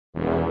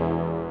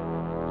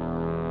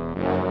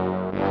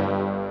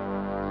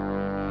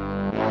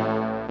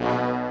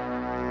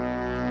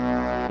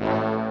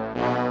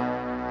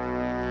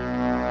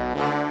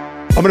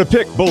I'm going to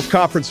pick both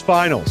conference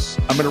finals.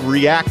 I'm going to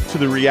react to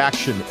the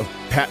reaction of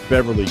Pat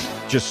Beverly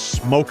just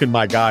smoking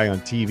my guy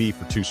on TV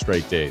for 2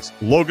 straight days.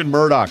 Logan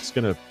Murdock's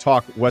going to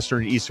talk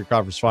Western and Eastern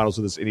Conference Finals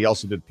with us, and he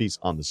also did a piece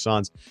on the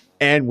Suns.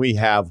 And we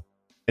have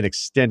an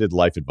extended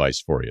life advice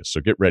for you, so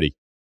get ready.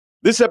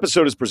 This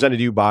episode is presented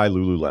to you by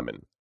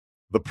Lululemon.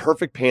 The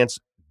perfect pants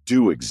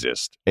do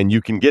exist, and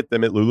you can get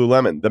them at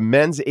Lululemon. The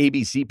men's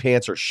ABC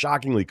pants are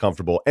shockingly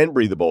comfortable and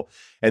breathable,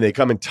 and they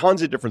come in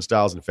tons of different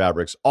styles and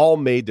fabrics, all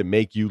made to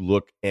make you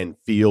look and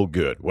feel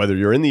good. Whether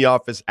you're in the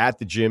office, at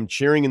the gym,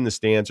 cheering in the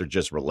stands, or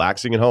just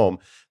relaxing at home,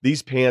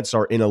 these pants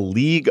are in a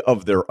league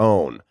of their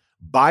own.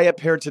 Buy a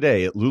pair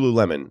today at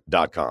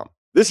Lululemon.com.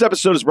 This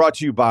episode is brought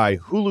to you by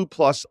Hulu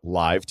Plus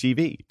Live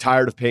TV.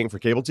 Tired of paying for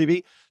cable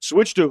TV?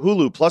 Switch to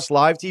Hulu Plus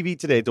Live TV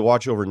today to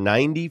watch over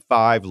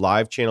 95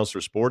 live channels for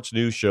sports,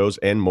 news, shows,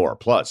 and more.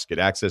 Plus, get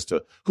access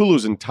to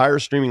Hulu's entire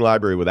streaming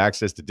library with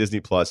access to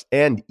Disney Plus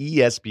and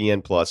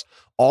ESPN Plus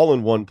all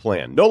in one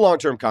plan. No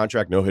long-term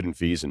contract, no hidden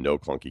fees, and no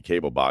clunky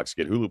cable box.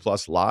 Get Hulu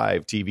Plus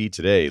Live TV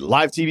today.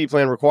 Live TV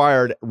plan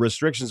required.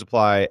 Restrictions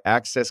apply.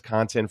 Access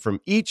content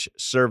from each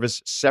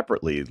service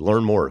separately.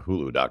 Learn more at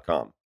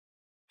Hulu.com.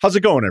 How's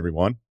it going,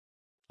 everyone?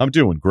 I'm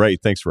doing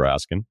great. Thanks for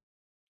asking.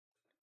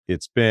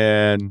 It's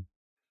been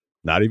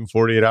not even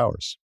 48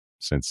 hours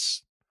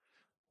since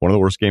one of the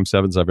worst Game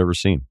 7s I've ever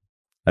seen.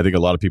 I think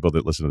a lot of people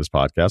that listen to this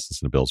podcast,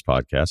 listen to Bill's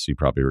podcast, so you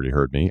probably already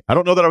heard me. I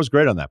don't know that I was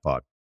great on that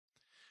pod.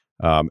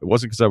 It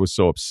wasn't because I was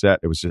so upset.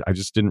 It was I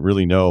just didn't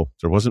really know.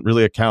 There wasn't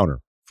really a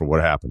counter for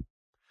what happened.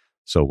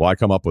 So why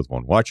come up with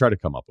one? Why try to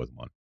come up with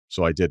one?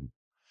 So I didn't.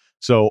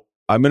 So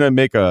I'm going to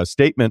make a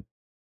statement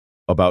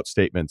about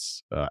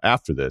statements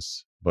after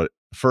this. But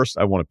first,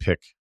 I want to pick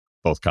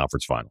both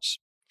conference finals.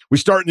 We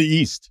start in the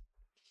East.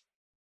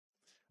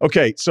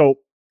 Okay, so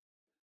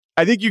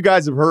I think you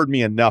guys have heard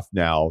me enough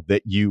now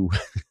that you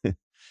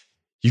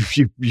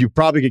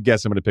probably could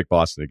guess I'm going to pick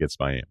Boston against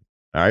Miami.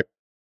 All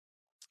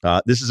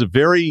right, this is a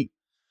very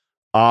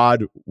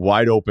odd,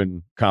 wide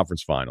open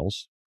conference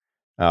finals.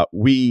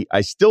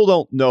 I still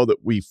don't know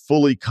that we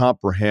fully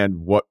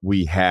comprehend what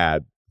we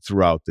had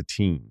throughout the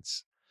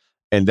teens.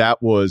 And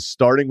that was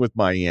starting with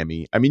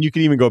Miami. I mean, you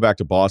can even go back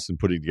to Boston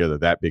putting together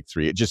that big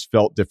three. It just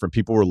felt different.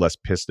 People were less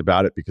pissed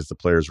about it because the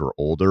players were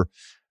older.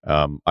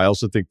 I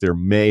also think there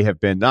may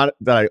have been, not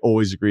that I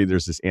always agree,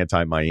 there's this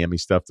anti-Miami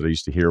stuff that I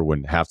used to hear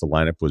when half the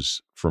lineup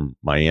was from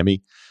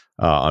Miami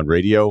on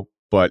radio.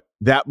 But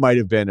that might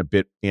have been a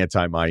bit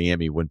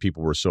anti-Miami when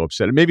people were so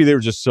upset. And maybe they were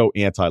just so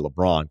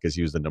anti-LeBron because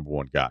he was the number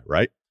one guy,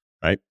 right?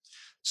 Right.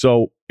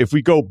 So if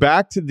we go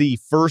back to the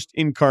first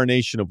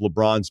incarnation of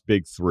LeBron's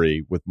big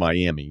three with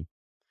Miami,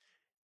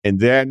 and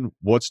then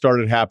what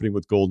started happening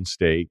with Golden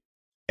State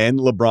and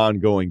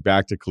LeBron going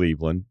back to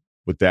Cleveland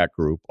with that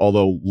group,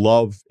 although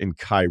Love and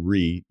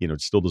Kyrie,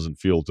 it still doesn't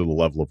feel to the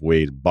level of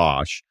Wade and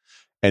Bosh.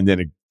 And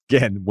then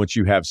again, once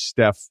you have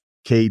Steph,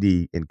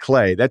 KD, and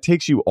Clay, that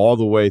takes you all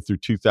the way through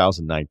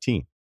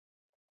 2019.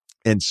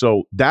 And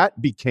so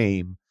that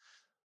became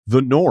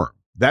the norm.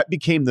 That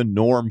became the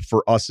norm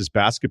for us as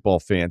basketball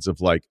fans of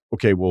like,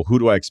 okay, well, who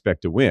do I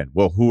expect to win?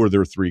 Well, who are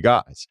their three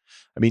guys?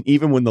 I mean,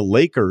 even when the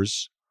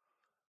Lakers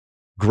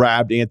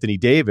grabbed Anthony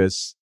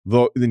Davis,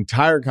 the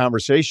entire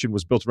conversation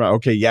was built around,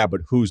 okay, yeah,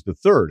 but who's the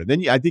third? And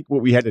then I think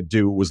what we had to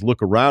do was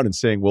look around and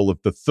saying, well,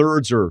 if the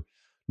thirds are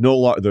no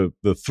longer,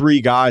 the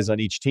three guys on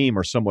each team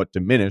are somewhat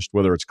diminished,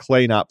 whether it's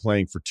Clay not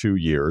playing for 2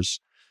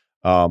 years,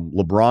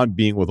 LeBron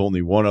being with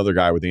only one other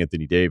guy with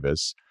Anthony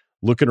Davis,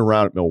 looking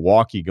around at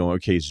Milwaukee going,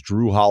 okay, is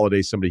Drew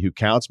Holiday somebody who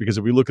counts? Because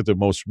if we look at the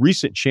most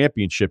recent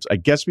championships, I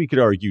guess we could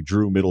argue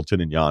Drew, Middleton,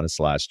 and Giannis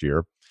last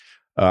year.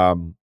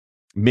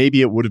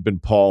 Maybe it would have been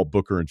Paul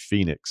Booker and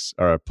Phoenix,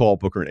 or Paul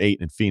Booker and 8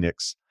 in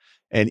Phoenix.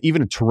 And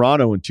even in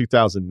Toronto in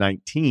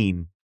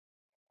 2019,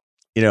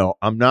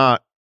 I'm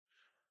not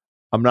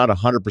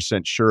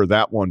 100% sure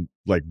that one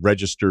like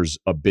registers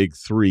a big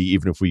three,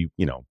 even if we,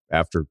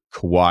 after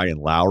Kawhi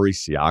and Lowry,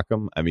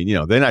 Siakam. I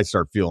mean, then I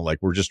start feeling like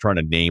we're just trying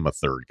to name a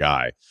third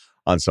guy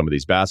on some of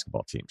these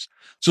basketball teams.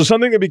 So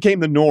something that became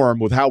the norm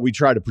with how we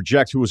try to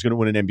project who was going to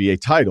win an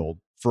NBA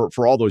title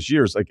for all those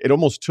years, like it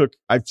almost took,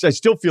 I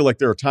still feel like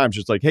there are times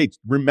just like, hey,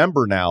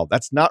 remember now,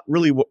 that's not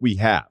really what we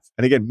have.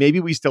 And again, maybe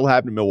we still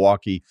have it in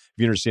Milwaukee, if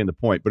you understand the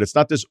point, but it's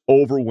not this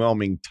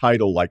overwhelming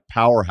title like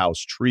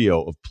powerhouse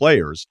trio of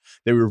players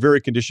that we were very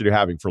conditioned to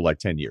having for like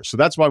 10 years. So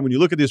that's why when you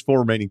look at these four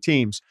remaining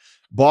teams,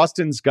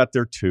 Boston's got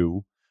their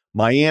two,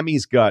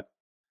 Miami's got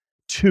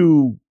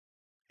two.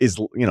 Is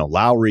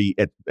Lowry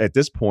at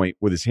this point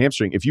with his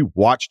hamstring, if you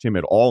watched him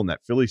at all in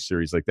that Philly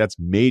series, like that's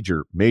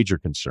major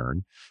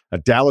concern.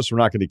 Dallas, we're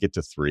not going to get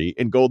to three.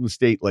 And Golden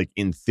State, like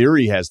in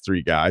theory, has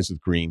three guys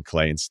with Green,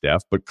 Clay, and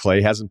Steph, but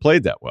Clay hasn't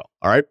played that well.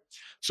 All right.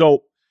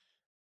 So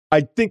I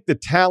think the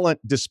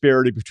talent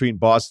disparity between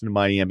Boston and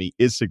Miami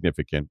is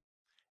significant.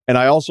 And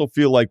I also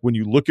feel like when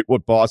you look at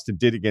what Boston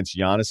did against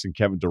Giannis and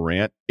Kevin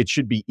Durant, it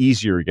should be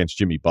easier against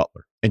Jimmy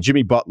Butler. And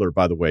Jimmy Butler,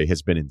 by the way,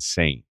 has been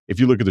insane. If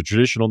you look at the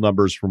traditional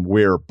numbers from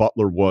where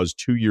Butler was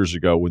 2 years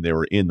ago when they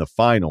were in the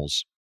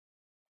finals,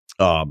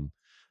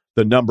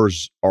 the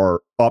numbers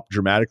are up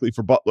dramatically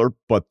for Butler,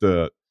 but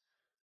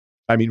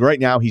right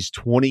now he's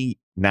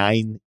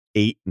 29,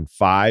 8, and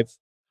 5.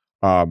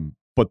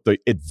 But the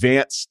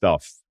advanced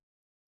stuff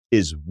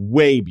is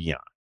way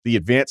beyond. The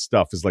advanced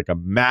stuff is like a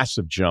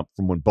massive jump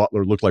from when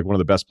Butler looked like one of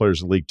the best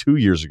players in the league 2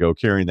 years ago,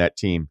 carrying that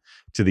team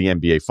to the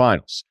NBA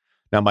Finals.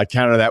 Now, my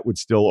counter to that would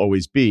still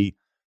always be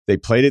they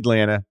played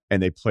Atlanta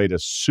and they played a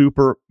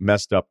super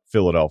messed up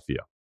Philadelphia.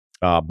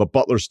 But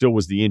Butler still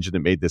was the engine that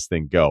made this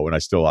thing go, and I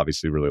still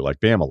obviously really like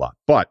Bam a lot.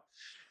 But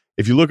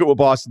if you look at what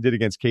Boston did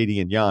against KD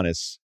and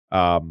Giannis,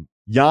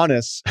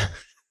 Giannis,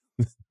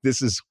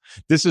 this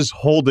is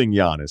holding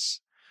Giannis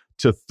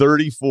to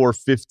 34,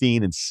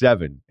 15, and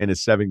 7 in a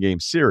 7-game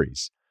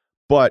series.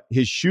 But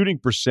his shooting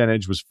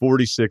percentage was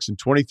 46 and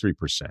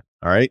 23%.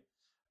 All right.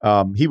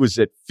 He was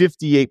at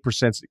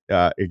 58%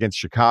 against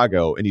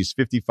Chicago, and he's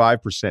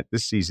 55%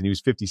 this season. He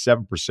was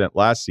 57%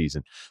 last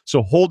season.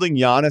 So holding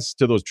Giannis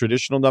to those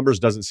traditional numbers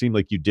doesn't seem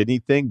like you did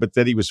anything, but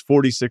that he was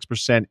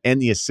 46%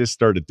 and the assists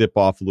started to dip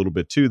off a little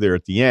bit too there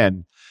at the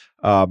end.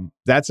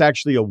 That's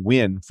actually a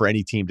win for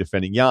any team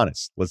defending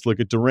Giannis. Let's look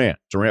at Durant.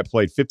 Durant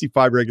played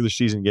 55 regular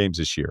season games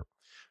this year.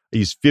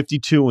 He's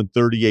 52 and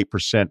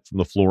 38% from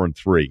the floor and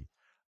 3.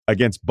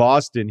 Against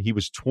Boston, he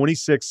was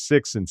 26,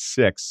 6, and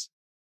 6,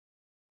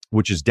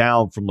 which is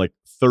down from like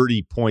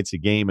 30 points a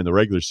game in the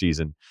regular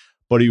season,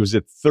 but he was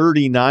at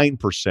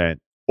 39%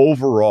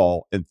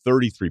 overall and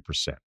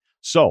 33%.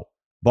 So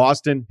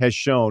Boston has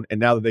shown, and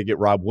now that they get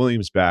Rob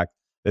Williams back,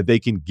 that they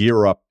can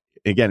gear up.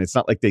 Again, it's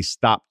not like they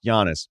stopped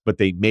Giannis, but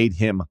they made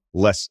him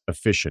less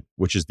efficient,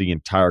 which is the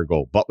entire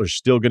goal. Butler's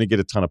still going to get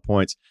a ton of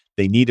points.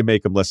 They need to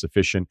make him less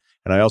efficient.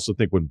 And I also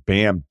think when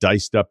Bam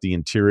diced up the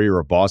interior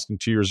of Boston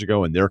 2 years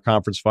ago in their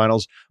conference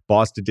finals,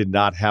 Boston did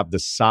not have the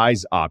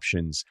size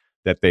options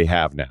that they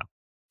have now.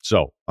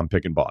 So I'm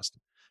picking Boston.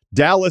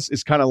 Dallas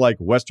is kind of like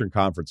Western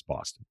Conference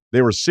Boston.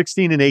 They were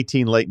 16 and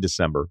 18 late in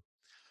December.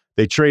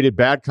 They traded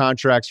bad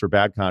contracts for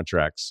bad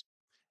contracts.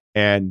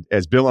 And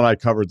as Bill and I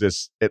covered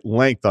this at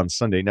length on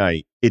Sunday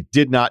night, it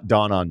did not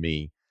dawn on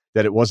me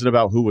that it wasn't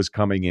about who was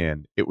coming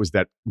in. It was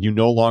that you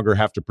no longer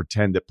have to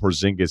pretend that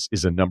Porzingis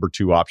is a number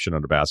 2 option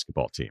on a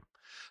basketball team.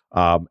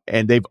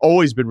 And they've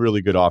always been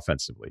really good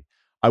offensively.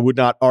 I would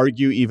not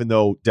argue, even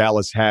though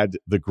Dallas had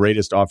the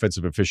greatest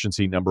offensive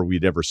efficiency number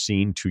we'd ever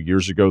seen 2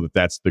 years ago, that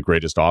that's the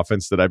greatest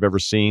offense that I've ever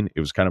seen. It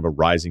was kind of a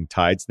rising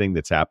tides thing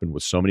that's happened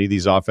with so many of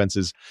these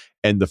offenses.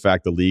 And the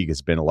fact the league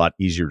has been a lot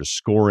easier to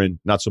score in,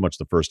 not so much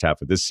the first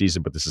half of this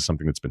season, but this is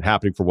something that's been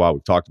happening for a while.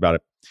 We've talked about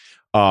it.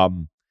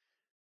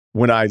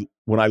 When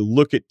I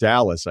look at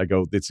Dallas, I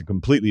go, it's a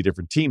completely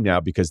different team now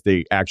because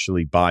they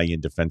actually buy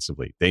in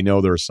defensively. They know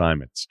their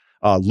assignments.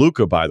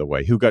 Luka, by the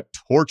way, who got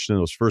torched in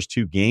those first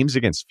 2 games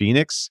against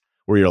Phoenix,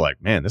 where you're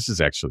like, man, this is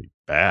actually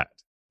bad.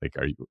 Like,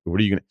 what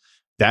are you going to?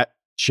 That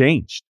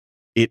changed.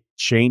 It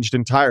changed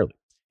entirely.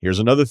 Here's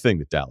another thing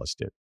that Dallas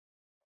did.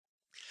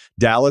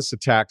 Dallas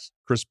attacked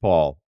Chris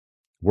Paul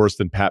worse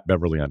than Pat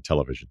Beverly on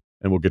television.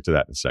 And we'll get to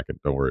that in a second.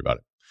 Don't worry about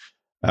it.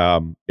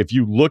 If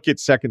you look at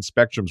Second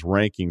Spectrum's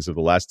rankings of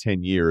the last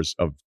 10 years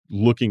of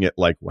looking at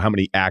like how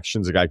many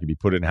actions a guy can be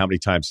put in, how many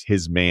times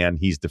his man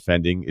he's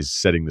defending is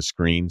setting the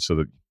screen so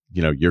that,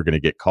 you're going to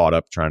get caught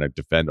up trying to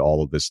defend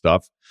all of this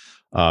stuff.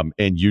 And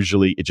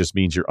usually it just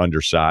means you're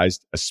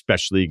undersized,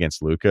 especially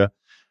against Luka.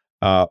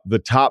 The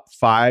top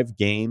 5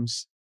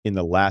 games in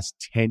the last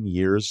 10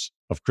 years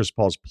of Chris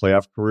Paul's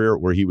playoff career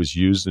where he was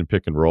used in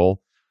pick and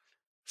roll,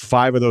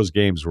 5 of those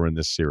games were in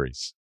this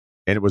series.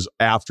 And it was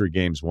after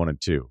games 1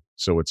 and 2.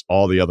 So it's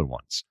all the other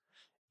ones,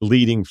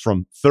 leading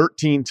from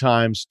 13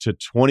 times to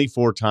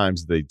 24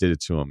 times they did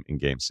it to him in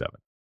game 7.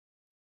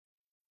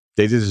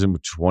 They did it to him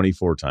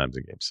 24 times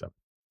in game 7.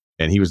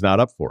 And he was not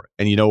up for it.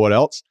 And you know what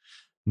else?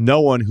 No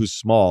one who's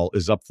small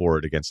is up for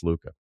it against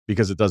Luka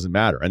because it doesn't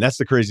matter. And that's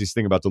the craziest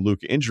thing about the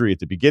Luka injury at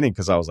the beginning,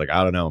 because I was like,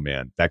 I don't know,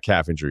 man, that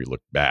calf injury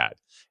looked bad.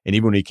 And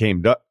even when he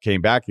came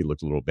back, he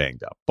looked a little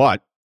banged up.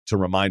 But to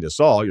remind us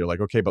all, you're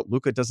like, okay, but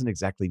Luka doesn't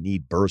exactly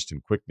need burst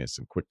and quickness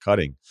and quick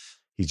cutting.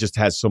 He just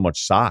has so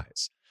much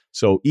size.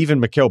 So even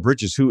Mikal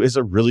Bridges, who is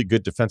a really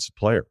good defensive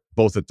player,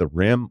 both at the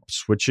rim,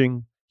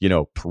 switching,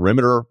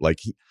 perimeter,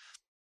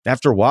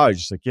 after a while, you're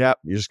just like, yeah,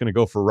 you're just going to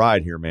go for a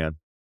ride here, man.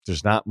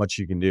 There's not much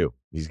you can do.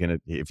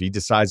 If he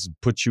decides to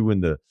put you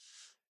in the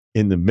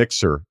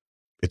mixer,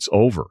 it's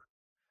over.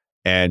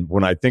 And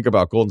when I think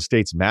about Golden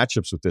State's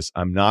matchups with this,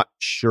 I'm not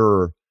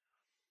sure.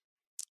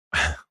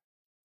 I'm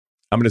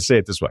going to say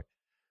it this way.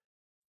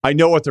 I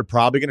know what they're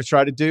probably going to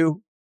try to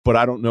do, but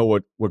I don't know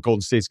what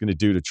Golden State's going to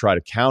do to try to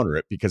counter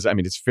it because,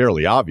 it's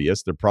fairly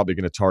obvious. They're probably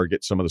going to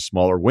target some of the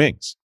smaller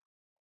wings.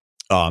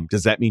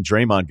 Does that mean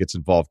Draymond gets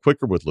involved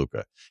quicker with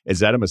Luka? Is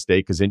that a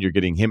mistake? Because then you're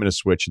getting him in a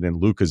switch and then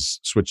Luka's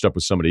switched up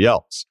with somebody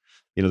else.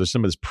 There's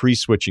some of this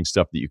pre-switching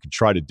stuff that you can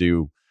try to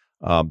do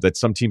that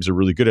some teams are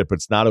really good at, but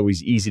it's not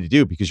always easy to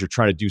do because you're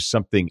trying to do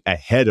something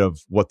ahead of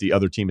what the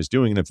other team is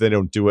doing. And if they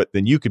don't do it,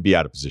 then you could be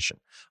out of position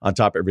on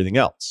top of everything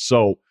else.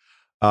 So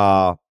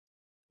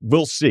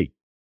we'll see.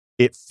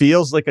 It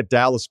feels like a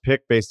Dallas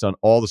pick based on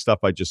all the stuff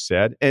I just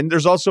said. And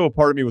there's also a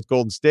part of me with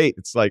Golden State.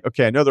 It's like,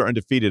 okay, I know they're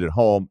undefeated at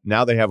home.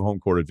 Now they have a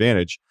home court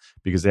advantage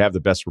because they have the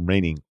best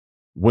remaining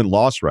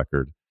win-loss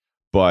record.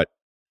 But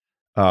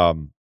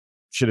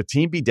should a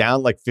team be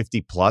down like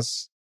 50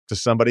 plus to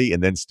somebody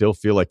and then still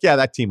feel like, yeah,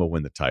 that team will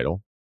win the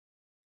title?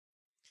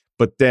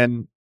 But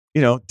then,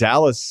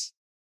 Dallas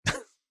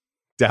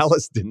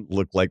didn't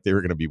look like they were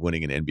going to be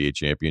winning an NBA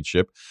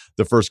championship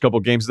the first couple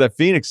games of that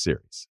Phoenix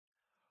series.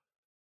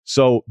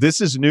 So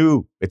this is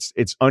new.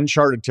 It's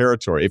uncharted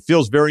territory. It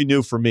feels very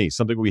new for me,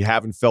 something we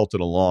haven't felt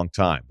in a long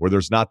time, where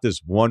there's not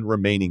this one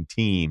remaining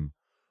team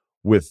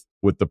with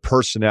the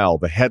personnel,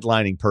 the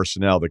headlining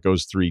personnel that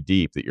goes 3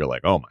 deep that you're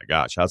like, oh my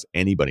gosh, how's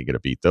anybody going to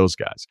beat those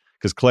guys?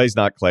 Because Klay's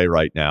not Klay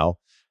right now.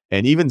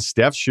 And even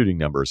Steph's shooting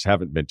numbers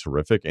haven't been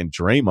terrific. And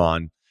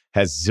Draymond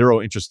has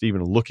zero interest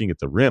even looking at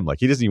the rim. Like,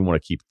 he doesn't even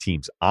want to keep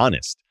teams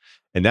honest.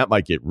 And that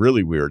might get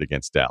really weird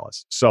against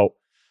Dallas. So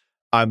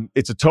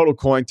it's a total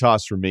coin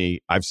toss for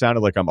me. I've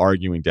sounded like I'm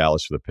arguing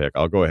Dallas for the pick.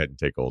 I'll go ahead and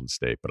take Golden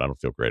State, but I don't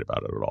feel great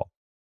about it at all.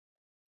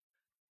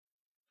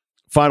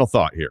 Final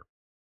thought here.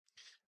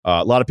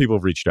 A lot of people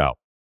have reached out.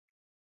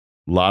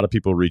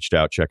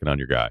 Checking on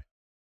your guy.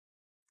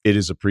 It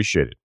is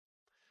appreciated.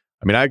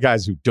 I mean, I have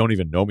guys who don't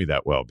even know me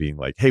that well being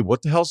like, hey,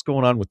 what the hell's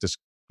going on with this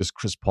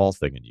Chris Paul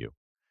thing in you?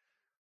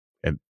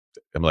 And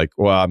I'm like,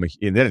 well,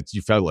 and then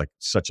you felt like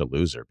such a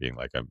loser being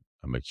like,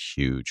 I'm a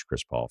huge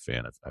Chris Paul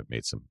fan. I've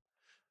made some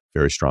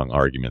very strong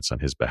arguments on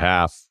his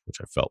behalf, which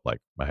I felt like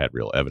I had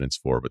real evidence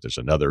for. But there's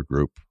another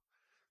group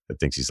that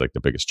thinks he's like the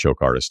biggest choke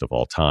artist of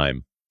all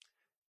time.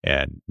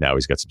 And now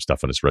he's got some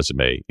stuff on his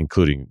resume,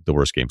 including the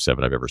worst Game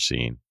 7 I've ever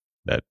seen,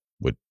 that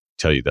would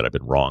tell you that I've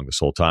been wrong this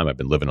whole time. I've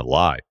been living a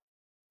lie.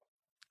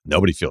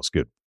 Nobody feels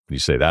good when you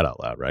say that out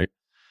loud, right?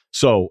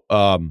 So,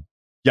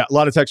 yeah, a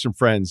lot of texts from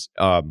friends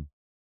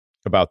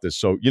about this.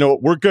 So,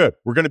 we're good.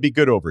 We're going to be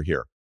good over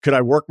here. Could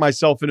I work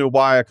myself into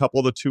why a couple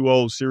of the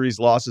 2-0 series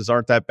losses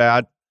aren't that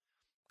bad?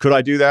 Could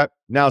I do that?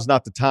 Now's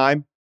not the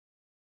time.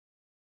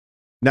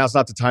 Now's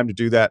not the time to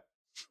do that.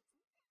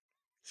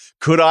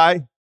 Could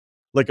I?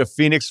 Like a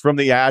phoenix from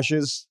the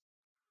ashes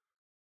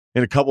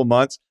in a couple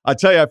months? I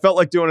tell you, I felt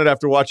like doing it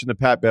after watching the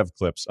Pat Bev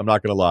clips. I'm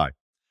not going to lie.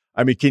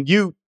 I mean,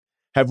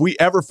 have we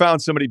ever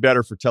found somebody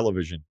better for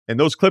television? And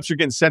those clips are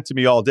getting sent to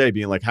me all day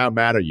being like, how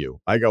mad are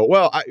you? I go,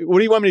 well, what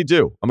do you want me to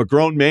do? I'm a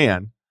grown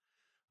man.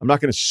 I'm not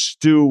going to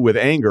stew with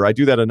anger. I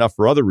do that enough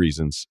for other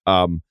reasons.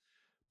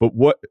 But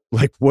what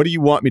do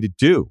you want me to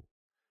do?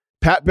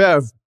 Pat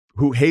Bev,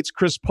 who hates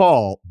Chris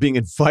Paul, being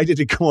invited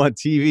to go on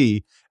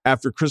TV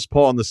after Chris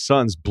Paul and the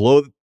Suns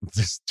blow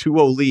this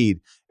 2-0 lead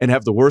and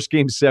have the worst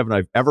Game 7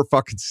 I've ever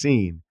fucking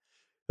seen.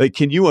 Like,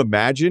 can you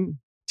imagine?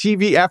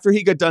 TV, after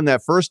he got done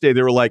that first day,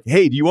 they were like,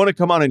 hey, do you want to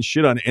come on and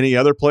shit on any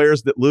other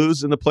players that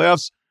lose in the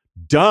playoffs?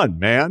 Done,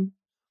 man.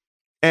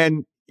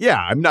 And yeah,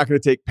 I'm not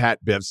going to take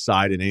Pat Bev's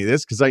side in any of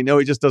this because I know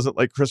he just doesn't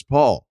like Chris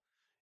Paul.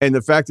 And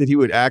the fact that he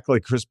would act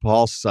like Chris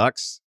Paul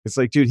sucks, it's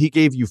like, dude, he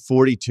gave you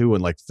 42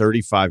 in like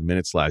 35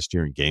 minutes last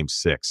year in Game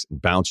 6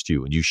 and bounced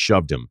you and you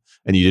shoved him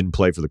and you didn't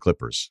play for the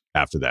Clippers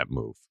after that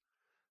move.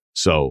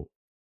 So,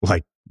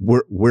 like,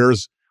 where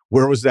was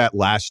that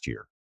last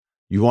year?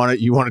 You want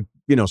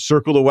to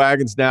circle the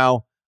wagons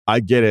now.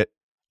 I get it.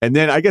 And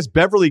then I guess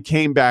Beverly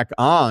came back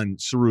on,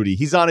 Cerruti.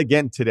 He's on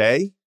again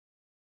today.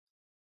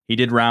 He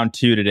did round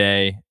 2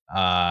 today.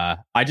 I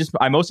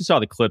mostly saw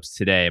the clips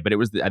today, but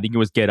I think it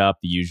was Get Up,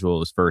 the usual. It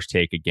was First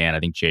Take again. I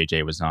think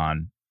JJ was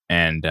on.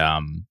 And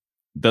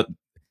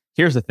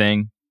here's the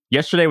thing.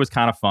 Yesterday was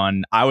kind of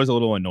fun. I was a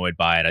little annoyed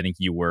by it. I think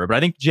you were, but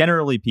I think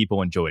generally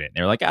people enjoyed it.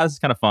 They were like, this is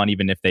kind of fun,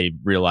 even if they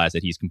realize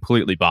that he's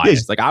completely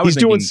biased. Yeah, he's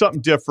doing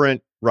something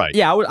different. Right.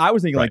 Yeah, I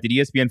was thinking, right. Like, did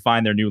ESPN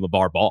find their new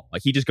LeVar Ball?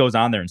 Like, he just goes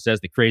on there and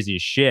says the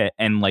craziest shit,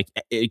 and like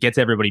it gets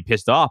everybody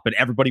pissed off, but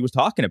everybody was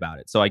talking about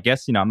it. So I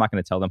guess, I'm not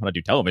going to tell them how to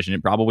do television.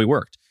 It probably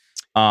worked.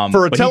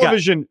 For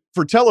television,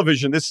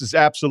 this is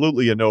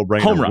absolutely a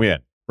no-brainer home run. Win.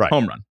 Right.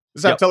 Home run.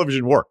 This is how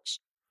television works.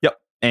 Yep.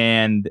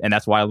 And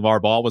that's why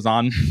LeVar Ball was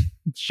on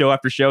show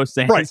after show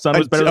saying his son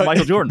was better than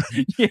Michael Jordan.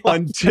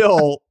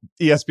 Until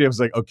ESPN was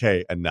like,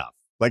 okay, enough.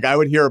 Like, I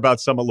would hear about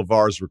some of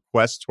LeVar's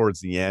requests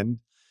towards the end,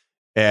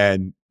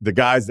 and the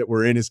guys that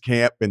were in his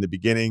camp in the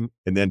beginning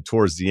and then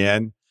towards the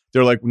end,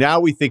 they're like, now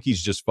we think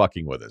he's just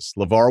fucking with us.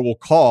 LeVar will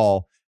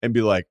call and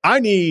be like, I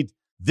need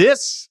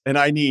this and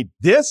I need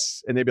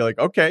this. And they'd be like,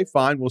 okay,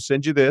 fine, we'll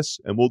send you this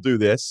and we'll do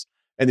this.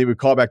 And they would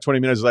call back 20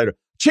 minutes later,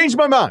 change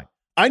my mind.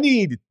 I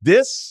need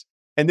this.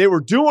 And they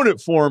were doing it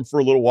for him for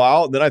a little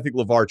while. And then I think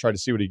LeVar tried to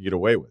see what he could get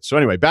away with. So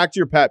anyway, back to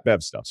your Pat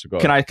Bev stuff. So go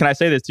ahead. Can I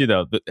say this too,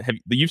 though?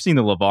 You've seen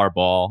the LeVar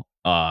Ball,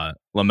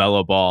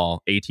 LaMelo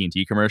Ball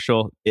AT&T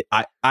commercial.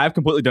 I've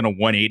completely done a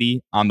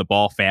 180 on the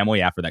Ball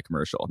family after that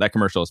commercial. That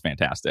commercial is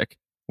fantastic.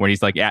 When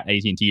he's like at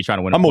AT&T trying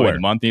to win a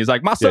month, and he's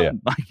like, my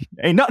son, like,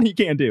 ain't nothing he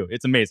can't do.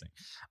 It's amazing.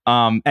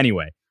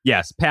 Anyway,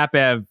 yes, Pat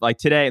Bev, like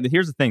today,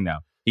 here's the thing though.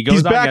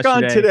 He's back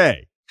on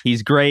today.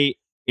 He's great.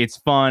 It's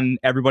fun.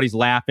 Everybody's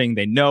laughing.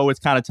 They know it's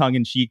kind of tongue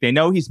in cheek. They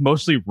know he's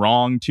mostly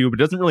wrong too, but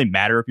it doesn't really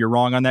matter if you're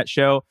wrong on that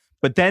show.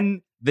 But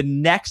then the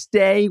next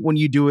day when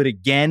you do it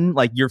again,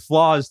 like your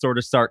flaws sort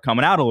of start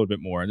coming out a little bit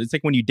more. And it's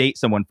like when you date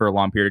someone for a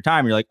long period of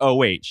time, you're like, oh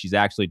wait, she's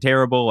actually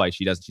terrible. Like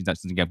she doesn't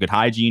have good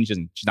hygiene. She's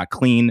not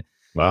clean.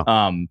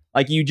 Wow.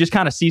 Like you just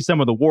kind of see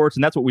some of the warts,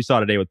 and that's what we saw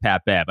today with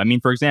Pat Bev. I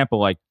mean, for example,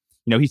 like,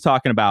 he's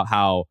talking about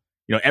how,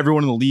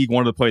 everyone in the league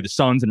wanted to play the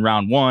Suns in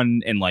round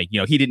 1. And like,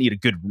 he didn't need a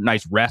good,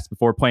 nice rest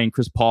before playing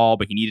Chris Paul,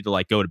 but he needed to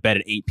like go to bed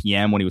at 8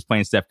 p.m. when he was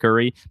playing Steph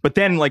Curry. But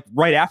then like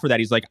right after that,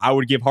 he's like, I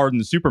would give Harden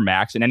the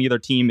Supermax, and any other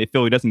team, if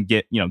Philly doesn't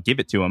give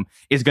it to him,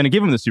 is going to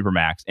give him the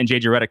Supermax. And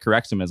JJ Redick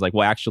corrects him as like,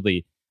 well,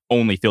 actually,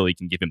 only Philly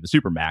can give him the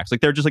Supermax.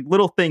 Like they're just like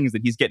little things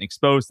that he's getting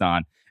exposed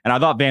on. And I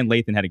thought Van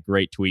Lathan had a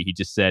great tweet. He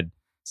just said,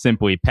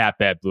 simply, Pat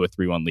Bev blew a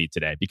 3-1 lead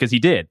today, because he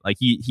did. Like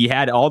he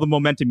had all the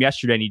momentum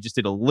yesterday, and he just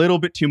did a little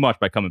bit too much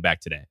by coming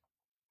back today.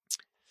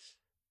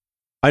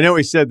 I know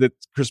he said that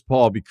Chris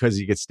Paul, because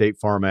he gets State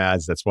Farm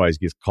ads, that's why he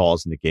gets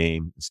calls in the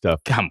game and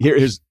stuff.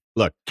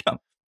 Look,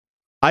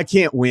 I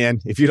can't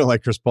win. If you don't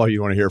like Chris Paul,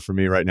 you want to hear from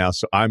me right now.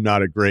 So I'm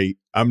not a great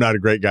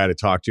guy to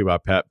talk to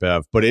about Pat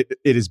Bev, but it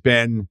has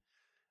been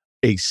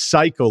a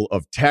cycle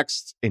of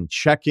texts and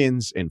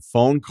check-ins and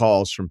phone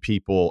calls from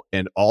people,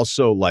 and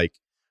also like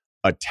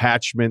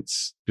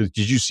attachments.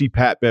 Did you see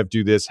Pat Bev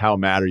do this? How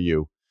mad are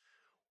you?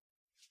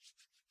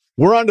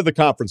 We're on to the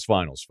conference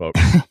finals, folks.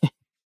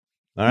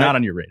 All right? Not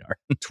on your radar.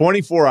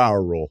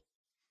 24-hour rule.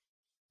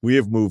 We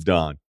have moved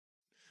on.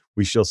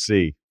 We shall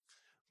see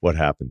what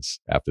happens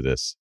after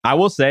this. I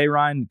will say,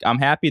 Ryan, I'm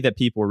happy that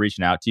people are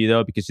reaching out to you,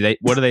 though, because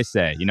what do they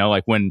say?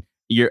 Like when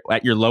you're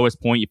at your lowest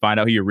point, you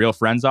find out who your real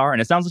friends are.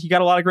 And it sounds like you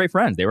got a lot of great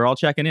friends. They were all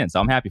checking in. So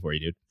I'm happy for you,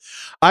 dude.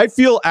 I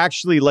feel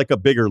actually like a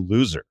bigger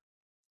loser.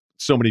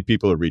 So many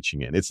people are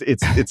reaching in.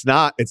 It's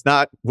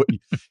not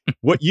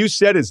what you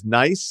said is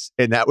nice,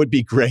 and that would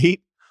be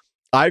great.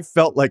 I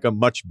felt like a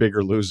much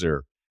bigger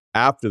loser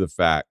after the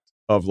fact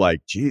of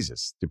like,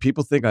 Jesus, do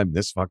people think I'm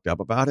this fucked up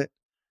about it?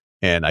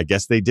 And I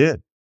guess they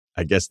did.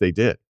 I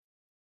don't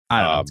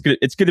know.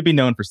 It's good to be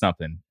known for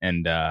something.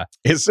 And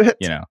is it?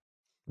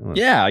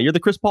 Yeah, you're the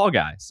Chris Paul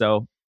guy.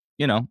 So,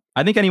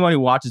 I think anyone who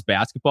watches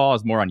basketball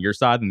is more on your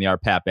side than they are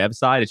Pat Bev's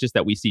side. It's just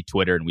that we see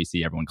Twitter and we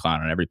see everyone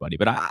clown on everybody.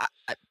 But I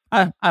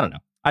don't know.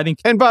 I think.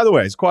 And by the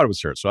way, his quad was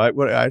hurt, so I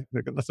got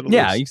nothing to lose.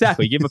 Yeah,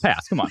 exactly. Give him a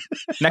pass. Come on,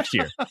 next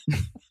year.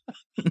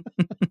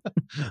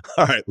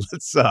 All right,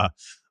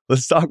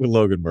 let's talk with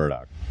Logan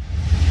Murdock.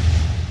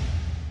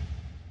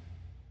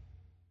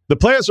 The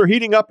playoffs are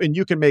heating up, and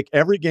you can make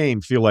every game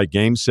feel like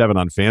Game 7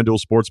 on FanDuel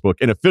Sportsbook,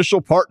 an official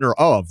partner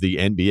of the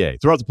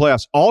NBA. Throughout the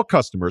playoffs, all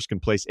customers can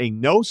place a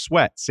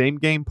no-sweat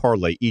same-game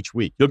parlay each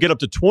week. You'll get up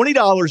to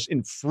 $20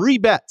 in free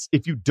bets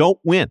if you don't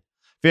win.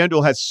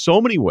 FanDuel has so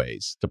many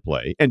ways to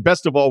play, and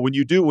best of all, when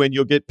you do win,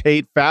 you'll get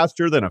paid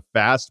faster than a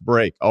fast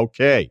break.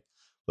 Okay,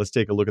 let's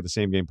take a look at the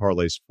same-game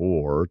parlays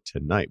for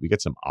tonight. We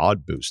got some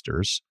odd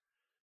boosters.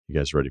 You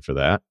guys ready for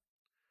that?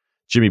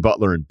 Jimmy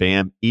Butler and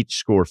Bam each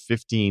score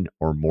 15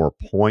 or more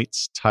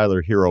points.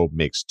 Tyler Hero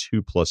makes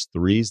 2+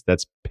 threes.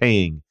 That's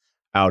paying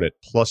out at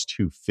plus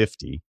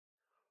 250,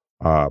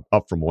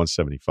 up from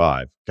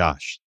 175.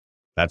 Gosh,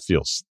 that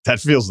feels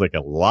like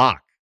a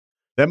lock.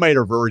 That might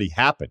have already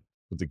happened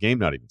with the game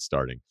not even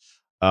starting.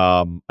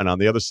 And on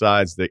the other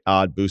side's the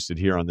odd boosted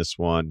here on this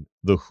one,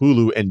 the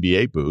Hulu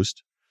NBA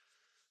boost.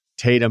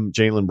 Tatum,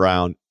 Jaylen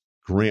Brown,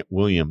 Grant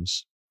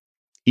Williams,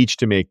 each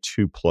to make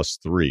 2+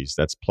 threes.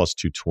 That's plus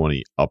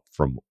 220, up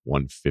from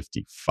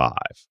 155.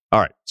 All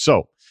right.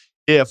 So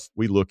if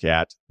we look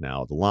at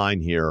now the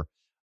line here,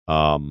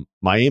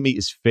 Miami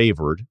is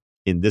favored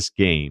in this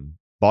game.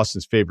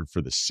 Boston's favored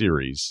for the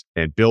series.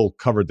 And Bill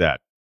covered that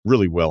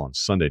really well on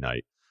Sunday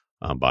night,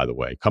 by the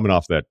way. Coming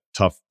off that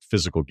tough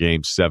physical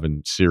Game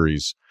 7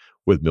 series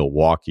with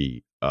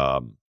Milwaukee,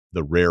 the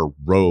rare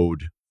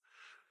road,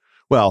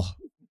 well,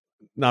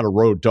 not a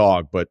road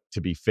dog, but to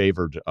be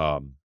favored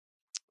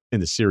in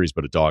the series,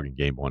 but a dog in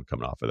Game 1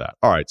 coming off of that.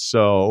 All right,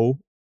 so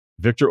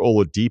Victor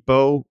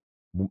Oladipo,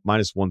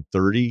 minus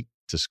 130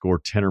 to score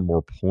 10 or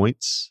more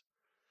points,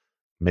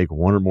 make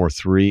 1 or more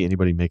 3.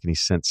 Anybody make any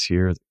sense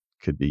here?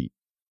 Could be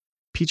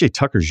PJ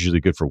Tucker's usually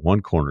good for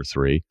 1 corner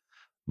 3,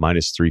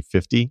 minus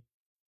 350.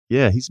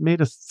 Yeah, he's made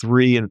a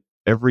 3 in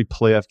every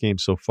playoff game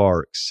so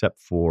far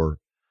except for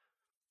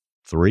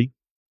 3.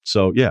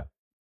 So yeah,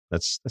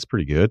 that's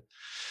pretty good.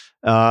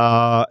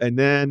 And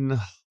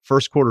then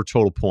first quarter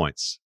total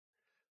points.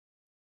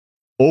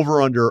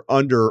 Over under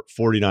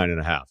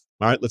 49.5. All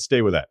right, let's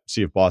stay with that.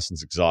 See if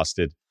Boston's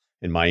exhausted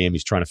and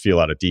Miami's trying to feel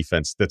out a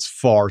defense that's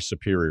far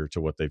superior to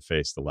what they've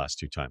faced the last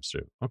 2 times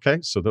through. Okay,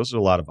 so those are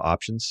a lot of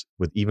options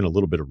with even a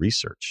little bit of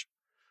research.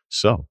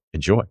 So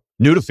enjoy.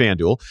 New to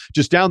FanDuel,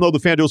 just download the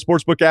FanDuel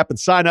Sportsbook app and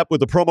sign up with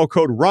the promo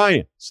code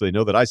Ryan so they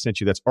know that I sent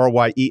you. That's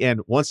RYEN.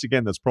 Once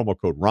again, that's promo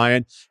code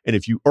Ryan. And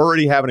if you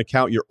already have an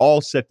account, you're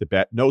all set to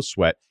bet. No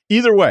sweat.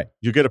 Either way,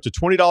 you'll get up to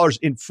 $20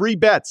 in free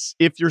bets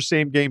if your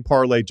same game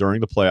parlay during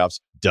the playoffs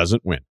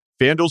doesn't win.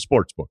 FanDuel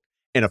Sportsbook,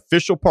 an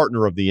official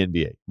partner of the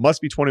NBA.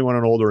 Must be 21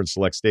 and older in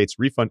select states.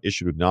 Refund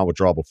issued with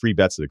non-withdrawable free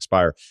bets that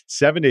expire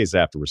 7 days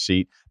after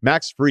receipt.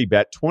 Max free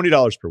bet,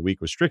 $20 per week.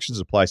 Restrictions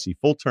apply. See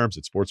full terms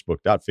at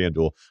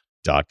sportsbook.fanduel.com.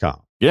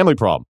 BetOnline.ag.com. Gambling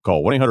problem?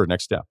 Call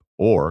 1-800-NEXT-STEP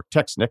or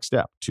text NEXT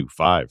STEP to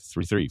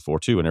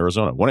 53342 in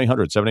Arizona,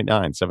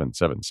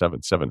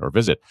 1-800-789-7777, or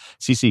visit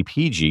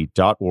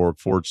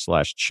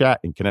ccpg.org/chat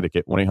in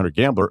Connecticut,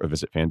 1-800-GAMBLER, or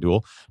visit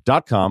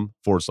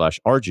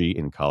fanduel.com/RG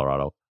in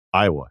Colorado,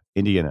 Iowa,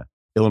 Indiana,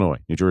 Illinois,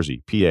 New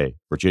Jersey, PA,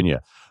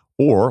 Virginia,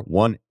 or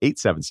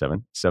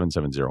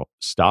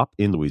 1-877-770-STOP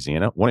in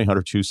Louisiana,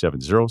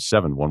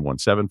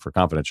 1-800-270-7117 for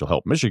confidential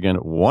help. Michigan,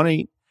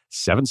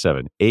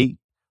 1-877-8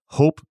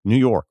 HOPE New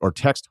York, or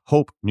text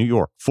HOPE New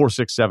York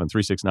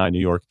 467-369 New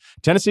York.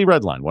 Tennessee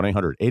Redline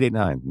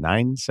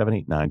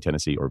 1-800-889-9789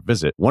 Tennessee, or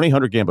visit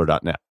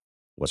 1-800-GAMBLER.net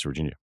West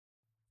Virginia.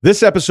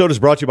 This episode is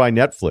brought to you by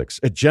Netflix.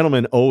 A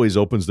gentleman always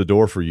opens the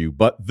door for you,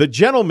 but the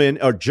gentlemen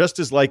are just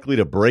as likely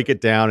to break it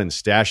down and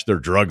stash their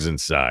drugs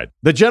inside.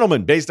 The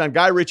Gentleman, based on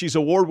Guy Ritchie's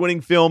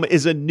award-winning film,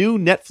 is a new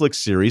Netflix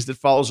series that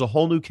follows a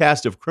whole new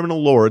cast of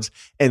criminal lords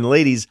and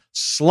ladies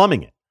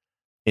slumming it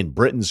in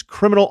Britain's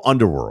criminal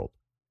underworld.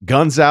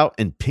 Guns out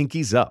and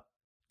pinkies up.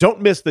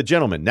 Don't miss The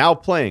Gentleman, now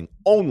playing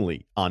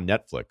only on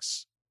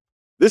Netflix.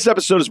 This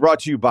episode is brought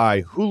to you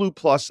by Hulu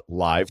Plus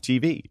Live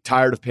TV.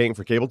 Tired of paying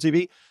for cable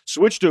TV?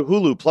 Switch to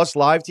Hulu Plus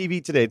Live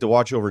TV today to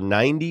watch over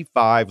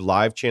 95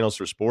 live channels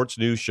for sports,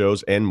 news,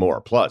 shows, and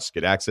more. Plus,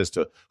 get access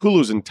to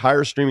Hulu's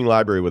entire streaming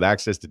library with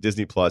access to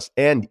Disney Plus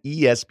and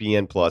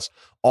ESPN Plus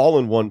all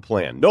in one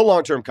plan. No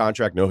long-term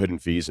contract, no hidden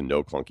fees, and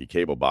no clunky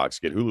cable box.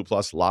 Get Hulu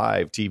Plus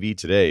Live TV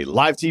today.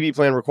 Live TV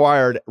plan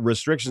required.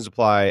 Restrictions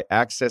apply.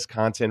 Access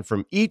content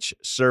from each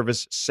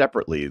service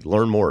separately.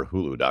 Learn more at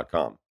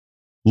hulu.com.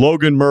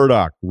 Logan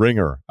Murdock,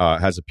 Ringer,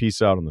 has a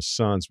piece out on the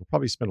Suns. We'll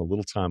probably spend a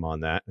little time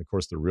on that. And of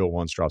course, the Real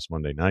Ones drops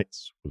Monday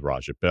nights with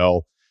Raja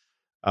Bell.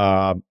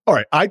 All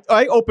right,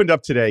 I opened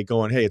up today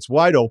going, hey, it's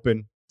wide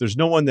open. There's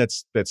no one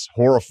that's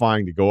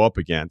horrifying to go up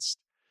against.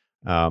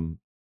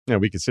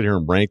 We could sit here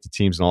and rank the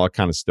teams and all that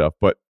kind of stuff.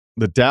 But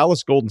the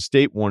Dallas Golden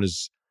State one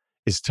is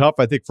tough,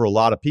 I think, for a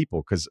lot of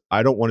people, because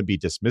I don't want to be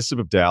dismissive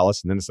of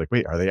Dallas. And then it's like,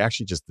 wait, are they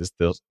actually just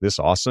this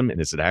awesome?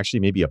 And is it actually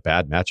maybe a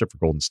bad matchup for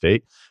Golden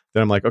State?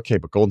 Then I'm like, okay,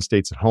 but Golden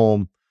State's at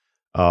home.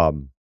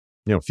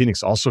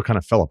 Phoenix also kind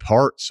of fell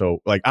apart. So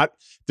like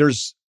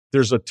there's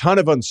a ton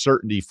of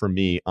uncertainty for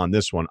me on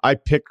this one. I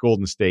picked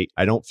Golden State.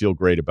 I don't feel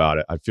great about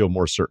it. I feel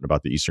more certain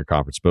about the Eastern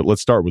Conference. But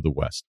let's start with the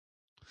West.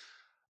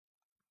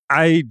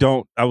 I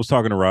was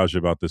talking to Raja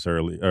about this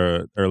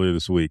earlier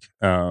this week.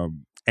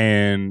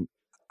 And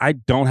I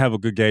don't have a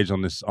good gauge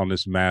on this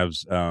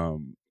Mavs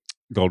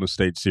Golden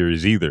State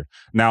series either.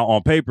 Now,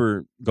 on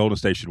paper, Golden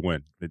State should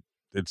win.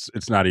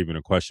 It's not even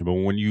a question. But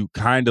when you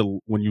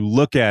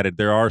look at it,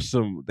 there are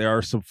some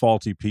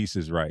faulty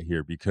pieces right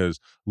here, because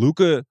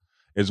Luka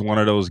is one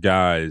of those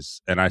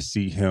guys, and I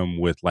see him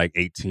with like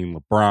 18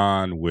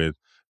 LeBron, with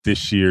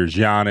this year's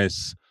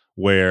Giannis,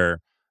 or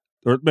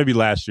maybe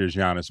last year's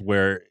Giannis,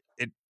 where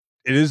it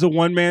is a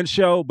one-man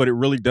show, but it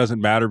really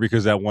doesn't matter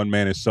because that one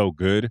man is so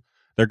good.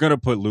 They're going to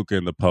put Luka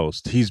in the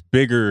post. He's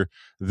bigger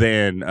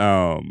than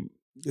everybody.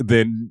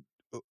 Than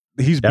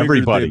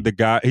the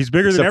guy. He's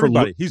bigger than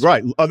everybody. He's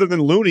right. Other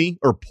than Looney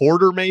or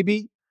Porter,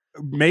 maybe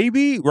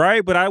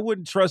right. But I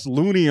wouldn't trust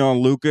Looney on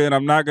Luka, and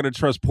I'm not going to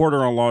trust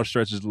Porter on long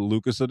stretches of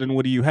Luka. So then,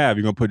 what do you have?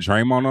 You're going to put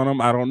Draymond on him?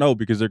 I don't know,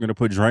 because they're going to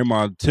put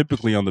Draymond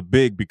typically on the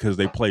big because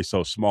they play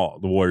so small.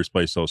 The Warriors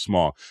play so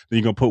small. Then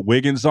you're going to put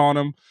Wiggins on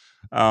him.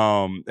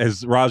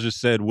 As Raja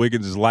said,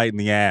 Wiggins is light in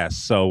the ass,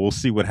 so we'll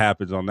see what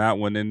happens on that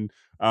one. And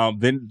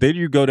then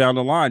you go down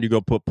the line. You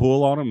go put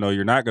Poole on him. No,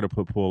 you're not going to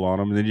put Poole on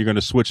him. And then you're going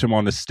to switch him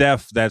on to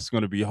Steph. That's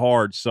going to be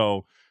hard.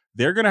 So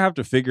they're going to have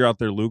to figure out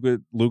their Luka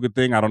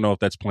thing. I don't know if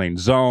that's playing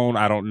zone.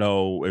 I don't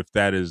know if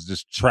that is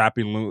just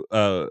trapping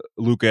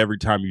Luka every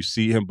time you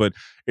see him. But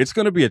it's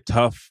going to be a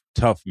tough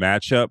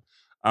matchup.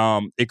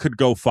 It could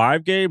go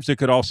 5 games. It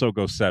could also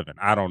go 7.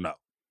 I don't know.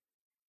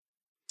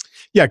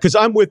 Yeah, because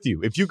I'm with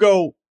you. If you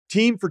go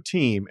team for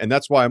team, and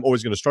that's why I'm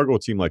always going to struggle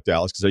with a team like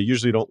Dallas, because I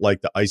usually don't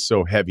like the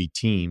ISO heavy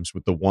teams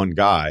with the one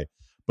guy,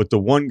 but the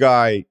one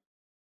guy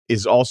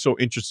is also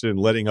interested in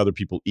letting other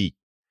people eat.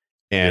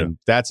 And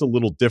that's a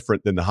little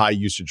different than the high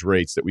usage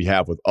rates that we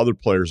have with other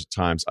players at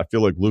times. I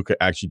feel like Luka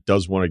actually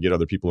does want to get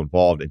other people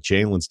involved, and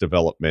Jalen's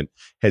development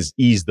has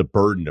eased the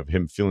burden of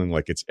him feeling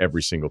like it's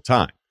every single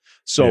time.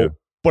 So,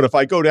 but if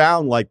I go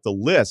down like the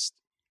list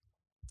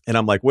and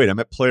I'm like, wait, I'm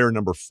at player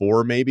number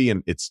 4 maybe,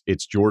 and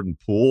it's Jordan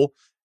Poole.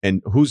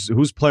 And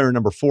who's player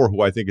number 4 who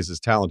I think is as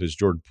talented as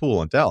Jordan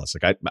Poole in Dallas?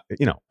 Like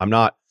I'm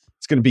not.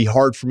 It's going to be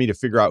hard for me to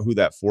figure out who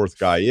that 4th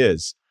guy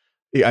is.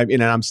 I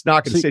mean, and I'm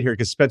not going to sit here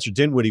because Spencer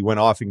Dinwiddie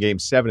went off in Game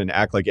 7 and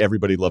act like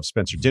everybody loves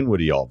Spencer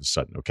Dinwiddie all of a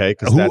sudden. Okay,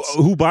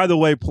 who by the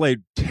way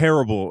played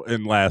terrible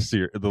in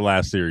the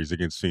last series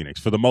against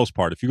Phoenix for the most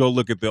part. If you go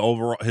look at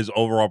his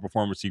overall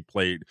performance,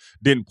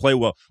 didn't play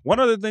well. One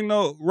other thing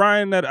though,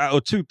 Ryan,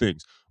 2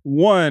 things.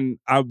 One,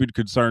 I've been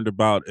concerned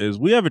about is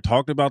we haven't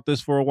talked about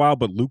this for a while,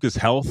 but Luka's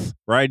health,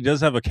 right? He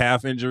does have a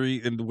calf injury,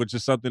 which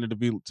is something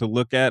to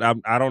look at.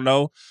 I don't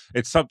know.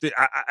 It's something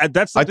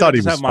that's something I thought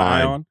he just was have my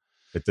eye fine on.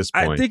 At this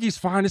point, I think he's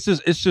fine. It's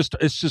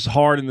just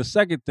hard. And the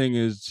second thing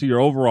is, to your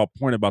overall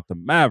point about the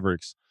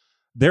Mavericks,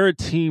 they're a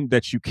team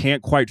that you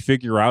can't quite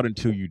figure out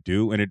until you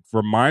do. And it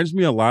reminds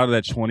me a lot of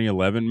that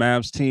 2011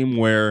 Mavs team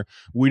where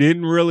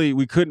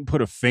we couldn't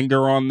put a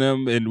finger on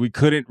them and we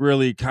couldn't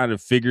really kind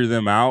of figure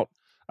them out.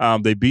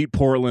 They beat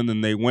Portland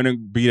and they went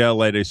and beat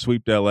LA. They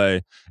swept LA.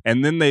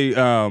 And then they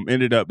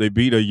they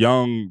beat a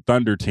young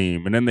Thunder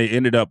team. And then they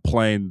ended up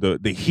playing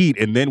the Heat.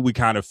 And then we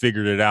kind of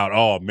figured it out.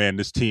 Oh man,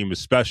 this team is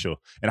special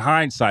in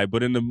hindsight.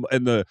 But in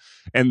the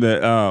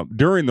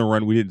during the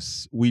run,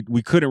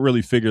 we couldn't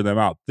really figure them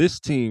out. This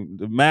team,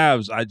 the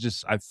Mavs,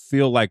 I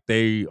feel like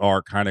they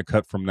are kind of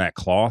cut from that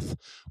cloth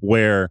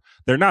where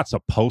they're not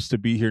supposed to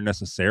be here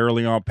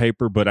necessarily on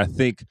paper. But I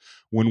think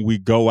when we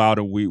go out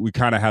and we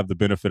kind of have the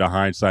benefit of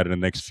hindsight in the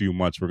next few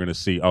months, we're going to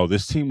see, oh,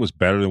 this team was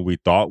better than we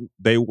thought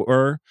they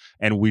were,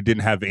 and we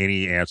didn't have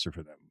any answer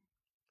for them.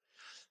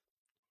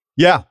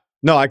 Yeah,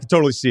 no, I can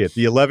totally see it.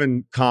 The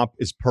 11 comp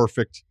is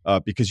perfect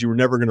because you were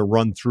never going to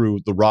run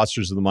through the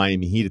rosters of the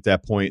Miami Heat at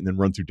that point and then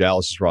run through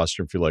Dallas's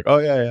roster and feel like, oh,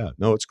 yeah,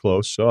 no, it's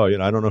close. So,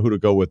 I don't know who to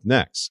go with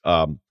next.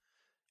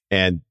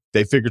 And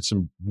they figured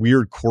some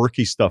weird,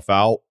 quirky stuff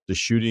out. The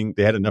shooting,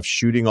 they had enough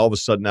shooting all of a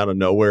sudden out of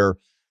nowhere.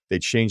 They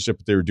changed up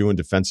what they were doing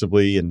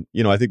defensively. And,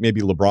 I think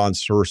maybe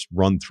LeBron's first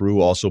run through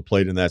also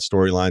played in that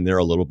storyline there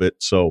a little bit.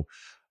 So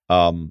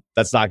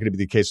that's not going to be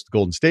the case with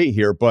Golden State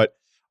here. But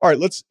all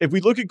right, if we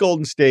look at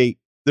Golden State,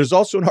 there's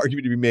also an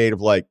argument to be made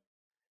of like,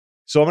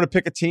 so I'm going to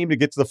pick a team to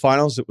get to the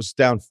finals that was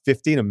down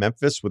 50 to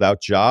Memphis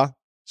without Ja.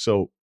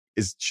 So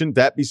shouldn't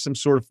that be some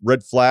sort of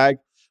red flag?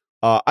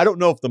 I don't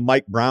know if the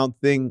Mike Brown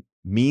thing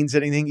means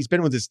anything. He's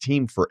been with his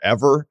team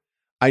forever.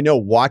 I know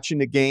watching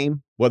the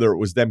game, whether it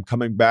was them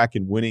coming back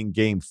and winning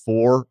game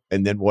 4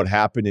 and then what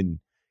happened in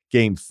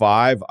game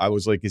 5, I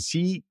was like, is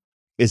he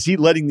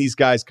letting these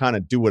guys kind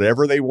of do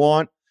whatever they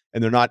want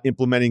and they're not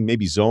implementing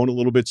maybe zone a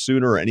little bit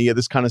sooner or any of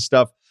this kind of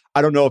stuff?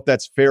 I don't know if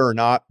that's fair or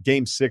not.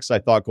 Game 6, I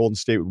thought Golden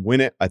State would win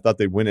it. I thought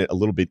they'd win it a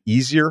little bit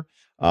easier.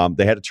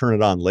 They had to turn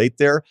it on late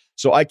there.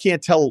 So I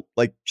can't tell,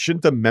 like,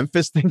 shouldn't the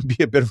Memphis thing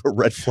be a bit of a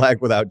red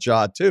flag without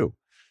Ja too?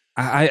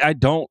 I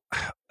don't.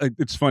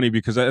 It's funny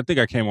because I think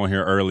I came on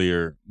here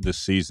earlier this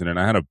season and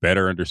I had a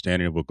better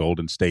understanding of what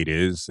Golden State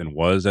is and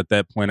was at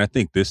that point. I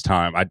think this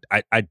time I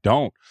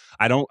don't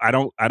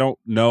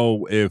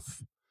know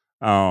if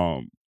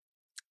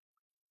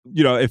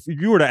if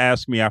you were to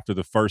ask me after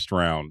the first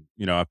round,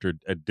 after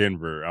at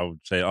Denver, I would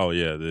say, oh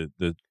yeah,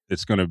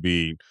 it's going to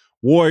be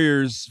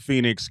Warriors,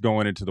 Phoenix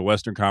going into the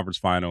Western Conference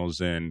Finals,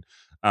 and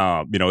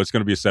it's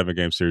going to be a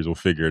 7-game series. We'll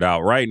figure it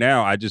out. Right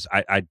now, I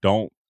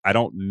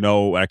don't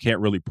know. I can't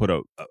really put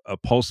a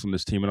pulse on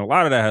this team. And a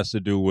lot of that has to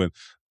do with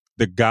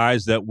the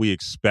guys that we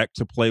expect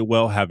to play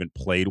well haven't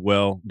played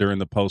well during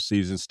the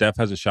postseason. Steph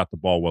hasn't shot the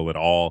ball well at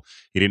all.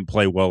 He didn't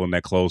play well in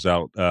that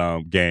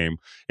closeout game.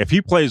 If he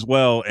plays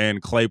well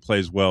and Clay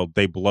plays well,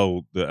 they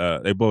blow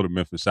the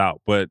Memphis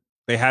out. But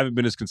they haven't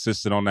been as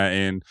consistent on that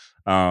end.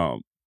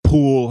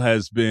 Poole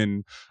has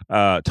been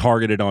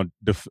targeted on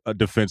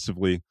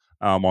defensively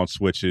on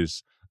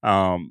switches.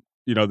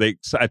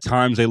 At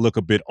times they look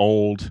a bit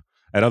old.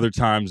 At other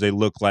times, they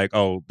look like,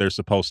 oh, they're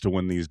supposed to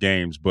win these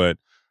games. But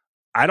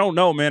I don't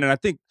know, man. And I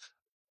think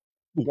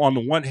on the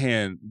one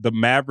hand, the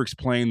Mavericks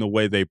playing the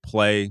way they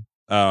play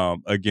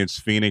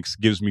against Phoenix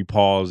gives me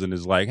pause and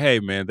is like, hey,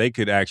 man, they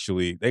could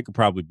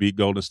probably beat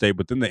Golden State.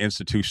 But then the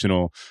institution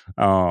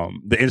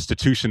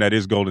that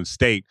is Golden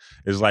State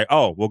is like,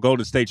 oh, well,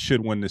 Golden State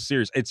should win this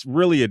series. It's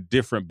really a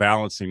different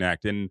balancing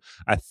act. And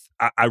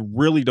I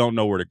really don't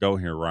know where to go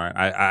here, Ryan.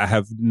 I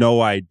have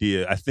no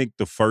idea. I think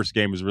the first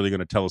game is really going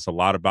to tell us a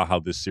lot about how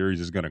this series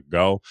is going to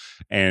go.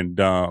 And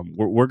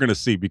we're going to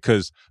see,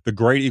 because the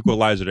great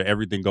equalizer to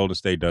everything Golden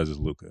State does is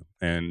Luka.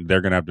 And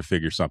they're going to have to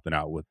figure something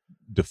out with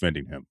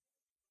defending him.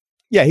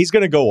 Yeah, he's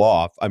going to go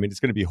off. I mean, it's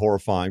going to be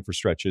horrifying for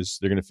stretches.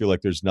 They're going to feel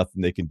like there's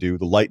nothing they can do.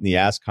 The light in the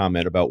ass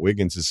comment about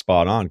Wiggins is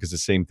spot on, because the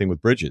same thing with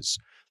Bridges.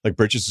 Like,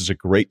 Bridges is a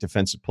great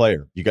defensive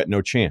player. You got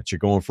no chance. You're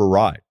going for a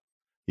ride,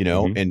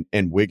 and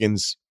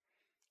Wiggins,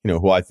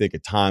 who I think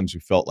at times we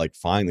felt like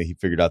finally he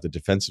figured out the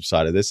defensive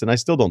side of this. And I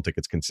still don't think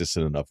it's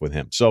consistent enough with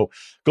him. So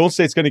Golden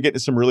State's going to get into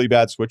some really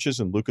bad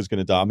switches and Luka's going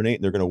to dominate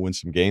and they're going to win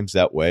some games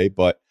that way.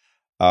 But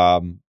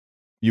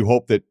you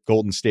hope that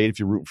Golden State, if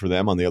you're rooting for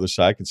them on the other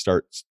side, can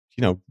start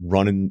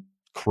running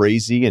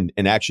crazy and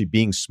actually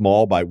being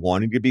small by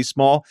wanting to be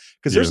small.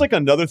 Because there's like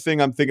another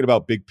thing I'm thinking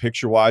about big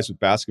picture wise with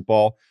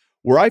basketball,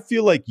 where I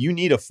feel like you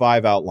need a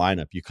 5-out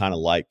lineup you kind of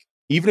like,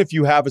 even if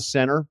you have a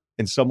center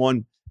and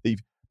someone,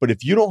 but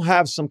if you don't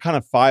have some kind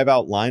of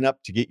 5-out lineup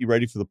to get you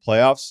ready for the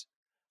playoffs,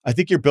 I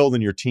think you're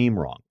building your team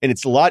wrong. And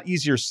it's a lot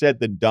easier said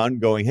than done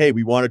going, hey,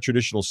 we want a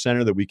traditional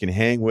center that we can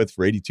hang with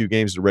for 82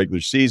 games of the regular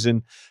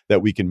season,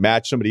 that we can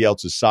match somebody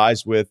else's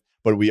size with,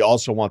 but we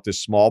also want this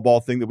small ball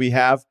thing that we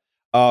have.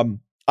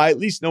 I at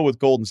least know with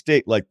Golden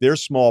State, like, their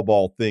small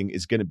ball thing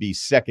is going to be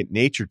second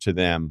nature to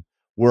them,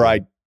 where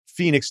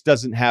Phoenix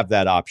doesn't have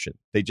that option.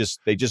 They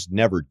just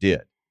never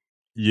did.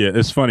 Yeah,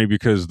 it's funny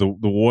because the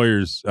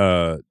Warriors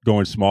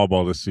going small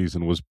ball this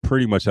season was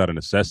pretty much out of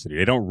necessity.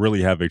 They don't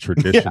really have a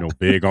traditional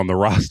big on the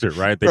roster,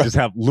 right? They just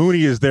have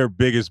Looney is their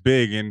biggest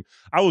big. And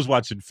I was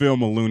watching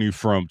film of Looney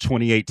from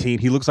 2018.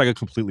 He looks like a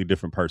completely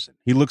different person.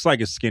 He looks like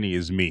as skinny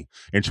as me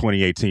in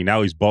 2018.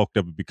 Now he's bulked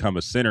up and become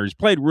a center. He's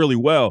played really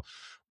well,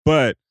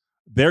 but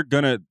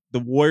the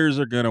Warriors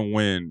are gonna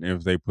win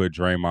if they put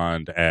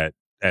Draymond at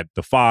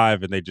the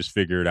 5 and they just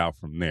figure it out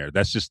from there.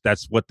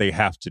 That's what they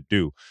have to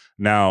do.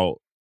 Now,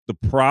 the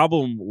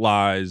problem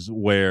lies is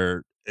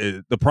when,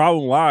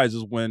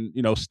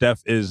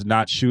 Steph is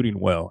not shooting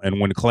well and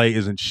when Clay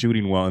isn't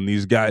shooting well and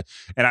these guys.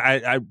 And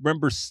I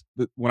remember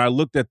when I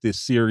looked at this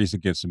series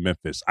against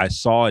Memphis, I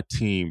saw a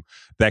team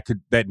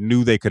that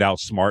knew they could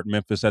outsmart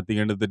Memphis at the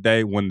end of the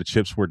day when the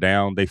chips were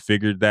down. They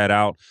figured that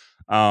out.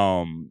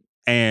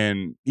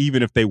 And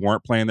even if they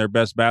weren't playing their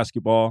best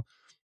basketball,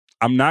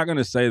 I'm not going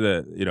to say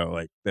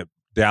that, that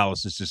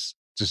Dallas is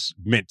just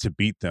meant to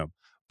beat them.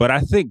 But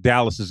I think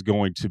Dallas is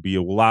going to be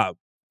a lot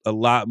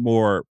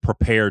more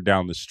prepared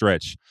down the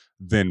stretch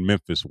than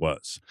Memphis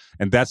was.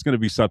 And that's going to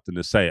be something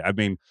to say. I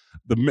mean,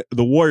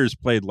 the Warriors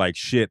played like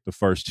shit the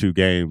first 2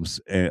 games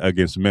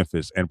against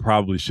Memphis and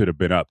probably should have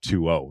been up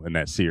 2-0 in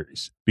that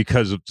series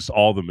because of just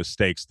all the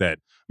mistakes that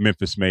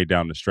Memphis made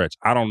down the stretch.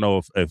 I don't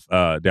know if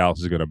Dallas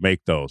is going to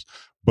make those,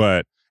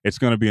 but it's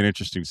going to be an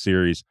interesting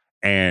series.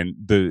 And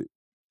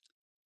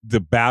the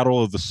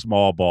battle of the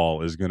small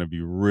ball is going to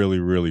be really,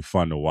 really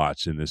fun to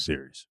watch in this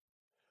series.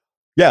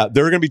 Yeah,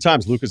 there are going to be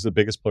times Luka's the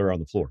biggest player on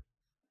the floor.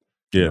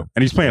 Yeah,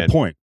 and he's playing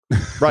point.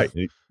 Right,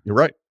 you're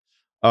right.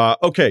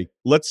 Okay,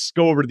 let's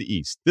go over to the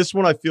East. This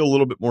one I feel a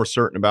little bit more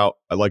certain about.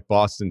 I like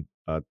Boston.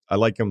 I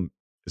like them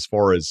as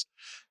far as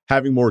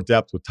having more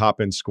depth with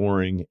top-end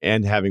scoring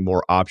and having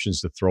more options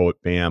to throw at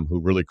Bam,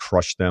 who really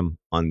crushed them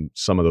on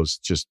some of those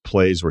just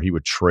plays where he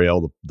would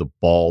trail the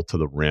ball to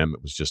the rim.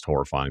 It was just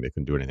horrifying. They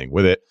couldn't do anything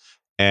with it.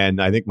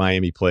 And I think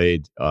Miami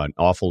played an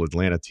awful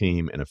Atlanta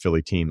team and a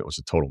Philly team that was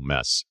a total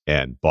mess.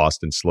 And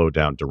Boston slowed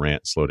down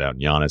Durant, slowed down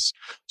Giannis.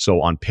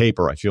 So on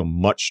paper, I feel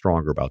much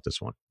stronger about this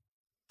one.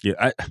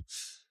 Yeah.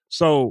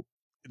 So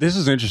this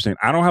is interesting.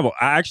 I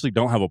actually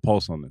don't have a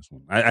pulse on this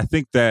one. I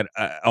think that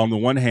on the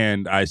one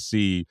hand, I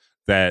see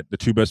that the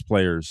 2 best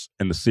players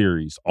in the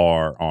series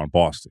are on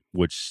Boston,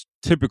 which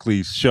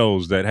typically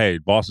shows that, hey,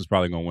 Boston's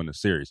probably going to win the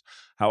series.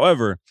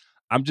 However,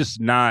 I'm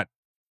just not.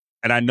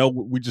 And I know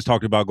we just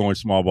talked about going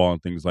small ball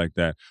and things like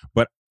that,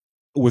 but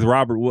with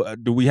Robert,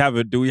 do we have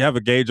a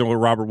gauge on what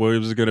Robert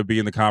Williams is going to be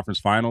in the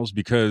conference finals?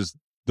 Because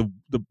the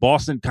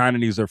Boston kind of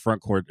needs their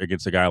front court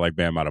against a guy like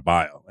Bam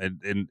Adebayo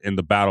in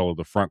the battle of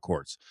the front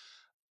courts.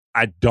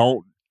 I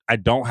guess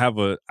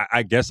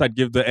I'd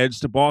give the edge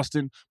to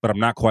Boston, but I'm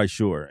not quite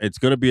sure. It's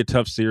going to be a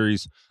tough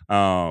series.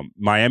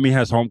 Miami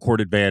has home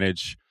court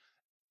advantage.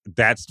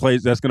 That's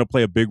going to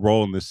play a big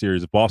role in this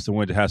series. If Boston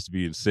wins, it has to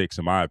be in 6,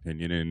 in my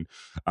opinion, and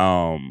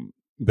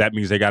that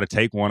means they got to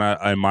take one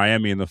in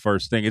Miami in the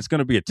first thing. It's going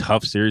to be a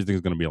tough series. I think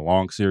it's going to be a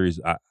long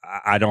series.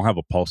 I don't have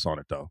a pulse on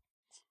it though.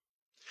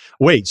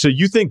 Wait, so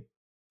you think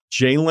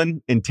Jalen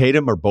and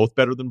Tatum are both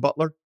better than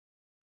Butler?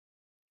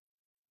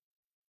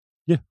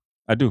 Yeah,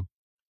 I do.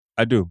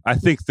 I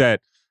think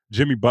that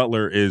Jimmy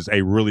Butler is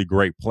a really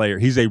great player.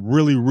 He's a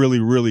really, really,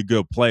 really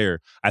good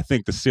player. I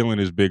think the ceiling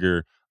is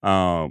bigger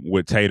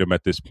with Tatum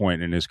at this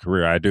point in his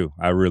career. I do.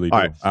 I really do.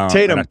 Right.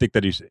 Tatum, I think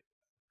that he's...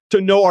 So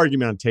no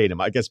argument on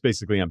Tatum. I guess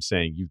basically I'm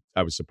saying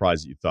I was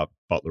surprised that you thought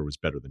Butler was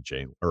better than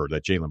Jalen, or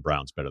that Jaylen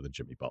Brown's better than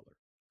Jimmy Butler.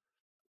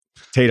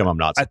 Tatum, I'm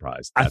not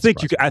surprised. I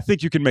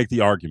think you can make the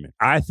argument.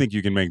 I think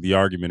you can make the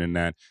argument in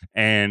that.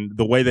 And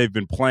the way they've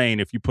been playing,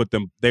 if you put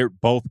them,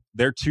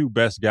 their 2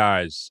 best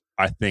guys,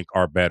 I think,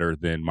 are better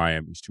than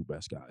Miami's 2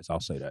 best guys. I'll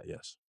say that,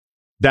 yes.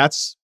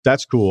 That's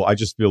cool. I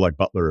just feel like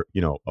Butler,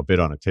 a bit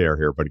on a tear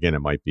here, but again,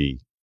 it might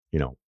be,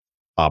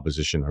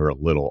 opposition her a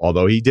little.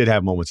 Although he did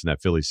have moments in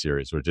that Philly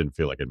series where it didn't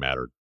feel like it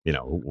mattered.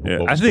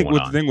 I think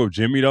the thing with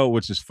Jimmy though,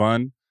 which is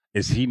fun,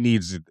 is he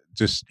needs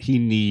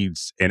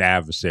an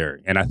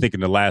adversary, and I think in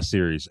the last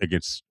series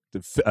against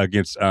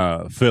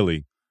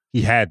Philly,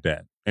 he had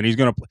that, and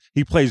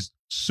he plays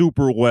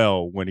super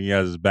well when he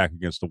has his back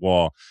against the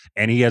wall,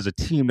 and he has a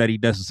team that he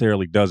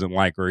necessarily doesn't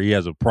like, or he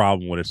has a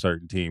problem with a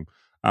certain team.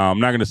 I'm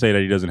not going to say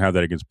that he doesn't have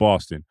that against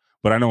Boston,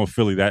 but I know in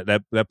Philly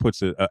that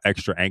puts an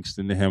extra angst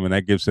into him, and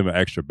that gives him an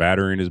extra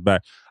battery in his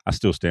back. I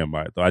still stand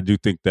by it, though. I do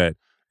think that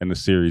in the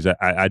series,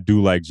 I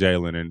do like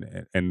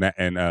Jalen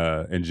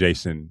and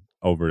Jason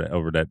over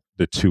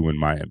the 2 in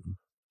Miami.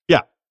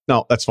 Yeah,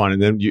 no, that's fine.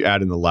 And then you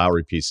add in the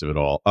Lowry piece of it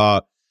all.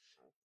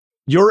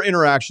 Your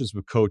interactions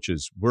with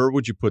coaches, where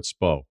would you put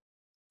Spo?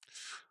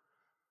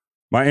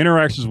 My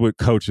interactions with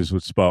coaches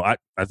with Spo,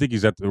 I think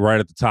he's right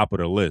at the top of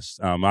the list.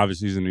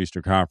 Obviously, he's in the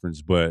Eastern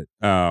Conference, but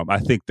I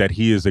think that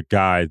he is a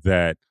guy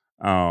that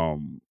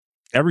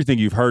everything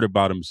you've heard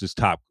about him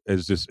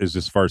is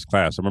just first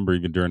class. I remember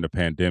even during the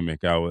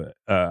pandemic,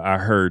 I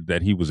heard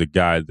that he was a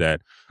guy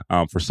that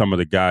for some of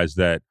the guys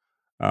that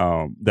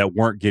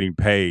weren't getting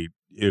paid,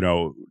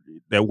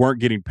 that weren't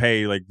getting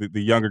paid, like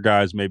the younger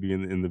guys maybe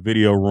in the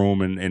video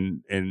room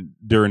and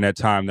during that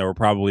time that were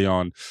probably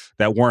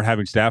that weren't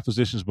having staff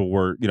positions but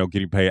were,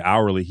 getting paid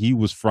hourly. He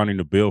was fronting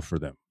the bill for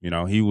them.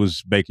 He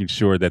was making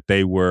sure that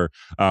they were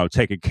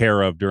taken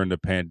care of during the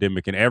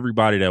pandemic. And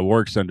everybody that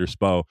works under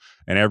Spo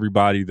and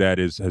everybody that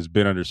has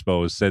been under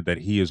Spo has said that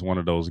he is one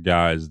of those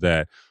guys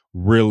that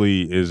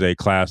really is a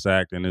class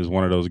act and is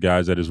one of those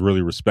guys that is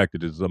really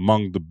respected. Is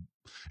among the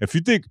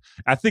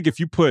I think if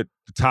you put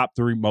the top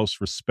 3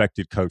 most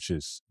respected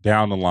coaches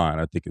down the line,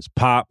 I think it's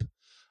Pop,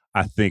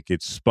 I think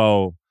it's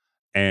Spo,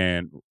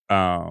 and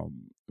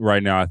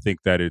right now I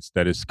think that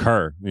it's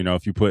Kerr.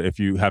 If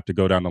you have to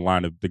go down the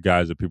line of the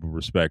guys that people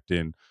respect,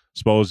 and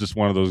Spo is just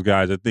one of those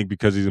guys. I think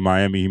because he's in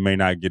Miami, he may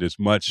not get as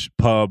much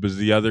pub as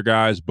the other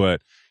guys,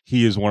 but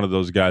he is one of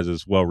those guys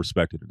that's well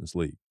respected in this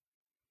league.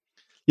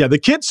 Yeah, the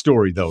kid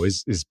story though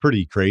is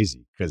pretty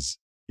crazy because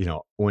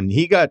when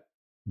he got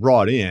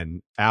brought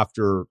in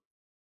after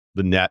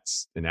the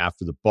Nets and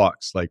after the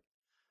Bucks, like,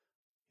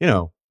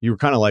 you were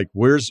kind of like,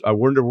 I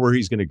wonder where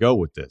he's going to go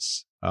with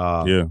this.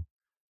 Yeah.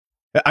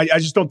 I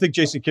just don't think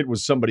Jason Kidd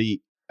was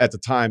somebody at the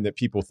time that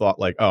people thought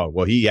like, oh,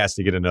 well, he has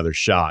to get another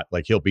shot.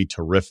 Like he'll be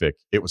terrific.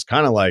 It was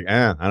kind of like,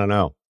 I don't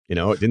know.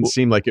 It didn't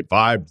seem like it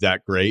vibed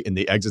that great, and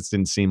the exits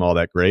didn't seem all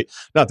that great.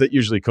 Not that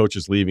usually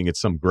coaches leaving at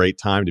some great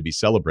time to be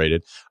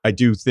celebrated. I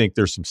do think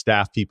there's some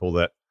staff people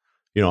that,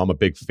 I'm a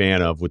big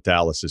fan of with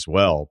Dallas as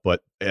well. But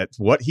at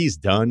what he's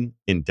done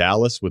in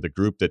Dallas with a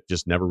group that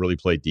just never really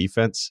played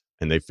defense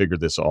and they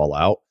figured this all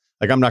out.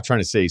 Like, I'm not trying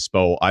to say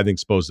Spo. I think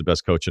Spo's the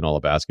best coach in all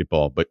of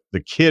basketball. But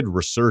the Kidd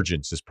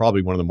resurgence is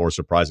probably one of the more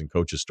surprising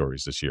coaches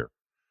stories this year.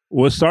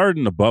 Well, it started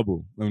in the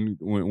bubble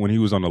when he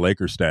was on the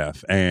Lakers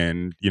staff,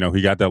 and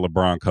he got that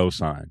LeBron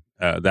cosign.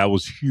 That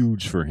was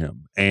huge for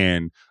him,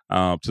 and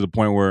to the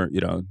point where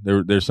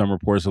there's some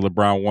reports that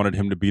LeBron wanted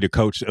him to be the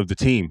coach of the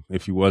team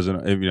if he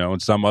wasn't.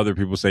 And some other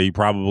people say he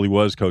probably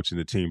was coaching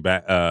the team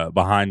back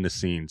behind the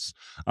scenes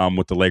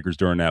with the Lakers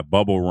during that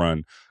bubble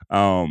run.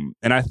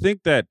 And I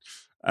think that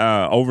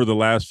over the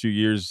last few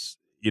years,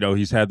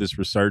 he's had this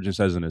resurgence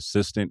as an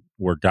assistant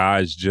where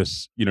guys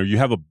just, you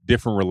have a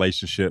different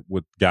relationship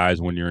with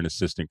guys when you're an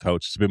assistant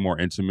coach. It's a bit more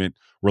intimate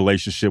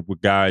relationship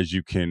with guys.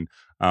 You can,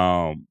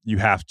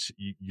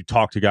 you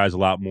talk to guys a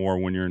lot more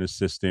when you're an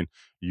assistant.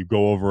 You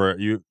go over,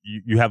 you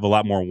have a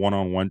lot more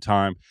one-on-one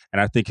time. And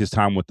I think his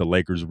time with the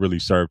Lakers really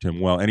served him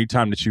well.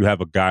 Anytime that you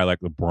have a guy like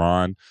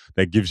LeBron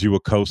that gives you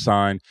a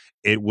cosign,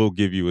 it will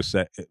give you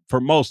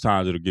for most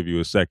times, it'll give you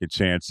a second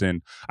chance.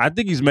 And I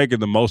think he's making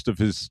the most of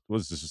his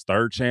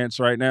third chance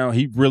right now.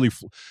 He really,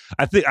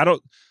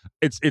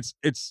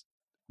 it's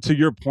to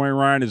your point,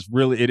 Ryan, is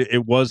really,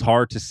 it was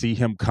hard to see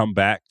him come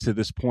back to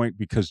this point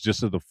because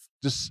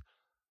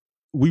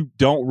we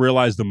don't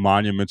realize the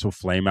monumental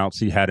flameouts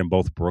he had in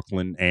both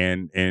Brooklyn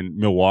and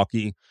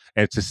Milwaukee.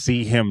 And to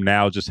see him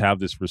now just have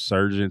this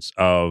resurgence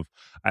of,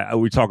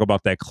 we talk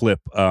about that clip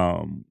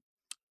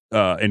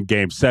in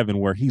Game 7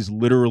 where he's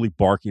literally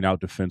barking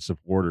out defensive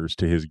orders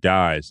to his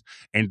guys.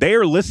 And they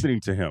are listening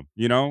to him,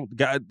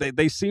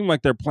 They seem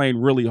like they're playing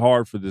really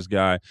hard for this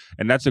guy.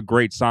 And that's a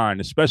great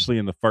sign, especially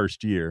in the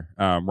first year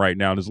right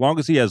now. And as long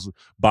as he has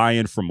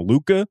buy-in from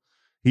Luka,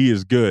 he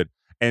is good.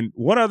 And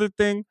one other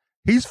thing,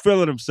 he's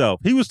feeling himself.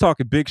 He was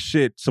talking big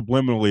shit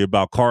subliminally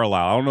about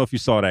Carlisle. I don't know if you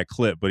saw that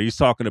clip, but he's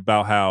talking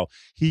about how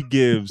he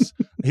gives.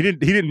 he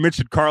didn't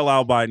mention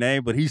Carlisle by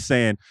name, but he's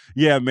saying,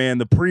 "Yeah, man,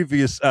 the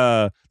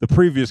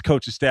previous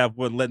coaching staff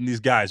wasn't letting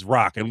these guys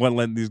rock and wasn't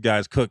letting these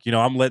guys cook.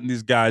 I'm letting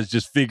these guys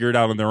just figure it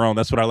out on their own.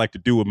 That's what I like to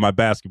do with my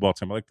basketball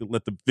team. I like to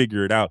let them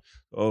figure it out."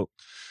 Oh,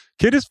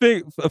 Kid is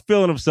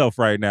feeling himself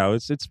right now.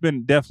 It's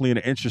been definitely an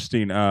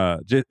interesting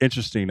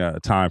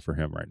time for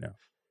him right now.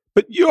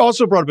 But you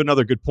also brought up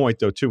another good point,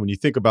 though, too, when you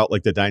think about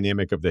like the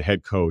dynamic of the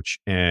head coach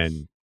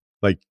and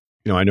like,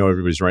 I know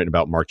everybody's writing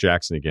about Mark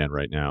Jackson again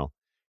right now.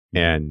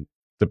 And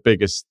the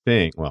biggest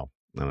thing, well,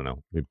 I don't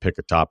know, maybe pick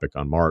a topic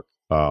on Mark.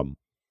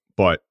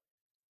 But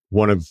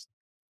one of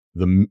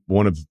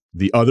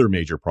the other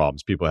major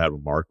problems people had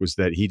with Mark was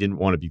that he didn't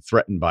want to be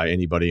threatened by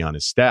anybody on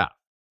his staff.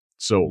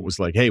 So it was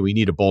like, hey, we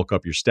need to bulk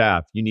up your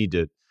staff. You need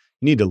to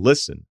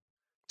listen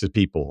to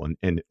people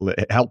and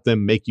help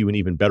them make you an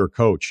even better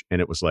coach.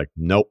 And it was like,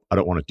 nope, I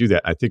don't want to do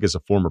that. I think as a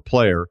former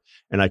player,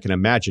 and I can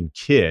imagine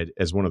Kidd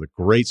as one of the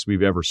greats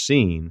we've ever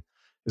seen,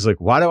 is like,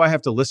 why do I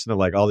have to listen to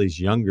like all these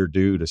younger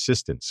dude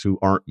assistants who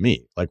aren't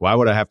me? Like, why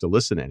would I have to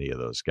listen to any of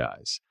those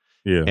guys?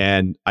 Yeah.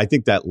 And I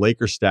think that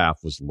Laker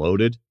staff was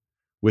loaded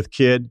with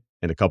Kidd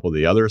and a couple of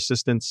the other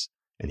assistants,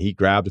 and he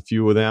grabbed a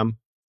few of them.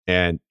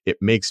 And it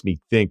makes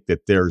me think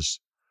that there's,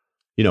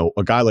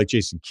 a guy like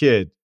Jason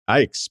Kidd,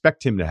 I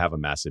expect him to have a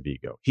massive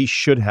ego. He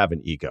should have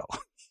an ego.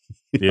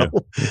 Yeah.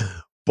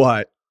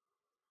 But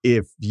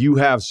if you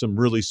have some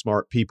really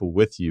smart people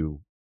with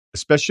you,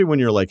 especially when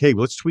you're like, hey,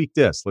 let's tweak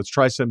this. Let's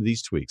try some of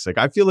these tweaks. Like,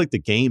 I feel like the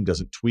game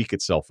doesn't tweak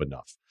itself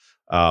enough.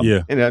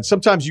 And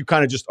sometimes you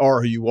kind of just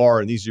are who you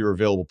are, and these are your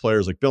available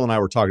players. Like Bill and I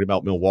were talking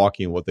about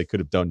Milwaukee and what they could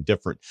have done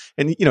different.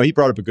 And, he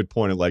brought up a good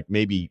point of like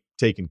maybe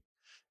taking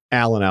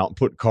Allen out and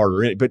putting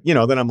Carter in. But,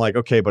 then I'm like,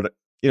 okay, but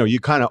you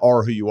kind of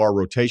are who you are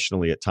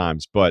rotationally at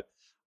times. But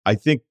I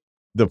think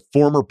the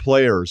former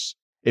players,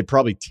 it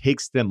probably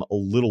takes them a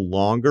little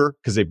longer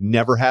because they've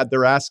never had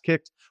their ass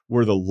kicked,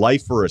 where the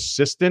lifer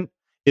assistant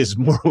is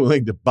more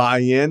willing to buy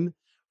in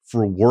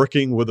for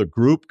working with a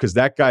group because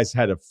that guy's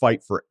had to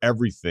fight for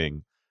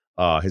everything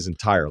his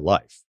entire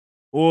life.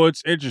 Well,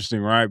 it's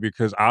interesting, right?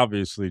 Because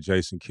obviously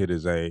Jason Kidd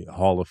is a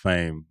Hall of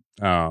Famer,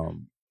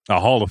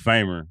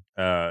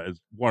 is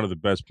one of the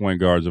best point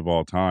guards of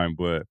all time.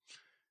 But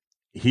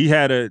he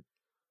had a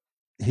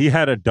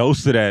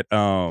dose of that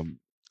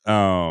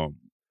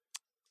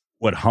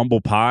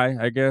humble pie,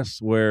 I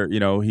guess, where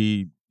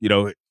he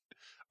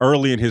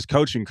early in his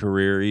coaching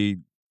career he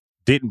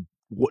didn't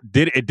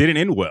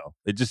end well.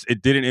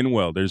 It didn't end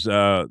well. There's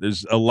a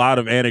lot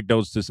of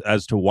anecdotes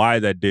as to why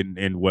that didn't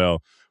end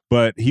well.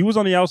 But he was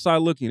on the outside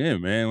looking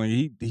in, man.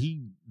 Like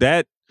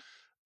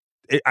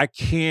I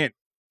can't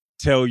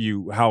tell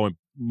you how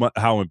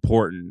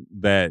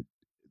important that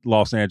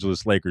Los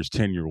Angeles Lakers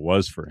tenure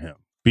was for him,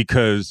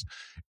 because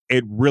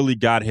it really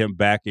got him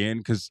back in.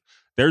 Because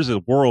there's a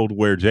world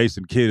where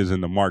Jason Kidd is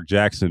in the Mark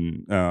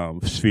Jackson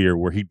sphere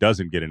where he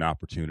doesn't get an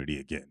opportunity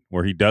again,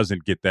 where he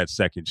doesn't get that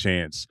second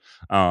chance,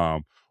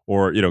 or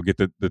get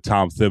the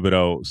Tom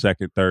Thibodeau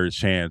second, third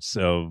chance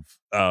of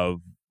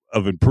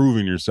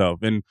improving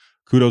yourself. And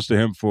kudos to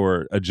him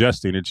for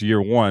adjusting. It's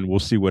year one. We'll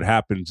see what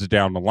happens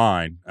down the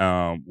line.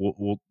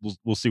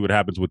 We'll see what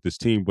happens with this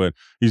team, but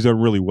he's done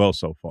really well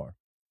so far.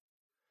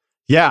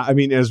 Yeah, I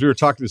mean, as we were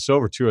talking this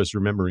over too, I was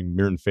remembering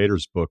Miran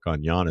Fader's book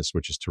on Giannis,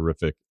 which is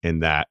terrific, in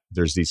that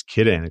there's these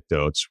kid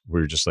anecdotes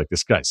where you're just like,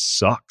 this guy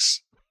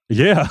sucks.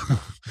 Yeah,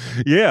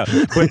 yeah,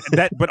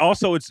 but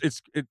also it's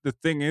the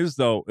thing is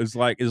though, is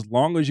like, as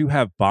long as you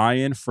have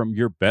buy-in from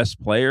your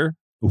best player,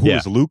 who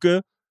is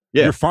Luka,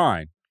 you're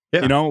fine.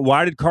 Yeah.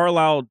 Why did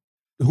Carlisle,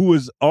 who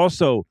is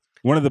also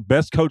one of the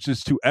best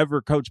coaches to ever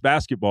coach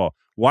basketball,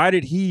 why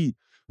did he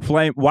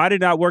flame? Why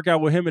did it not work out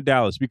with him in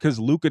Dallas? Because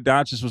Luka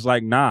Doncic was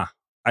like, nah,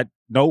 I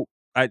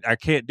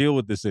can't deal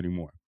with this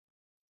anymore.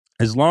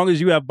 As long as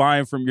you have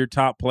buy-in from your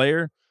top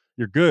player,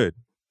 you're good.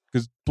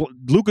 Because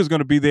Luka's going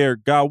to be there,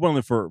 God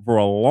willing, for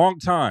a long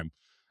time.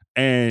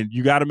 And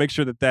you got to make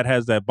sure that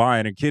has that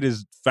buy-in. And Kidd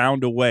has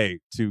found a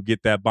way to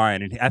get that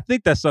buy-in. And I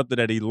think that's something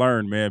that he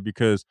learned, man,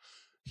 because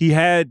he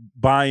had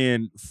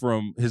buy-in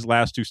from his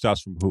last two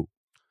stops from who?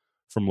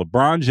 From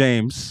LeBron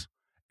James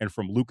and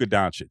from Luka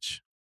Doncic.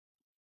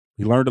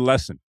 He learned a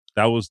lesson.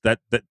 That was that.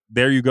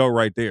 There you go,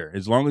 right there.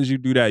 As long as you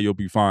do that, you'll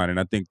be fine. And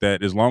I think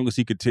that as long as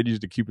he continues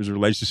to keep his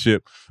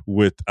relationship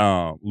with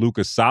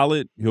Luka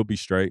solid, he'll be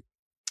straight.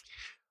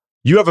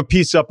 You have a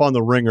piece up on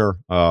the Ringer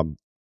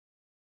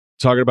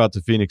talking about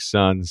the Phoenix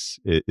Suns.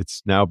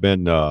 It's now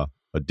been a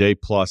day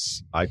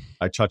plus. I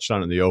touched on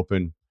it in the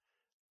open.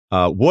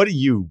 What do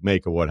you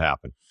make of what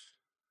happened?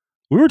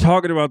 We were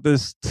talking about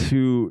this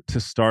to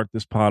start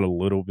this pod a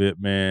little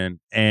bit, man,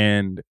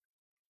 and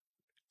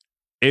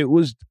it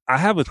was. I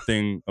have a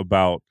thing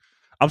about.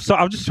 I'm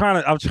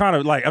trying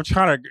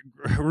to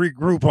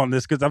regroup on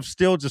this because I'm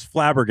still just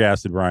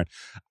flabbergasted, Ryan.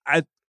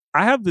 I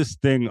have this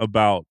thing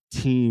about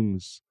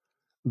teams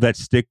that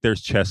stick their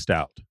chest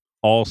out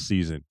all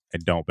season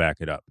and don't back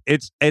it up.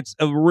 It's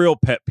a real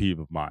pet peeve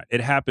of mine. It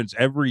happens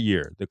every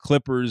year. The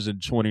Clippers in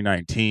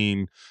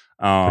 2019.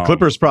 The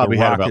Clippers probably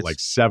had about like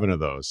 7 of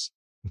those.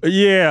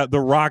 Yeah,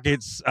 the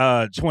Rockets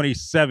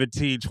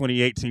 2017,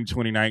 2018,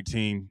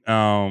 2019.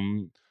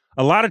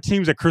 A lot of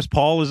teams that Chris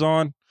Paul is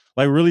on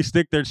like really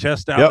stick their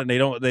chest out, and they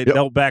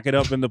don't back it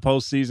up in the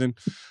postseason.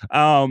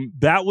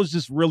 That was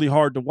just really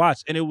hard to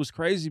watch, and it was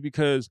crazy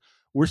because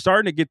we're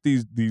starting to get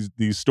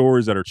these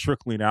stories that are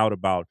trickling out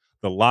about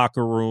the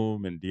locker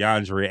room and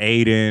DeAndre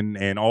Ayton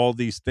and all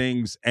these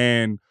things.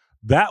 And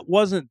that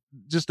wasn't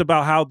just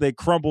about how they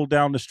crumbled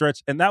down the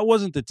stretch. And that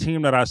wasn't the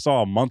team that I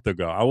saw a month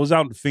ago. I was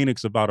out in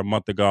Phoenix about a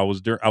month ago.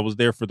 I was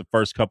there for the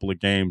first couple of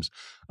games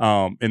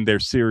in their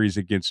series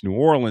against New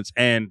Orleans.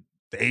 And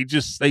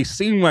they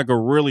seem like a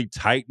really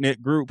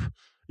tight-knit group,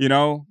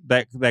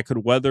 that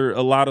could weather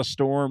a lot of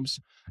storms.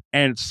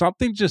 And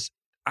something just,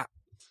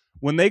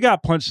 when they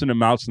got punched in the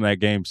mouth in that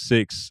game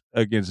 6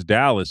 against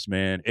Dallas,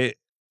 man,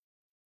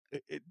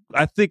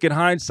 I think in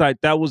hindsight,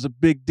 that was a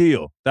big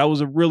deal. That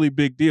was a really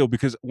big deal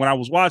because when I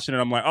was watching it,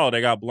 I'm like, oh, they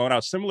got blown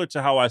out. Similar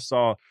to how I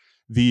saw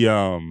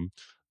the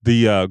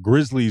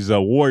Grizzlies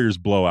Warriors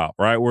blowout,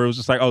 right? Where it was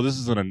just like, oh,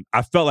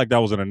 I felt like that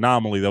was an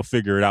anomaly. They'll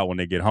figure it out when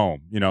they get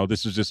home.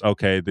 This is just,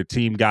 okay, the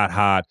team got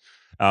hot.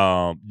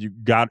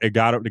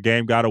 The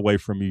game got away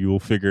from you. You'll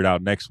figure it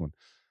out next one.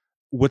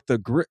 With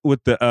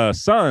the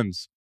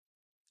Suns,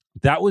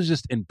 that was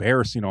just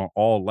embarrassing on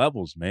all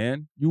levels,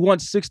 man. You won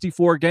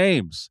 64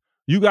 games.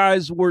 You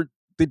guys were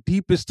the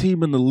deepest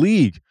team in the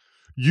league.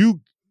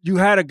 You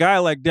had a guy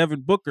like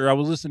Devin Booker. I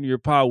was listening to your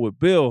pod with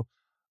Bill.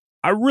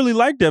 I really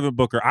like Devin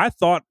Booker. I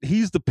thought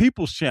he's the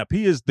people's champ.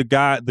 He is the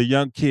guy, the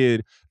young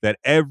kid that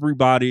every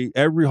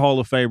Hall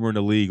of Famer in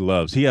the league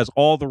loves. He has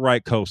all the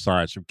right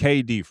cosigns from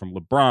KD, from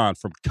LeBron,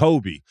 from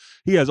Kobe.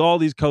 He has all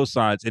these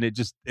cosigns, and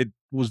it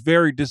was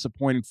very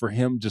disappointing for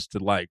him just to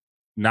like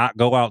not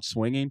go out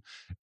swinging.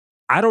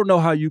 I don't know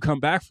how you come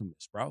back from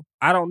this, bro.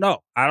 I don't know.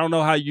 I don't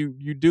know how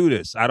you do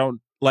this. I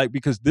don't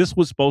because this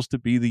was supposed to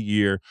be the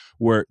year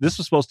where this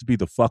was supposed to be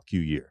the fuck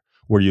you year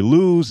where you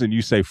lose and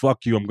you say,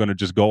 fuck you, I'm going to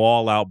just go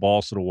all out,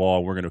 balls to the wall,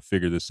 and we're going to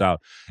figure this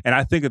out. And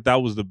I think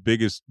that was the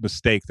biggest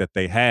mistake that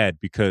they had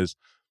because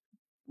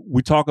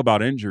we talk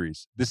about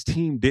injuries. This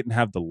team didn't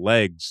have the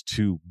legs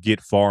to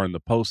get far in the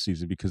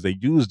postseason because they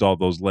used all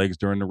those legs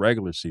during the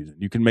regular season.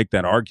 You can make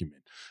that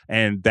argument.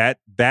 And that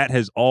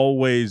has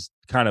always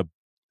kind of,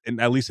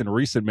 at least in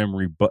recent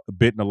memory,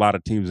 bitten a lot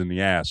of teams in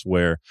the ass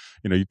where,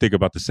 you think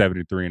about the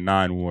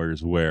 73-9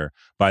 Warriors where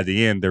by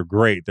the end they're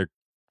great. They're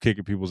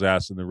kicking people's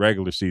ass in the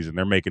regular season.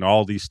 They're making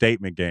all these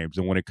statement games.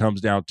 And when it comes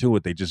down to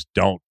it, they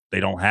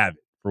don't have it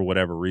for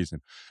whatever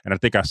reason. And I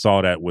think I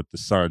saw that with the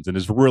Suns. And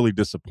it's really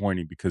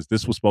disappointing because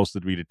this was supposed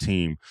to be the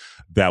team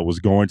that was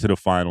going to the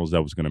finals,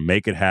 that was going to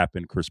make it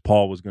happen. Chris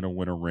Paul was going to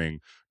win a ring.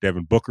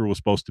 Devin Booker was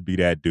supposed to be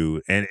that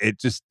dude. And it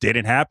just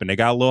didn't happen. They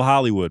got a little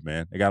Hollywood,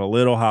 man. They got a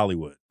little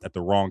Hollywood at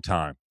the wrong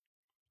time.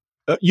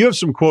 You have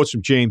some quotes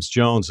from James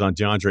Jones on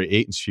DeAndre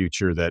Ayton's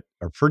future that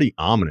are pretty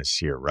ominous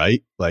here,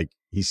 right? Like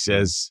he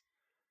says,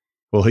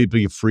 well, he'd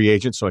be a free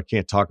agent, so I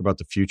can't talk about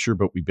the future,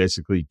 but we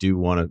basically do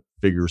want to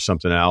figure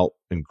something out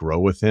and grow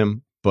with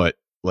him. But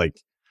like,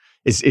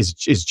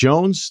 is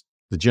Jones,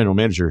 the general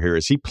manager here,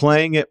 is he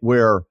playing it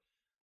where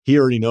he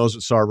already knows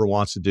what Sarver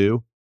wants to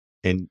do?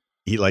 And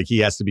he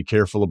has to be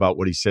careful about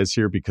what he says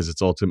here because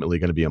it's ultimately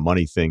going to be a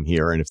money thing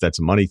here. And if that's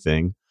a money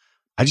thing,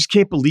 I just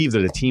can't believe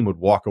that a team would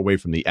walk away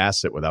from the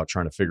asset without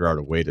trying to figure out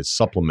a way to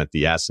supplement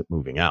the asset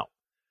moving out.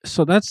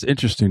 So that's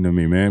interesting to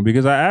me, man,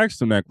 because I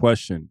asked him that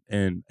question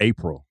in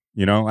April.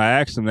 I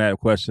asked him that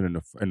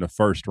question in the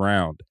first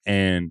round,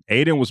 and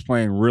Ayton was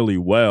playing really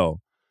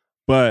well,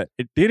 but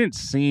it didn't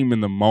seem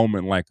in the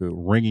moment like a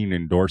ringing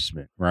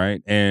endorsement,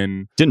 right?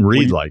 And didn't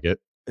read like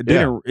it. It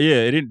didn't.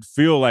 Yeah, it didn't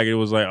feel like it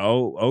was like,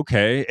 oh,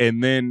 okay.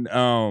 And then,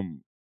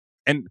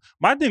 and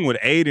my thing with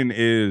Ayton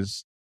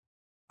is,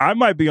 I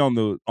might be on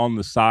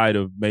the side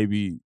of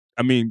maybe.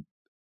 I mean,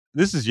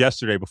 this is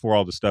yesterday before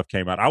all the stuff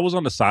came out. I was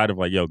on the side of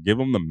like, yo, give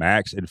him the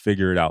max and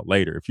figure it out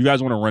later. If you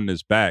guys want to run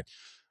this back,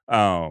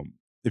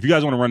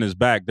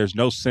 there's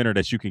no center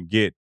that you can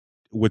get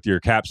with your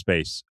cap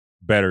space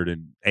better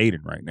than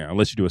Ayton right now.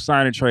 Unless you do a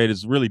sign and trade,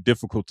 it's really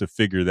difficult to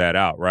figure that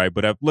out, right?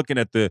 But I'm looking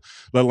at the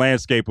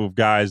landscape of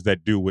guys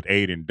that do what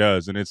Ayton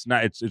does, and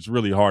it's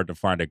really hard to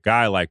find a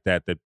guy like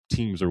that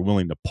teams are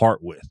willing to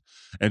part with.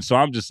 And so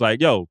I'm just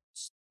like, yo,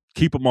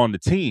 keep him on the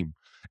team.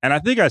 And I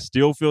think I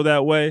still feel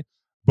that way,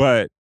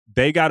 but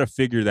they got to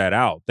figure that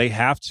out. They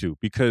have to,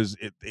 because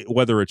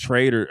whether a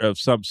trade or of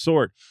some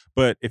sort.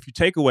 But if you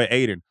take away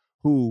Ayton,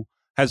 who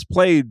has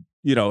played,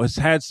 has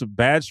had some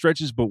bad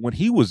stretches, but when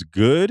he was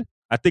good,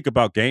 I think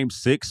about Game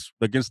 6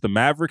 against the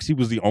Mavericks, he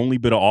was the only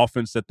bit of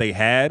offense that they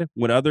had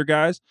with other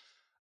guys.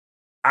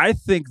 I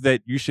think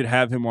that you should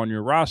have him on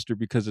your roster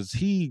because as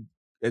he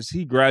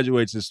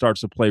graduates and starts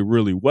to play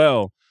really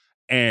well,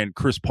 and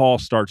Chris Paul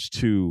starts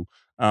to,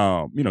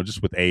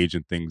 just with age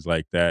and things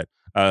like that,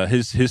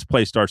 his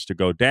play starts to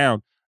go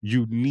down.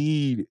 You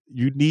need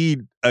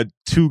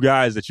two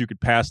guys that you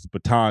could pass the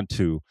baton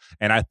to,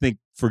 and I think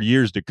for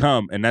years to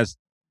come, and that's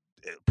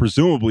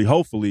presumably,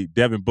 hopefully,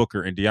 Devin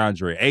Booker and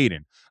DeAndre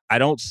Ayton. I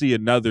don't see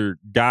another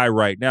guy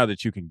right now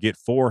that you can get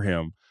for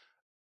him.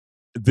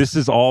 This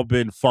has all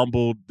been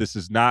fumbled.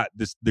 This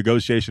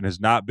negotiation has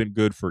not been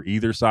good for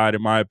either side,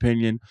 in my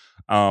opinion.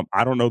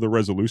 I don't know the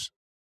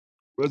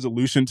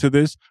resolution to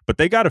this, but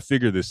they got to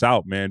figure this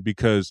out, man,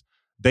 because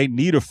they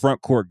need a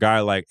front court guy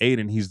like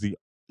Ayton.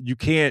 You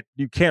can't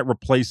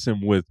replace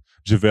him with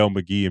JaVale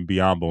McGee and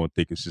Biyombo and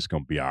think it's just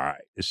going to be all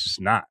right. It's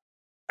just not.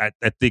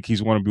 I think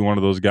he's going to be one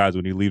of those guys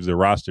when he leaves the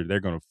roster,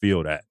 they're going to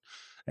feel that.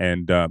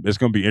 And it's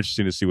going to be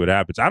interesting to see what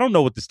happens. I don't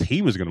know what this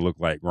team is going to look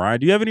like, Ryan.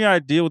 Do you have any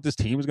idea what this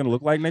team is going to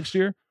look like next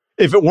year?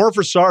 If it weren't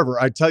for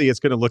Sarver, I'd tell you it's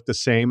going to look the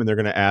same, and they're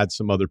going to add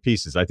some other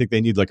pieces. I think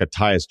they need like a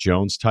Tyus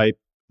Jones type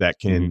that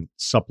can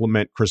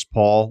supplement Chris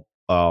Paul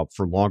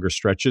for longer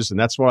stretches. And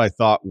that's what I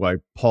thought why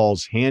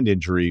Paul's hand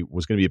injury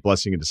was going to be a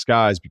blessing in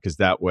disguise, because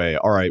that way,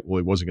 all right, well,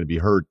 he wasn't going to be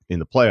hurt in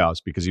the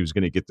playoffs because he was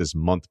going to get this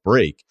month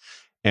break.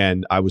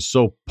 And I was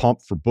so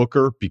pumped for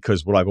Booker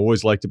because what I've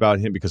always liked about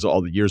him, because of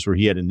all the years where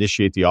he had to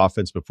initiate the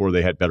offense before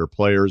they had better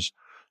players,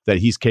 that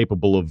he's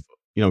capable of,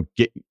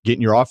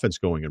 getting your offense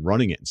going and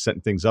running it and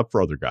setting things up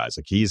for other guys.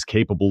 Like he's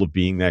capable of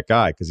being that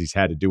guy because he's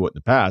had to do it in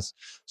the past.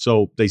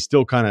 So they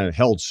still kind of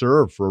held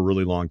serve for a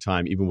really long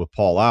time, even with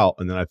Paul out.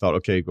 And then I thought,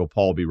 okay, well,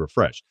 Paul will be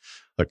refreshed.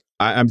 Look,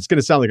 I'm just going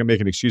to sound like I'm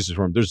making excuses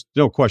for him. There's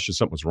no question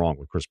something was wrong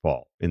with Chris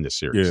Paul in this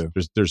series.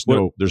 Yeah. There's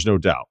no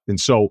doubt. And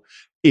so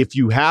if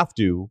you have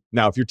to,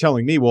 now if you're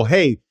telling me, well,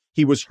 hey,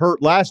 he was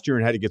hurt last year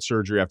and had to get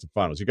surgery after the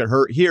finals. He got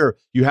hurt here.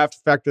 You have to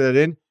factor that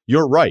in.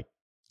 You're right.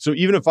 So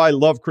even if I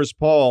love Chris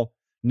Paul,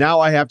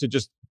 now I have to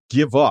just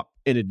give up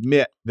and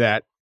admit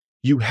that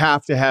you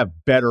have to have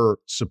better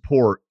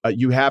support.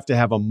 You have to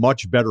have a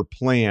much better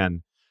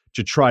plan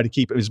to try to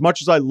keep it. As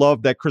much as I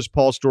love that Chris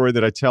Paul story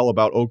that I tell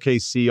about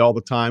OKC all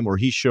the time, where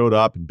he showed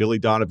up and Billy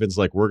Donovan's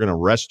like, we're going to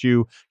rest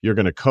you. You're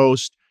going to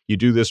coast. You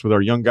do this with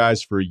our young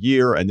guys for a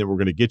year, and then we're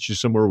going to get you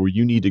somewhere where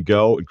you need to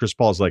go. And Chris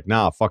Paul's like,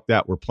 nah, fuck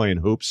that. We're playing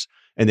hoops.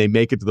 And they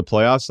make it to the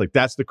playoffs. Like,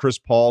 that's the Chris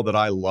Paul that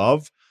I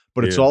love.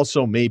 But it's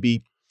also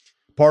maybe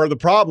part of the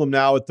problem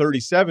now at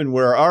 37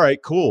 where, all right,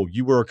 cool.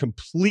 You were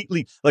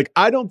completely like,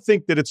 I don't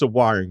think that it's a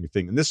wiring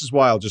thing. And this is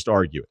why I'll just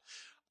argue it.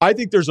 I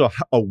think there's a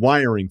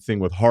wiring thing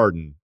with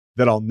Harden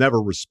that I'll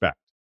never respect.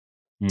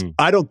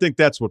 I don't think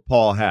that's what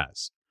Paul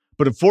has.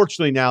 But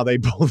unfortunately, now they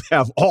both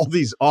have all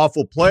these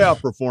awful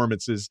playoff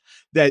performances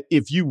that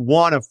if you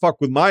want to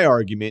fuck with my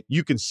argument,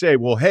 you can say,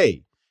 well,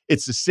 hey,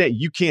 it's the same.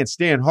 You can't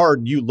stand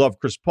Harden. You love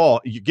Chris Paul.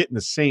 You're getting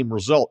the same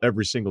result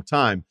every single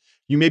time.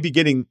 You may be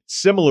getting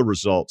similar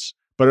results,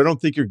 but I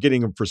don't think you're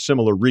getting them for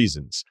similar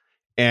reasons.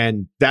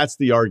 And that's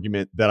the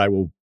argument that I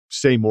will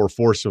say more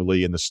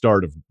forcibly in the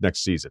start of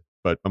next season.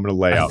 But I'm going to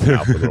lay out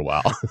now for a little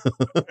while.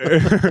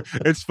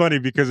 It's funny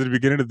because at the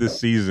beginning of this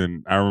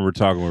season, I remember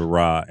talking with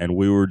Ra, and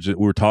we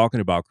were talking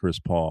about Chris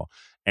Paul,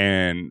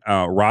 and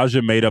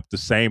Raja made up the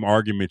same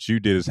argument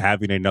you did as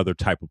having another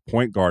type of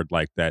point guard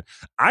like that.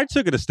 I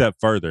took it a step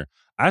further.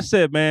 I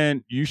said,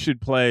 man, you should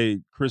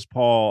play Chris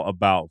Paul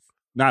about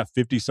not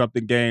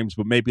 50-something games,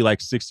 but maybe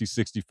like 60,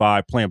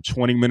 65, play him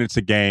 20 minutes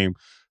a game,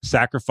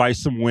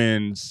 sacrifice some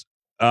wins,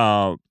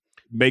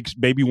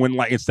 maybe win,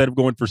 like, instead of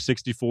going for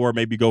 64,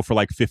 maybe go for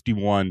like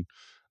 51.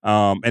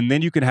 And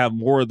then you can have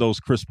more of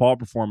those Chris Paul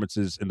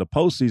performances in the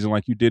postseason,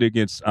 like you did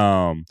against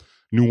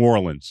New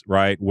Orleans,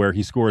 right, where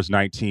he scores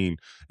 19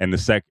 in the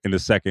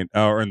second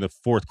or in the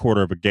fourth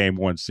quarter of a Game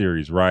 1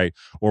 series, right,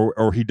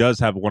 or he does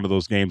have one of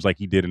those games like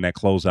he did in that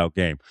closeout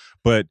game.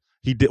 But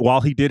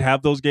while he did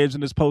have those games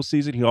in this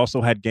postseason, he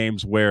also had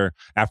games where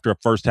after a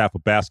first half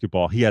of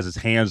basketball, he has his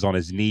hands on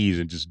his knees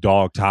and just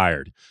dog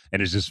tired,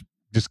 and it's just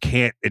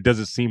can't. It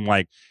doesn't seem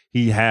like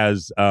he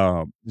has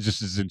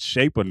just is in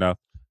shape enough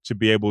to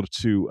be able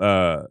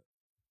to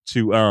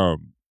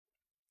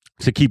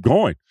keep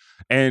going.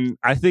 And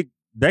I think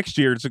next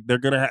year they're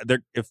gonna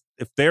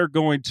if they're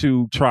going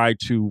to try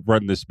to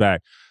run this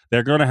back,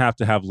 they're gonna have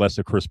to have less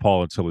of Chris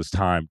Paul until it's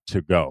time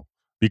to go,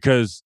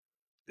 because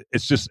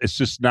it's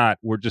just not,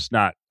 we're just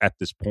not at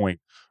this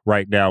point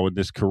right now in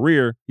this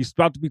career. He's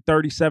about to be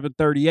 37,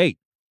 38.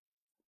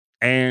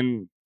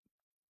 And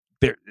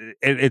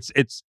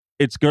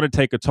it's going to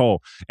take a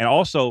toll. And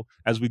also,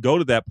 as we go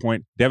to that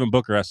point, Devin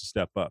Booker has to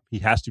step up. He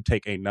has to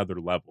take another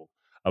level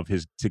of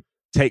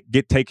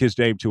take his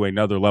game to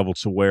another level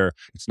to where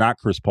it's not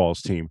Chris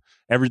Paul's team.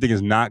 Everything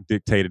is not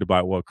dictated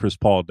by what Chris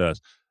Paul does.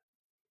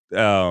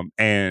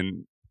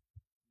 And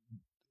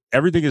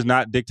everything is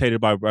not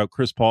dictated by what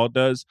Chris Paul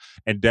does.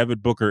 And Devin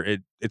Booker,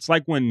 it's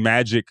like when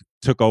Magic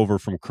took over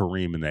from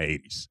Kareem in the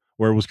 80s,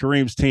 where it was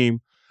Kareem's team.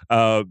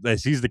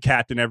 He's the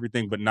captain,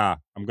 everything, but nah,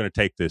 I'm going to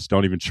take this.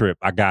 Don't even trip.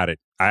 I got it.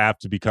 I have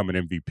to become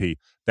an MVP.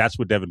 That's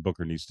what Devin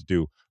Booker needs to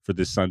do for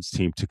this Suns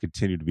team to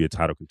continue to be a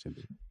title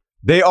contender.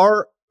 They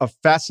are a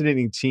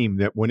fascinating team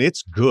that when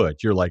it's good,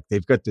 you're like,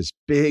 they've got this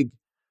big,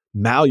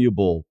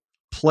 malleable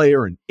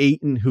player in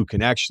Ayton who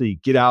can actually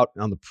get out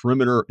on the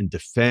perimeter and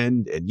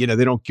defend. And, you know,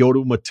 they don't go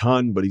to him a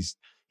ton, but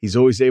he's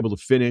always able to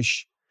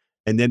finish.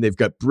 And then they've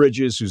got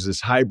Bridges, who's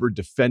this hybrid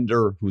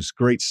defender, who's a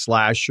great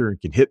slasher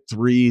and can hit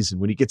threes. And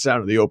when he gets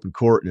out of the open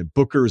court, and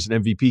Booker is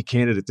an MVP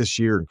candidate this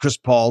year, and Chris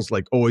Paul's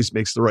like always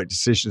makes the right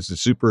decisions and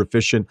super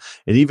efficient.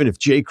 And even if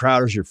Jay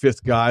Crowder's your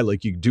fifth guy,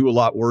 like you can do a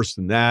lot worse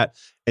than that.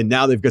 And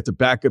now they've got the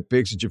backup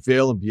bigs of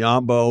JaVale and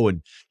Biyombo,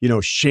 and, you know,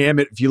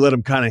 Shamet, if you let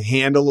him kind of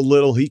handle a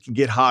little, he can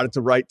get hot at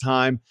the right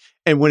time.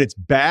 And when it's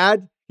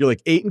bad, you're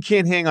like, Ayton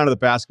can't hang on to the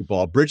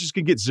basketball. Bridges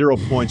can get 0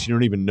 points. You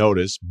don't even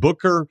notice.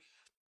 Booker,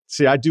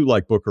 see, I do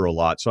like Booker a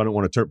lot, so I don't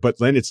want to turn. But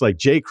then it's like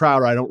Jay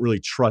Crowder, I don't really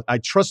trust. I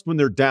trust when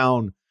they're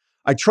down.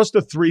 I trust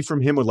a three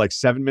from him with like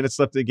 7 minutes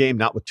left in the game,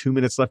 not with 2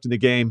 minutes left in the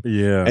game.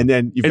 Yeah. And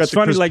then you've got it's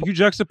funny, like you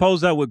juxtapose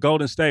that with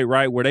Golden State,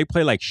 right? Where they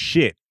play like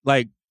shit.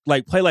 Like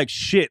play like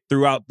shit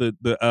throughout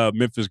the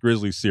Memphis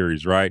Grizzlies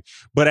series, right?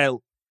 But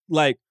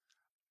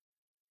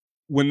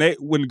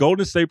when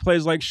Golden State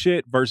plays like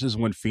shit versus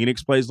when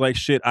Phoenix plays like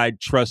shit, I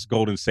trust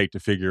Golden State to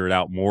figure it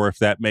out more, if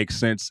that makes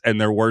sense.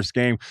 And their worst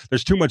game,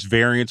 there's too much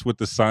variance with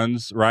the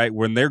Suns, right?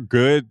 When they're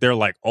good, they're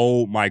like,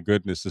 oh my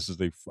goodness, this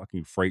is a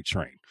fucking freight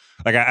train.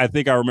 Like I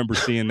think I remember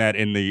seeing that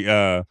in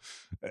the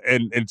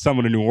in some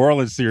of the New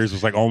Orleans series.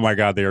 Was like, oh my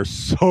god, they are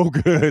so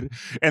good.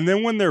 And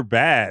then when they're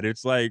bad,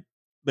 it's like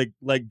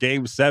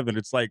Game 7,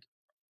 it's like,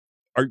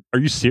 are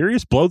you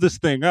serious? Blow this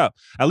thing up.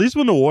 At least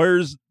when the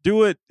Warriors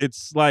do it,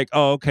 it's like,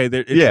 oh, okay.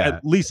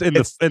 At least in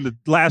the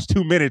last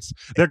 2 minutes,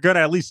 they're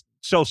gonna at least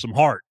show some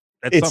heart.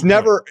 It's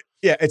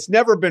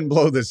never been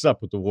blow this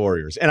up with the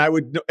Warriors. And I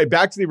would,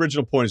 back to the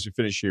original point as we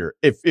finish here.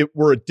 If it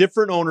were a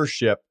different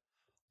ownership,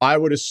 I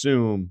would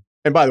assume.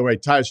 And by the way,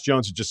 Tyus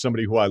Jones is just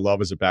somebody who I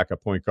love as a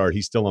backup point guard.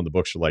 He's still on the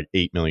books for like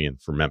 $8 million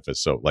for Memphis,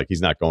 so like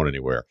he's not going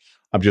anywhere.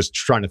 I'm just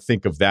trying to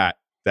think of that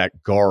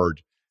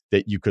guard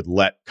that you could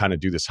let kind of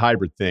do this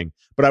hybrid thing.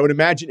 But I would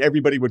imagine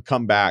everybody would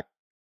come back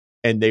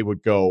and they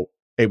would go,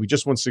 hey, we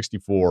just won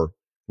 64.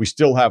 We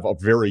still have a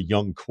very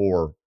young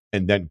core.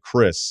 And then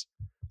Chris,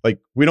 Like,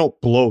 we don't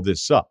blow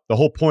this up. The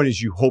whole point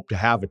is you hope to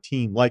have a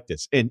team like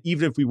this. And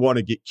even if we want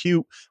to get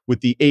cute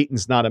with the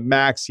Ayton's not a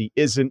max, he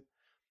isn't.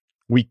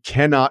 We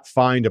cannot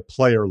find a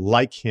player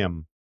like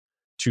him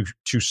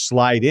to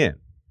slide in.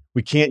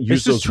 We can't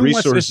use those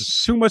resources.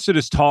 It's too much of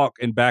this talk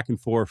and back and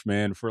forth,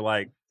 man, for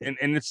like, and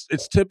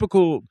it's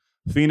typical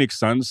Phoenix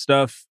Suns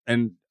stuff.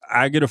 And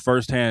I get a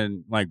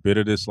firsthand like bit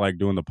of this, like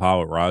doing the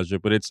pod with Raja,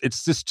 but it's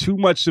just too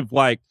much of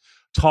like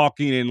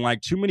talking and like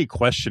too many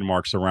question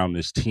marks around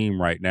this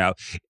team right now.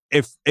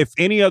 If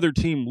any other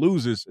team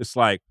loses, it's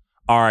like,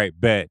 all right,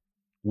 bet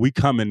we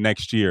come in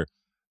next year,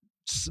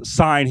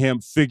 sign him,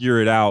 figure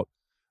it out.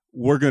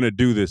 We're going to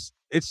do this.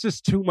 It's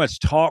just too much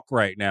talk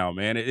right now,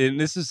 man. And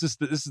this is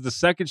the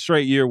second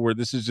straight year where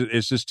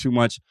it's just too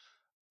much.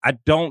 I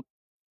don't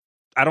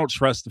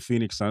trust the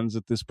Phoenix Suns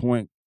at this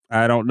point.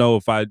 I don't know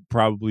if I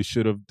probably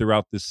should have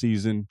throughout this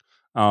season.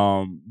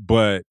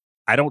 But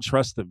I don't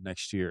trust them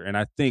next year. And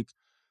I think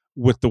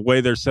with the way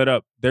they're set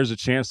up, there's a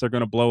chance they're going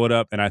to blow it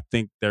up. And I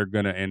think they're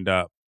going to end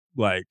up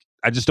like,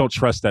 I just don't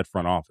trust that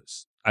front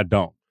office. I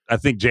don't. I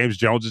think James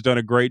Jones has done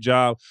a great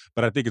job,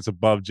 but I think it's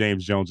above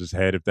James Jones's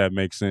head, if that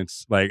makes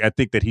sense. Like, I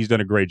think that he's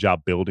done a great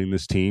job building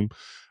this team,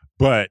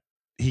 but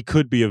he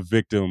could be a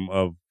victim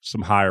of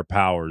some higher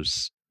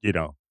powers, you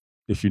know,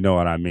 if you know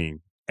what I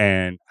mean.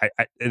 And I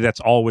that's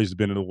always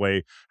been the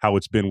way how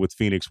it's been with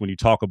Phoenix when you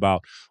talk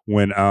about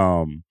when,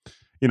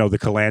 you know, the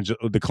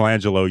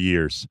Colangelo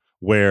years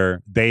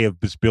where they have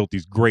just built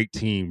these great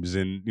teams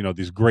and, you know,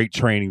 these great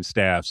training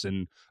staffs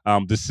and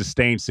this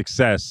sustained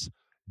success.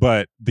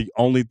 But the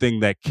only thing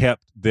that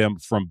kept them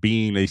from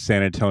being a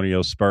San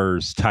Antonio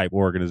Spurs type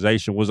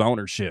organization was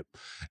ownership.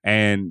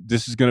 And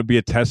this is going to be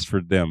a test for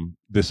them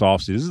this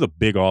offseason. This is a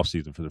big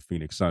offseason for the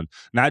Phoenix Suns,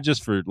 not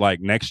just for like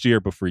next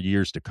year, but for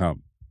years to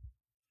come.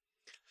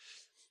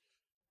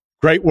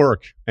 Great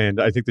work.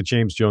 And I think the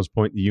James Jones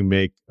point that you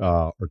make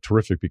are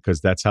terrific because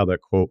that's how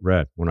that quote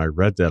read. When I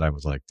read that, I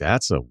was like,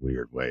 that's a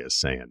weird way of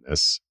saying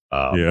this.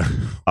 Yeah.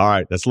 All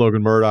right. That's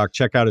Logan Murdock.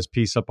 Check out his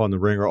piece up on The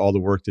Ringer. All the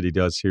work that he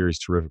does here. He's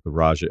terrific with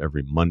Raja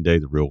every Monday,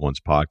 the Real Ones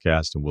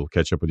podcast. And we'll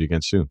catch up with you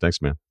again soon.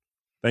 Thanks, man.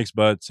 Thanks,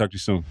 bud. Talk to you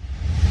soon.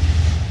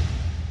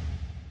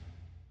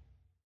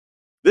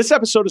 This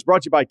episode is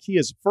brought to you by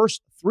Kia's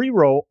first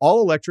 3-row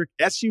all-electric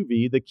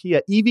SUV, the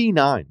Kia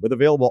EV9, with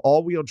available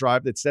all-wheel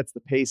drive that sets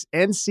the pace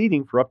and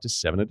seating for up to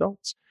 7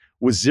 adults.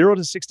 With 0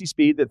 to 60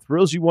 speed that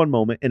thrills you one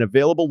moment and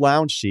available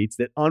lounge seats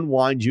that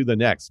unwind you the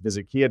next.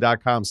 Visit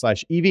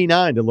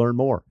kia.com/EV9 to learn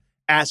more.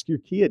 Ask your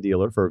Kia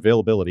dealer for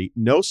availability.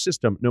 No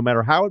system, no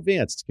matter how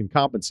advanced, can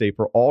compensate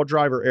for all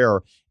driver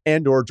error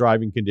and or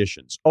driving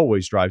conditions.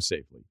 Always drive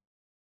safely.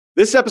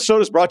 This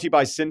episode is brought to you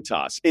by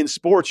Cintas. In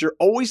sports, you're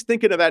always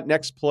thinking of that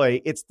next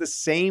play. It's the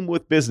same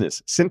with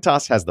business.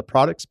 Cintas has the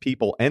products,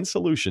 people, and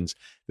solutions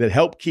that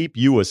help keep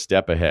you a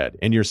step ahead.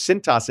 And your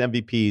Cintas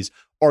MVPs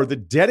are the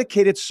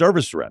dedicated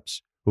service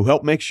reps who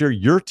help make sure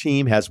your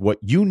team has what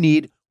you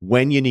need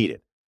when you need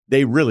it.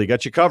 They really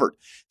got you covered.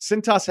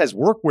 Cintas has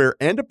workwear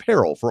and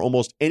apparel for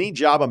almost any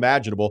job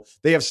imaginable.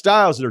 They have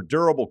styles that are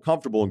durable,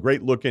 comfortable, and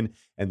great looking,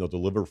 and they'll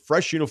deliver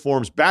fresh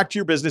uniforms back to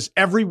your business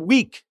every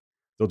week.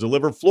 They'll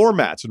deliver floor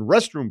mats and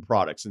restroom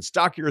products and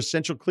stock your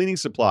essential cleaning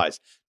supplies.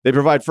 They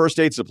provide first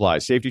aid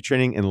supplies, safety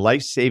training, and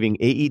life-saving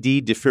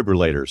AED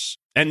defibrillators.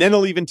 And then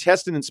they'll even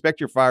test and inspect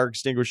your fire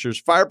extinguishers,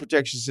 fire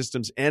protection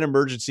systems, and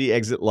emergency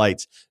exit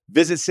lights.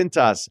 Visit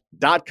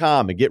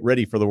Cintas.com and get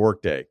ready for the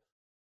workday.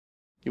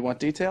 You want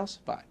details?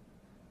 Fine.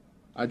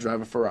 I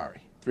drive a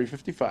Ferrari,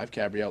 355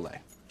 Cabriolet.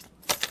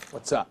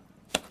 What's up?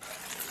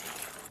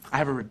 I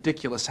have a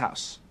ridiculous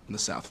house in the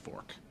South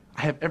Fork.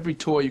 I have every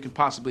toy you can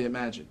possibly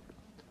imagine.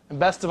 And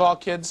best of all,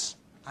 kids,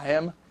 I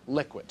am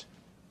liquid.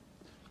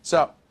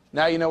 So,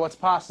 now you know what's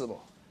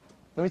possible.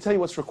 Let me tell you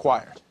what's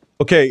required.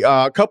 Okay,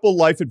 a couple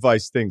life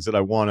advice things that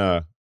I want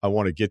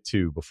to get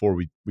to before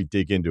we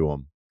dig into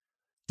them.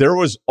 There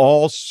was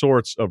all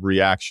sorts of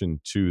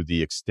reaction to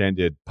the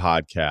extended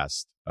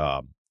podcast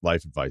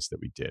life advice that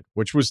we did,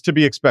 which was to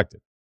be expected.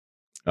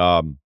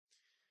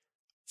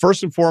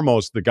 First and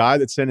foremost, the guy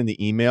that sent in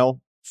the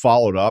email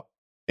followed up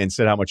and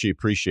said how much he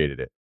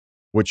appreciated it,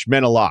 which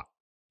meant a lot.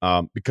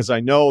 Because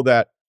I know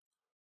that,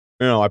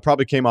 you know, I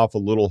probably came off a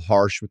little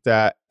harsh with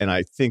that. And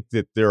I think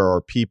that there are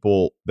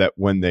people that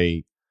when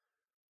they,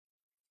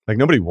 like,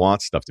 nobody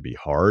wants stuff to be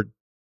hard.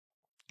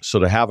 So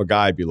to have a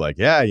guy be like,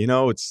 yeah, you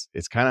know, it's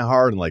kind of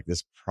hard. And like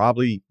this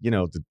probably, you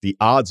know, the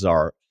odds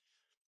are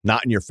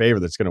not in your favor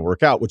that's going to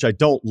work out, which I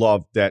don't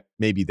love that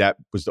maybe that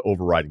was the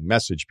overriding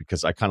message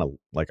because I kind of,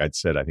 like I'd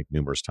said, I think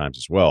numerous times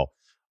as well,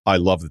 I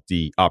love that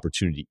the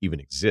opportunity even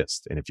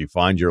exists. And if you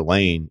find your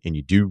lane and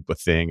you do a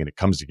thing and it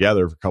comes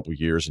together for a couple of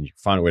years and you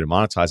find a way to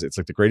monetize it, it's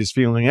like the greatest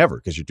feeling ever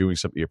because you're doing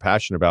something you're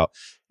passionate about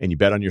and you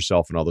bet on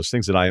yourself and all those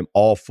things that I am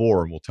all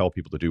for and will tell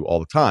people to do all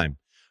the time.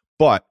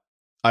 But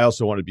I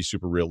also want to be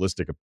super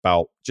realistic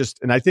about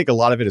and I think a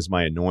lot of it is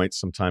my annoyance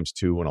sometimes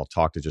too when I'll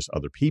talk to just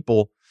other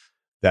people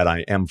that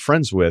I am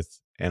friends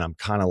with. And I'm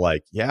kind of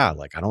like, yeah,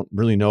 like I don't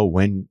really know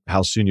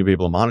how soon you'll be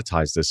able to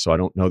monetize this. So I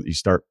don't know that you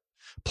start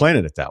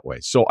planning it that way.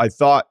 So I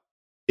thought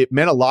it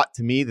meant a lot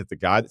to me that the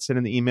guy that sent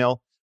in the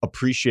email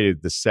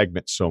appreciated the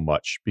segment so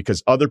much,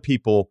 because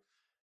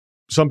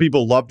some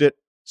people loved it,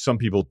 some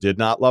people did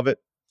not love it.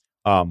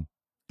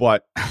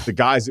 But the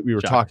guys that we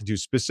were talking to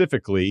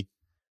specifically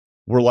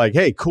were like,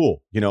 hey,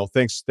 cool.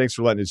 Thanks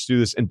for letting us do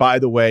this. And by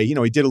the way, he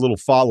did a little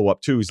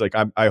follow-up too. He's like,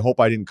 I hope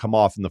I didn't come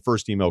off in the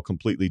first email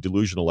completely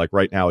delusional. Like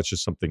right now, it's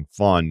just something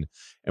fun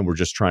and we're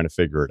just trying to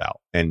figure it out.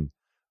 And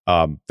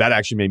that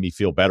actually made me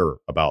feel better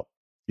about,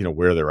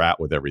 where they're at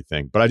with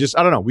everything. But I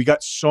don't know. We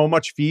got so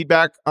much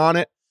feedback on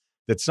it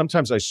that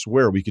sometimes I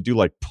swear we could do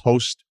like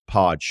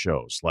post-pod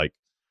shows, like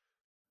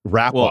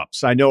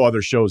wrap-ups. I know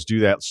other shows do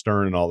that,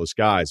 Stern and all those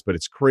guys, but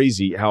it's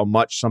crazy how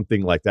much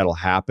something like that'll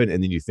happen.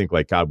 And then you think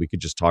like, God, we could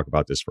just talk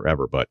about this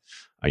forever. But,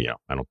 I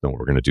don't know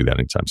we're going to do that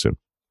anytime soon.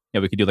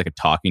 Yeah, we could do like a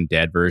Talking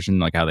Dead version,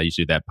 like how they used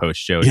to do that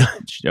post-show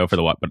show for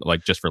the what, but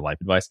like just for life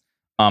advice.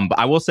 But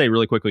I will say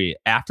really quickly,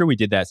 after we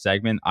did that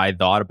segment, I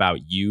thought about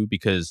you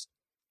because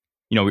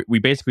we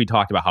basically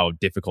talked about how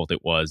difficult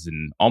it was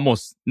and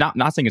almost not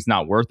saying it's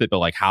not worth it, but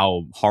like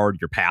how hard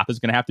your path is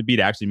going to have to be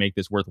to actually make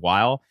this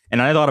worthwhile.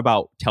 And I thought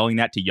about telling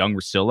that to young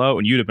Russillo,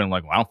 and you'd have been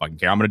like, well, I don't fucking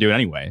care. I'm going to do it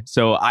anyway.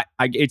 So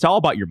it's all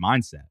about your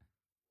mindset.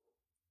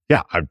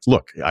 Yeah.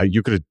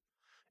 You could have,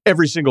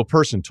 every single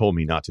person told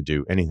me not to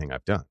do anything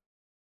I've done,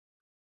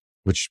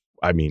 which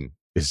I mean,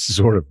 is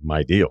sort of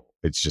my deal.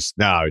 It's just,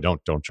 no,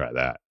 don't try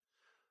that.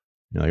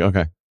 You're like,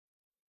 okay,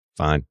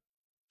 fine.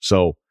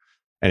 So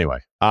anyway,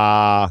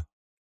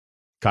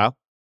 Kyle,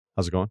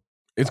 how's it going?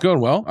 It's going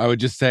well. I would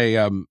just say,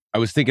 I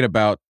was thinking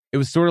about, it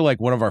was sort of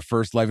like one of our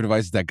first life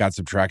advices that got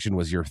some traction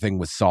was your thing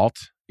with salt.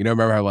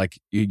 Remember how like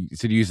you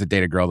said you used to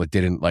date a girl that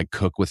didn't like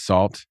cook with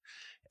salt?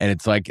 And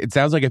it's like, it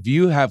sounds like if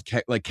you have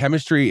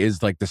chemistry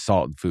is like the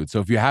salt in food. So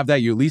if you have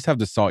that, you at least have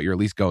the salt, you're at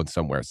least going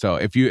somewhere. So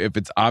if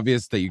it's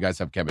obvious that you guys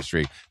have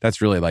chemistry,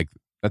 that's really like,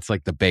 that's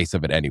like the base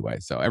of it anyway.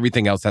 So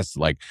everything else has to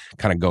like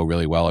kind of go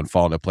really well and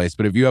fall into place.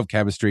 But if you have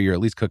chemistry, you're at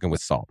least cooking with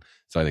salt.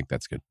 So I think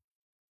that's good.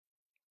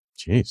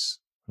 Jeez,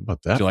 how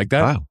about that? Did you like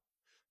that? Wow.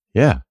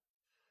 Yeah.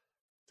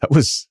 That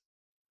was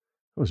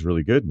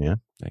really good,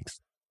 man. Thanks.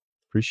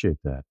 Appreciate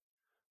that.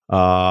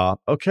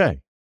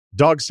 Okay.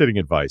 Dog sitting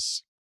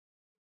advice.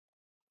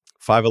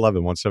 5'11",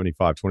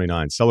 175,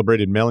 29.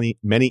 Celebrated many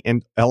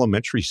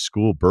elementary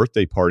school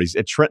birthday parties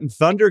at Trenton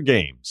Thunder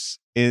games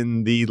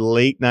in the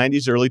late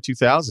 90s, early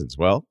 2000s.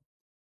 Well,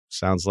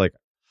 sounds like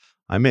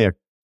I may have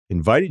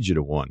invited you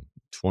to one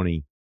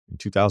in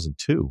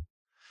 2002.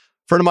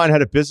 Friend of mine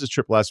had a business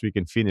trip last week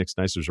in Phoenix,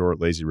 nice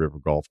resort, Lazy River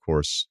Golf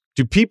Course.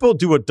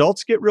 Do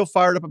adults get real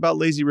fired up about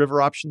Lazy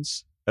River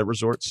options at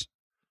resorts?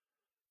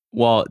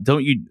 Well,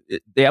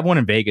 they have one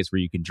in Vegas where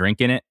you can drink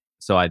in it.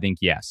 So I think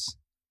yes,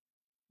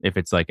 if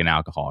it's like an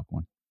alcoholic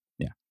one.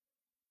 Yeah.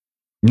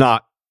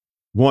 Not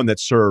one that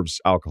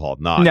serves alcohol.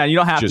 No, you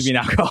don't have to be an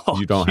alcohol.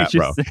 You don't have,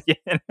 bro.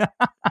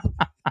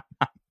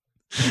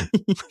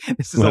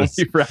 This is only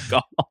for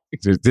alcohol.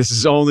 This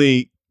is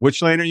only,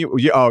 which lane are you?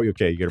 Oh,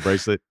 okay. You got a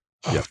bracelet?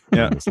 Yep.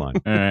 Yeah. This line.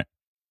 All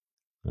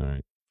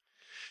right.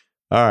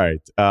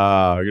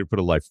 I'm going to put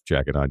a life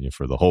jacket on you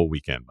for the whole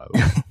weekend, by the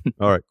way.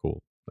 All right,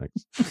 cool.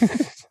 Thanks.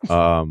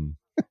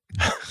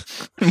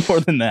 More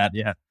than that,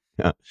 yeah.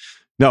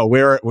 No,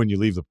 wear it when you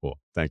leave the pool.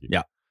 Thank you.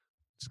 Yeah.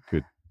 It's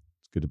good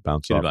to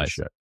bounce off the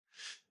shit.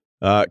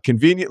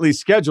 Conveniently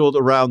scheduled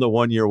around the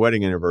 1-year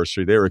wedding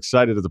anniversary. They were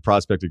excited at the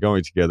prospect of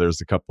going together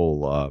as a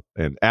couple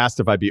and asked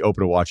if I'd be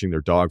open to watching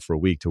their dog for a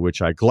week, to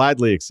which I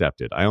gladly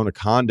accepted. I own a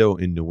condo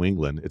in New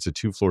England. It's a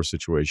 2-floor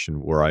situation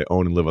where I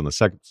own and live on the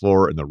 2nd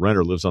floor and the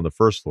renter lives on the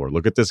 1st floor.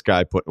 Look at this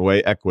guy putting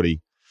away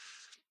equity.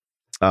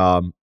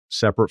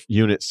 Separate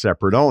unit,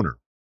 separate owner.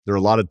 There are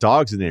a lot of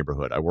dogs in the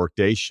neighborhood. I work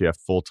day shift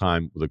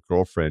full-time with a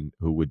girlfriend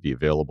who would be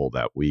available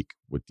that week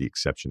with the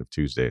exception of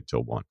Tuesday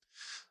until 1.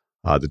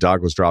 The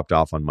dog was dropped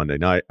off on Monday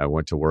night. I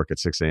went to work at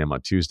 6 a.m.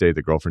 on Tuesday.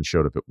 The girlfriend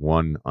showed up at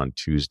 1 on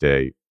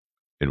Tuesday,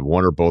 and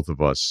one or both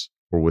of us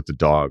were with the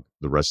dog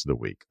the rest of the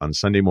week. On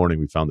Sunday morning,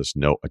 we found this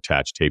note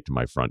attached, taped to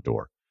my front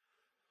door.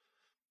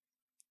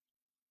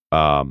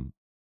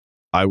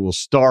 I will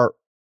start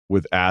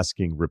with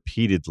asking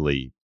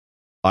repeatedly,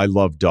 I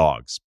love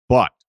dogs,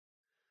 but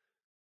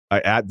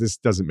this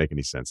doesn't make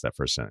any sense, that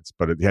first sentence,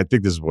 but I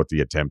think this is what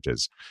the attempt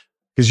is,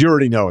 because you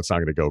already know it's not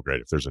going to go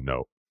great if there's a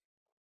note.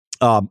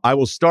 I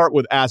will start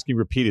with asking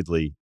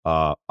repeatedly,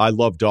 I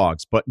love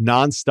dogs, but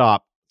nonstop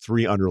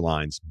 3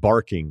 underlines,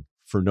 barking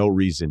for no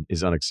reason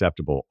is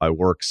unacceptable. I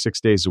work 6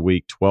 days a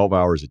week, 12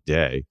 hours a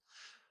day.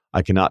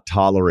 I cannot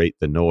tolerate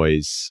the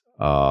noise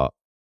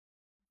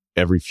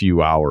every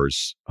few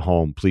hours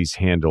home. Please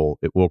handle.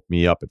 It woke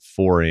me up at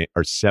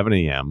 7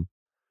 a.m.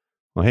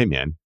 Well, hey,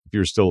 man, if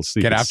you're still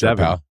asleep get at after 7.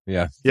 Pal.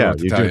 Yeah. Yeah,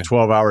 you're doing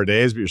 12-hour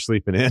days, but you're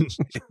sleeping in.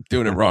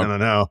 Doing it wrong. I don't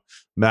know.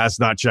 Matt's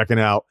not checking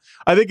out.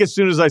 I think as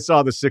soon as I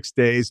saw the 6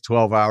 days,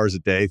 12 hours a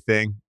day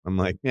thing, I'm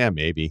like, yeah,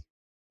 maybe.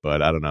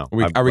 But I don't know.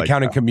 Are we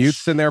counting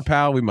commutes in there,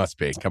 pal? We must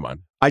be. Come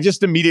on. I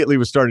just immediately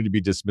was starting to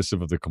be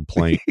dismissive of the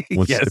complaint.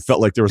 Once Yes. It felt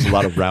like there was a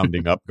lot of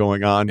rounding up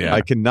going on. Yeah.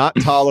 I cannot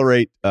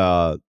tolerate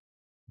the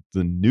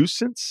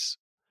nuisance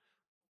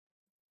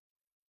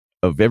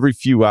of every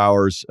few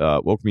hours,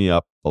 woke me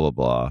up, blah, blah,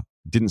 blah.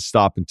 Didn't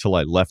stop until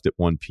I left at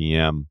 1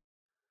 p.m.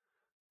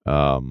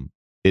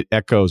 It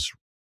echoes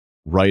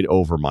right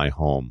over my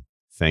home.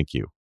 Thank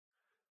you.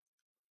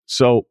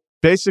 So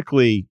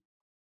basically,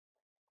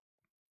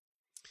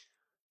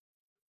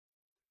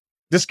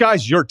 this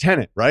guy's your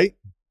tenant, right?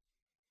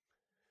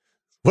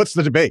 What's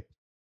the debate?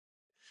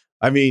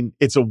 I mean,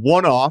 it's a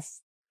one-off.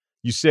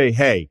 You say,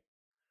 hey,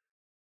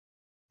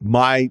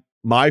 my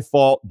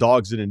fault,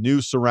 dog's in a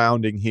new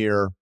surrounding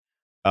here.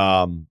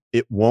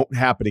 It won't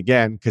happen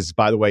again because,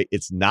 by the way,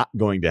 it's not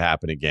going to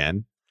happen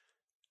again.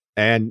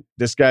 And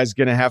this guy's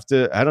going to have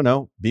to, I don't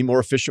know, be more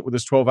efficient with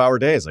his 12-hour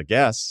days, I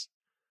guess.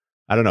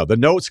 I don't know. The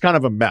note's kind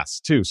of a mess,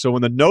 too. So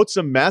when the note's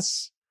a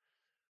mess,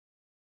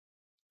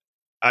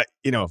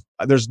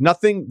 there's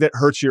nothing that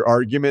hurts your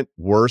argument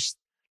worse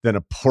than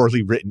a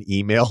poorly written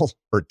email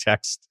or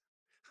text.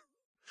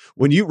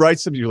 When you write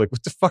something, you're like,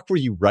 what the fuck were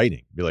you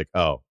writing? Be like,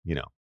 oh,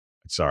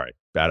 sorry,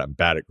 I'm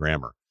bad at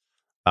grammar.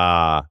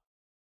 I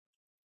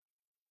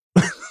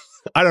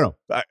don't know.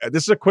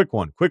 This is a quick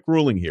one. Quick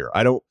ruling here.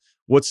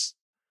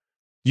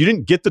 You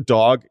didn't get the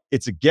dog.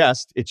 It's a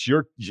guest. It's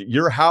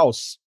your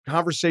house.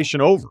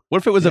 Conversation over. What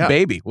if it was a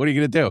baby? What are you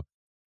going to do?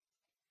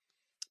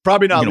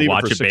 Probably not leave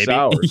it for 6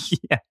 hours.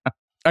 Yeah.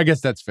 I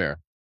guess that's fair.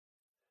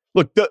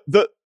 Look,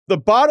 the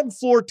bottom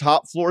floor,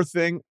 top floor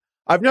thing,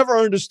 I've never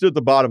understood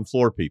the bottom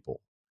floor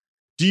people.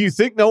 Do you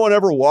think no one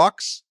ever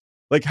walks?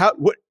 Like,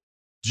 what?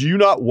 Do you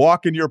not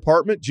walk in your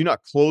apartment? Do you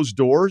not close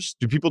doors?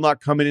 Do people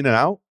not come in and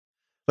out?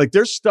 Like,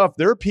 there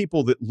are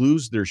people that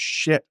lose their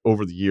shit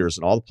over the years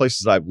in all the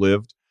places I've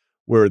lived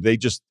where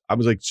I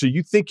was like, so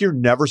you think you're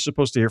never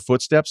supposed to hear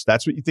footsteps?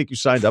 That's what you think you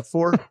signed up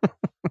for?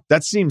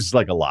 That seems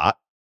like a lot.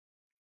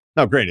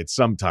 Now, granted,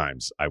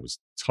 sometimes I was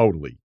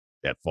totally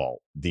at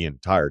fault the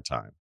entire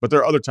time. But there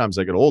are other times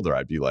I get older,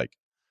 I'd be like,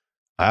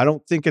 I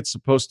don't think it's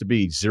supposed to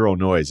be zero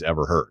noise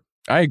ever heard.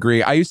 I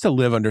agree. I used to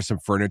live under some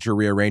furniture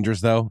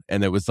rearrangers, though,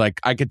 and it was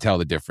like, I could tell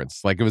the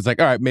difference. Like, it was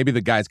like, all right, maybe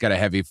the guy's got a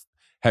heavy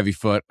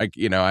foot. Like,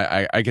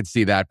 I could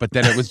see that. But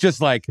then it was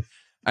just like,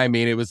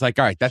 it was like,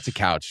 all right, that's a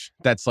couch.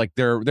 That's like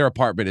their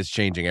apartment is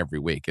changing every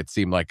week. It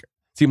seemed like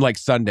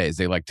Sundays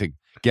they like to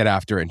get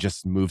after and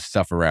just move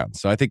stuff around.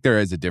 So I think there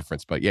is a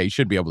difference. But yeah, you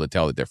should be able to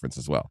tell the difference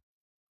as well.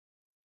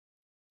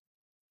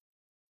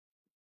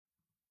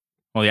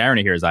 Well, the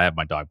irony here is I have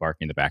my dog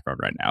barking in the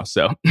background right now.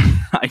 So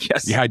I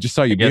guess. Yeah, I just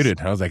saw you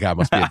muted. I was like, it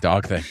must be a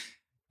dog thing.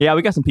 Yeah,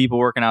 we got some people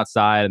working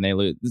outside and they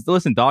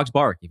listen, dogs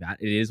bark. It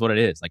is what it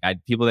is. Like,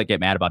 people that get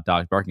mad about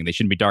dogs barking, they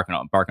shouldn't be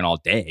barking all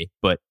day,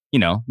 but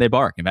they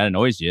bark. If that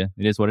annoys you,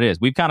 it is what it is.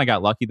 We've kind of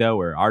got lucky though,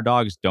 where our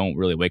dogs don't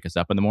really wake us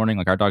up in the morning.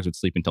 Like, our dogs would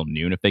sleep until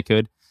noon if they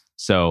could.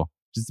 So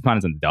just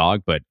depends on the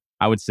dog, but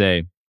I would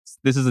say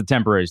this is a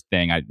temporary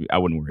thing. I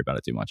wouldn't worry about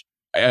it too much.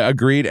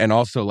 Agreed. And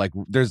also, like,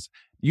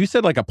 you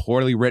said like a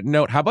poorly written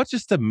note. How about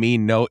just a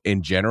mean note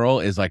in general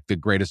is like the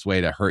greatest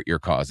way to hurt your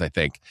cause, I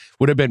think.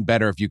 Would have been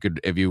better if you could,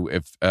 if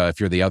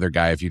you're the other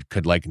guy, if you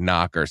could like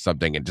knock or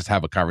something and just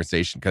have a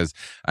conversation. Because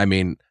I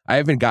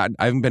haven't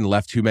been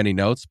left too many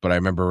notes, but I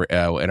remember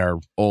in our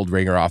old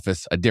Ringer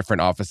office, a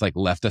different office like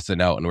left us a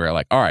note and we were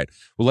like, all right,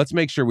 well, let's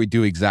make sure we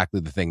do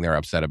exactly the thing they're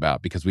upset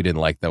about because we didn't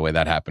like the way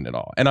that happened at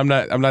all. And I'm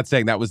not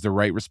saying that was the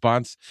right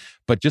response,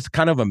 but just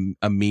kind of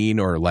a mean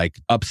or like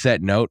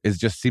upset note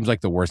seems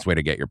like the worst way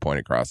to get your point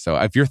across. So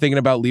if you're thinking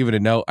about leaving a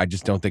note, I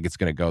just don't think it's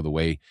going to go the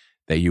way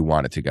that you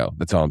want it to go.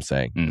 That's all I'm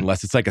saying.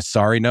 Unless it's like a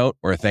sorry note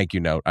or a thank you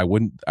note, I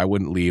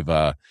wouldn't leave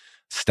a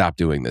stop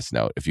doing this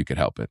note if you could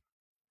help it.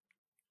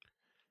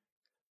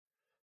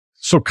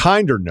 So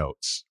kinder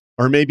notes,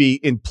 or maybe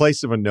in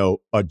place of a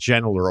note, a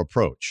gentler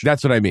approach.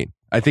 That's what I mean.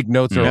 I think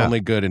notes are only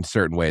good in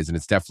certain ways, and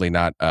it's definitely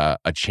not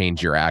a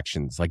change your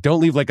actions. Like, don't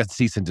leave like a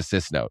cease and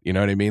desist note. You know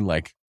what I mean?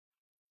 Like,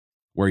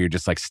 where you're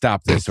just like,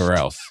 stop this or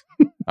else.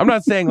 I'm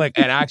not saying like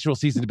an actual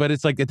cease, but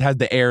it's like it has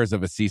the airs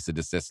of a cease and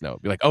desist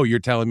note. Be like, oh, you're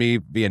telling me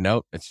via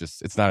note.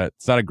 It's not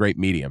a great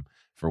medium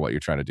for what you're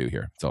trying to do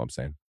here. That's all I'm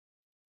saying.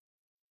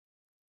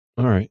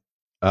 All right.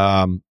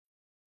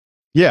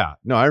 Yeah.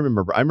 No, I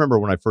remember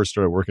when I first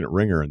started working at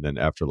Ringer, and then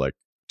after like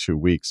 2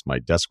 weeks, my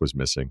desk was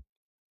missing.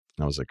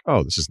 And I was like,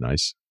 oh, this is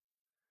nice.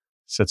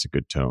 Sets a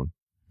good tone.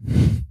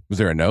 Was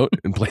there a note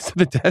in place of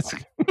the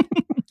desk?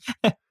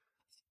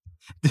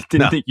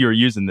 Didn't think you were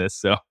using this,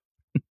 so.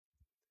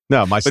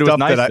 No, my stuff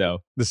nice,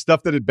 the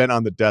stuff that had been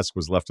on the desk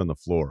was left on the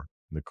floor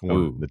in the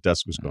corner. The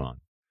desk was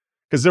gone.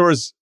 Because there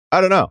was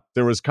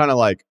kind of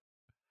like,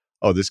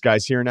 oh, this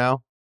guy's here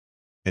now.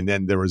 And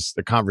then there was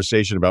the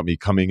conversation about me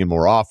coming in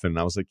more often. And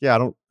I was like, yeah, I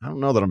don't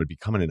know that I'm going to be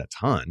coming in a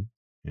ton,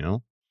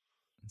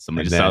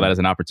 Somebody just saw that as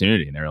an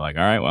opportunity and they were like,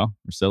 all right, well,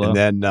 we're still up.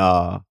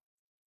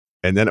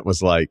 And then it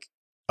was like,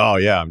 oh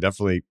yeah, I'm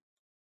definitely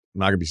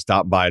not going to be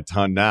stopping by a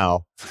ton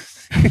now.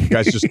 You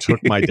guys just took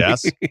my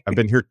desk. I've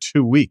been here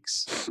 2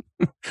 weeks.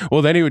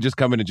 Well, then he would just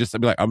come in and just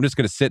be like, I'm just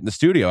going to sit in the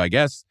studio, I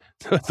guess.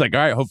 It's like, all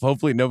right,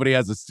 hopefully nobody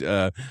has this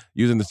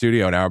using the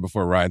studio an hour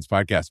before Ryan's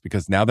podcast,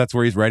 because now that's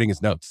where he's writing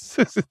his notes.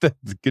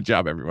 Good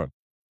job, everyone.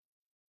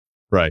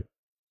 Right.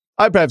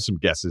 I have some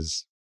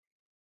guesses.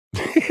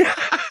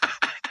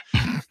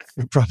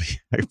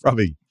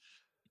 probably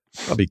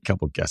a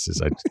couple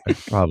guesses. I'd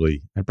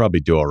probably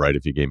do all right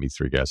if you gave me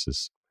 3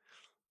 guesses.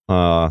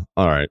 All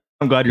right.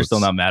 I'm glad you're still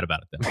not mad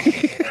about it then.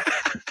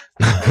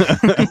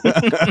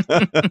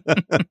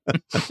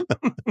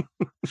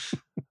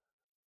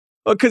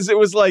 Well, because it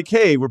was like,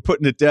 hey, we're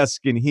putting a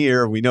desk in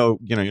here. We know,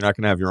 you're not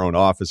going to have your own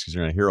office because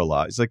you're going to hear a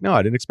lot. It's like, no,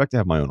 I didn't expect to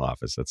have my own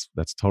office.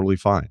 That's totally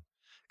fine.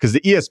 Because the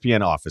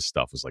ESPN office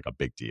stuff was like a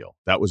big deal.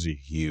 That was a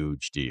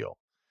huge deal.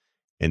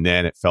 And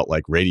then it felt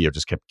like radio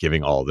just kept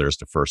giving all of theirs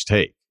to First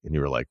Take. And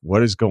you were like,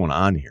 what is going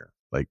on here?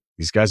 Like,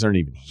 these guys aren't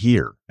even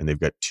here. And they've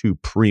got 2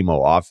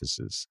 primo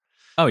offices.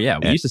 Oh, yeah.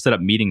 We used to set up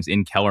meetings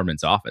in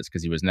Kellerman's office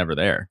because he was never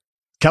there.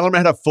 Kellerman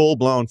had a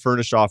full-blown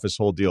furnished office,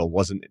 whole deal.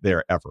 Wasn't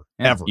there ever.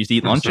 Ever. Used to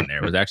eat lunch in there.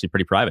 It was actually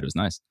pretty private. It was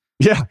nice.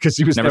 Yeah, because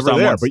he was never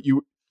there. Once. But it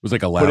was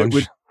like a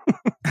lounge.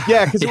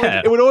 Yeah, because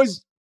it would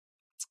always...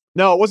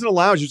 No, it wasn't a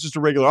lounge. It was just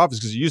a regular office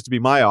because it used to be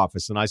my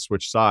office, and I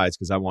switched sides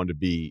because I wanted to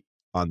be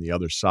on the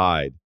other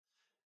side.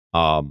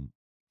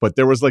 But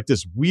there was like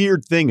this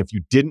weird thing. If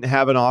you didn't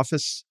have an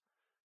office,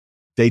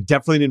 they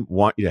definitely didn't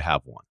want you to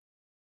have one.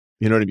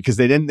 You know what I mean? Because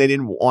they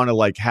didn't want to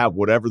like have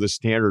whatever the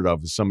standard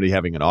of somebody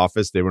having an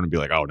office. They wouldn't be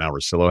like, oh, now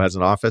Russillo has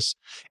an office.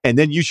 And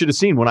then you should have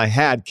seen when I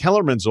had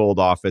Kellerman's old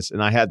office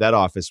and I had that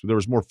office, there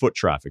was more foot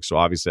traffic. So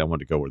obviously I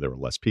wanted to go where there were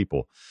less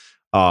people.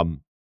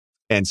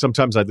 And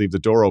sometimes I'd leave the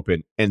door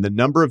open, and the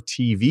number of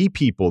TV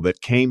people that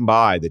came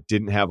by that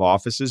didn't have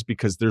offices,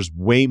 because there's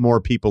way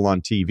more people on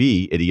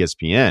TV at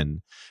ESPN.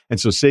 And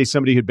so say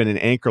somebody who'd been an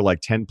anchor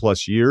like 10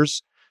 plus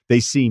years,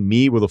 they see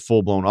me with a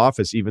full-blown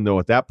office, even though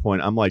at that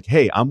point I'm like,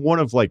 hey, I'm one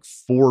of like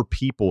 4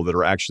 people that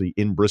are actually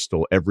in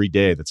Bristol every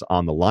day that's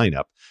on the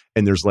lineup.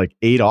 And there's like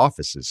 8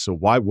 offices. So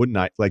why wouldn't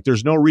I? Like,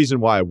 there's no reason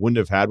why I wouldn't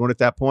have had one at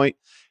that point.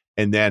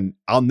 And then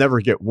I'll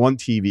never get one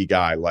TV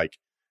guy like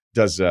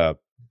does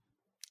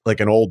like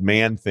an old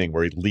man thing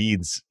where he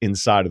leads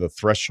inside of the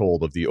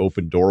threshold of the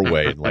open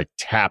doorway and like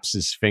taps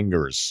his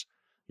fingers.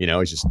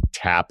 He's just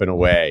tapping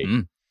away.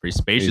 Pretty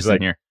spacious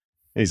in here.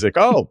 He's like,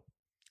 oh,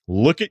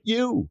 look at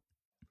you.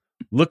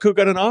 Look who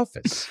got an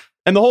office.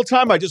 And the whole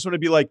time I just want to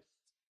be like,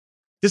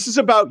 this is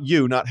about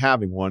you not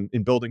having one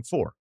in building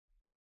 4.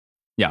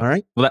 Yeah. All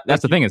right. Well,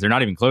 that's the thing is they're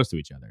not even close to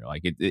each other.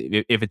 Like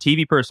if a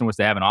TV person was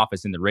to have an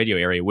office in the radio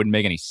area, it wouldn't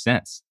make any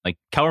sense. Like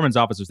Kellerman's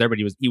office was there, but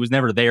he was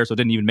never there. So it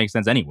didn't even make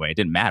sense anyway. It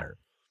didn't matter.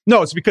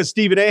 No, it's because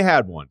Stephen A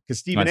had one. Because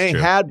Stephen That's A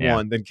true. had Yeah.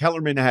 one, then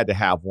Kellerman had to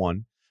have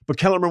one. But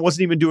Kellerman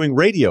wasn't even doing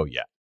radio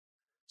yet.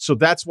 So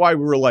that's why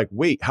we were like,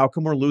 wait, how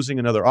come we're losing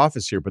another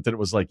office here? But then it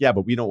was like, yeah,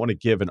 but we don't want to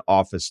give an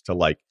office to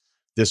like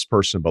this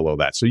person below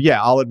that. So yeah,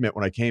 I'll admit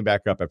when I came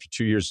back up after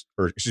 2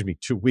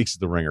 weeks at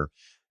the Ringer,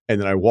 and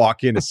then I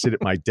walk in and sit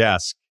at my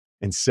desk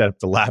and set up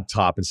the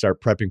laptop and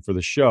start prepping for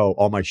the show,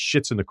 all my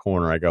shit's in the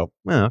corner. I go,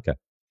 okay.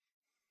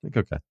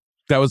 Okay.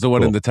 That was the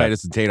one Cool. in the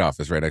Titus and Tate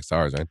office right next to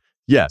ours, right?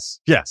 Yes.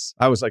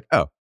 I was like,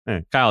 oh.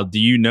 Kyle, do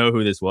you know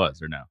who this was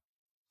or no?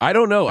 I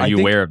don't know. Are you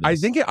aware of this? I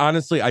think it,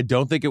 honestly, I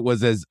don't think it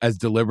was as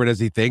deliberate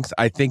as he thinks.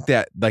 I think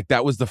that like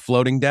that was the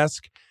floating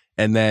desk.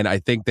 And then I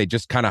think they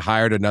just kind of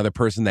hired another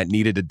person that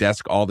needed a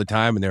desk all the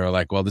time. And they were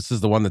like, well, this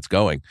is the one that's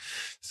going.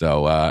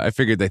 So I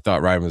figured they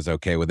thought Ryan was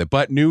okay with it.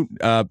 But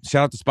shout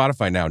out to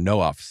Spotify now. No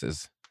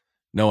offices.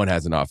 No one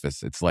has an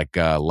office. It's like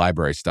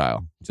library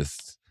style.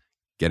 Just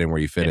get in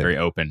where you fit in. Very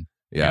open.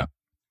 Yeah.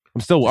 I'm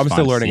still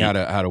learning see.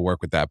 how to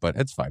work with that, but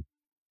it's fine.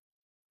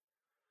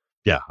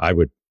 Yeah,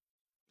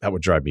 that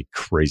would drive me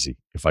crazy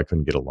if I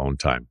couldn't get alone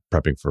time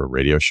prepping for a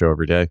radio show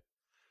every day.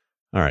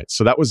 All right.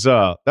 So that was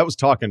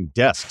talking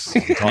desks,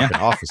 and talking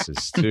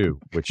offices too,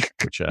 which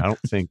I don't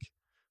think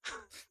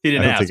He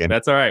didn't ask.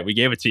 That's all right. We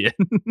gave it to you.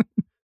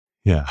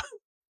 Yeah.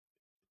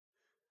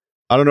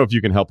 I don't know if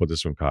you can help with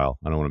this one, Kyle.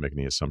 I don't want to make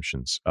any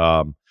assumptions.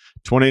 29,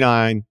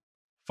 5'7",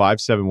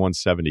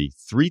 170,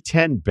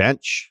 310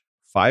 bench,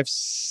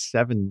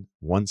 5'7",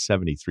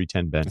 170,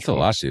 310 bench. That's a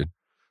lot, dude.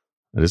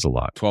 That is a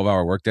lot.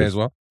 12-hour workday as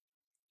well.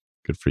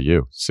 Good for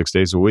you. 6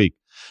 days a week.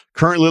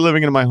 Currently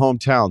living in my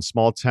hometown,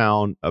 small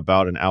town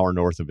about an hour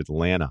north of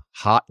Atlanta.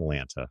 Hot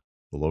Atlanta,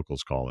 the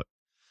locals call it.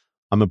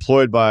 I'm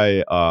employed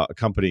by a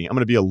company. I'm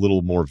going to be a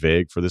little more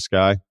vague for this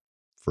guy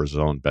for his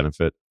own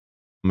benefit.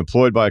 I'm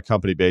employed by a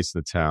company based in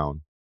the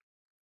town.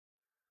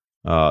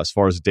 As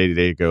far as the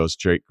day-to-day goes,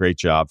 great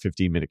job,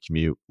 15-minute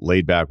commute,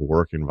 laid-back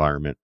work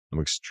environment. I'm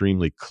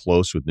extremely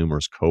close with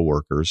numerous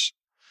coworkers.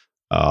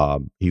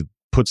 He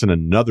puts in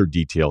another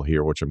detail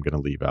here, which I'm going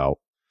to leave out.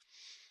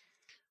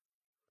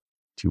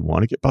 Do you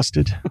want to get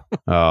busted?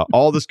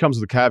 All this comes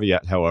with a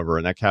caveat, however,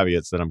 and that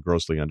caveat's that I'm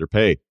grossly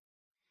underpaid.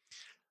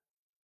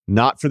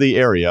 Not for the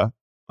area.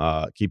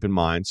 Keep in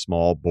mind,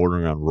 small,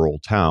 bordering on rural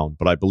town,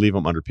 but I believe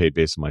I'm underpaid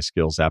based on my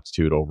skills,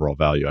 aptitude, overall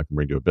value I can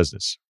bring to a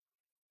business.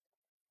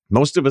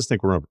 Most of us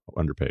think we're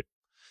underpaid.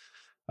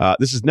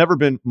 This has never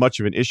been much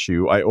of an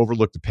issue. I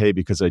overlook the pay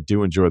because I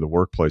do enjoy the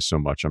workplace so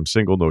much. I'm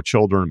single, no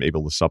children. I'm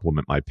able to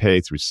supplement my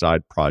pay through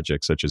side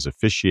projects such as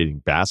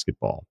officiating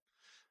basketball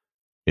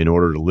in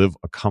order to live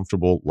a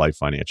comfortable life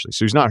financially.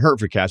 So he's not hurt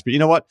for cash. But you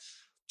know what?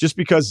 Just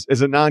because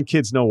as a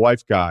non-kids, no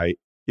wife guy,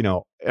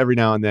 every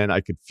now and then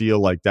I could feel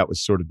like that was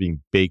sort of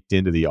being baked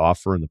into the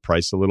offer and the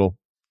price a little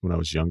when I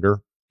was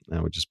younger. And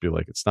I would just be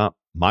like, it's not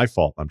my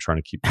fault. I'm trying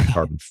to keep my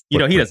carbon he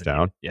footprint doesn't.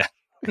 down. Yeah.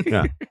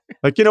 Yeah.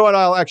 Like, you know what?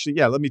 I'll actually,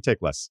 let me take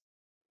less.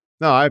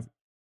 No,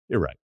 you're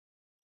right.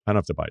 I don't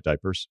have to buy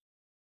diapers.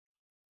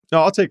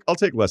 No, I'll take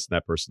less than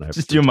that person. I have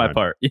Just doing my time.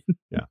 part.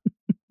 Yeah.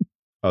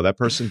 Oh, that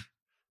person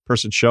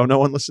show no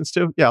one listens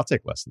to? Yeah, I'll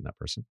take less than that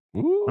person.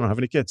 Ooh. I don't have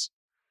any kids.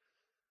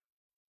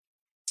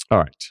 All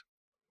right.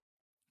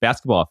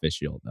 Basketball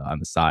official on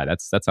the side.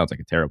 That sounds like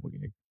a terrible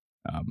gig.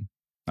 I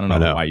don't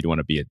know why you'd want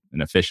to be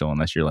an official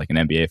unless you're like an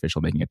NBA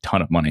official making a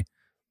ton of money.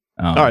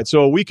 All right.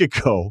 So a week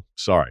ago,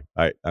 sorry,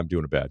 I'm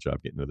doing a bad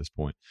job getting to this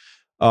point.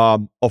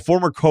 A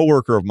former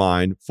coworker of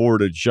mine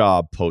forwarded a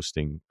job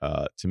posting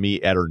to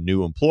me at her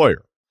new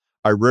employer.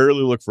 I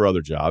rarely look for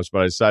other jobs,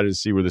 but I decided to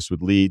see where this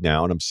would lead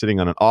now, and I'm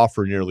sitting on an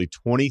offer nearly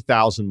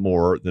 $20,000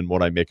 more than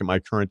what I make at my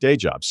current day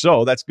job.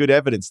 So that's good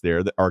evidence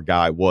there that our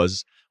guy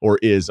was or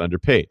is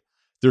underpaid.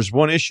 There's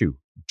one issue: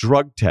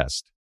 drug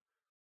test.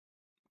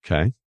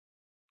 Okay,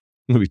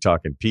 we'll be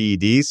talking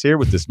PEDs here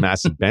with this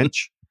massive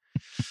bench.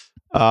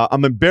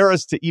 I'm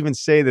embarrassed to even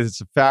say that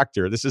it's a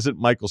factor. This isn't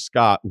Michael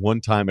Scott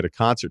one time at a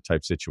concert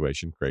type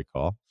situation. Great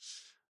call.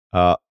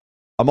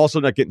 I'm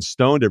also not getting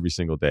stoned every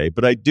single day,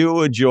 but I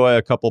do enjoy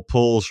a couple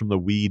pulls from the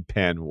weed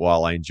pen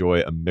while I enjoy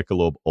a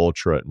Michelob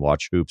Ultra and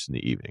watch hoops in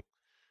the evening.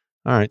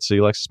 All right, so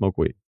you like to smoke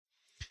weed.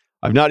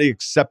 I've not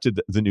accepted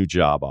the new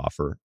job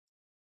offer.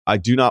 I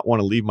do not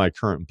want to leave my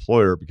current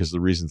employer because of the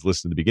reasons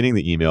listed at the beginning of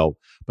the email,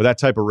 but that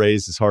type of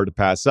raise is hard to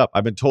pass up.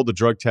 I've been told the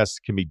drug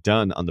test can be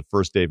done on the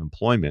first day of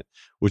employment,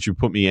 which would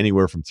put me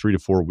anywhere from 3 to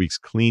 4 weeks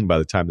clean by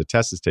the time the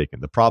test is taken.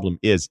 The problem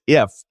is,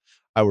 if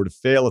I were to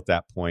fail at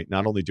that point,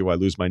 not only do I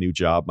lose my new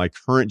job, my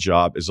current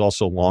job is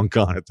also long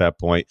gone at that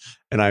point,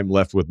 and I'm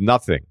left with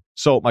nothing.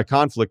 So my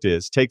conflict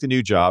is take the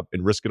new job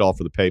and risk it all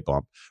for the pay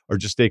bump, or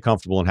just stay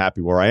comfortable and happy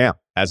where I am.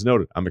 As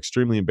noted, I'm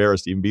extremely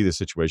embarrassed to even be in this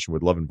situation.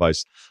 Would love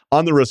advice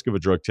on the risk of a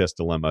drug test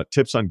dilemma,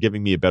 tips on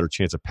giving me a better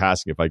chance of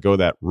passing if I go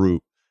that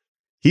route.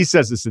 He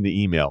says this in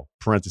the email,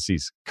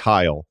 parentheses,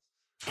 Kyle.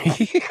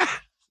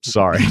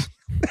 Sorry.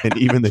 And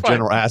even the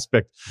general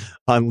aspect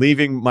on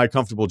leaving my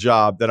comfortable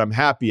job that I'm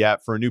happy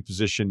at for a new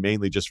position,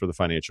 mainly just for the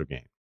financial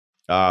gain.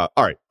 All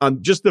right.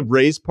 On just the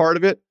raise part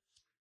of it,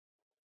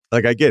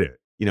 like, I get it.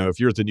 If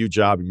you're at the new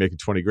job, you're making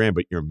 20 grand,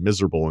 but you're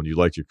miserable and you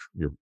like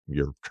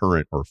your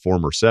current or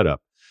former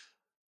setup,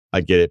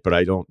 I get it. But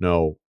I don't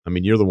know. I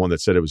mean, you're the one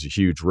that said it was a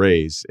huge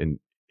raise, and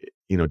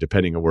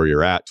depending on where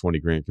you're at, 20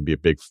 grand can be a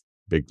big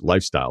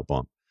lifestyle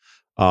bump.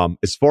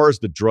 As far as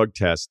the drug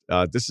test,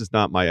 this is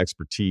not my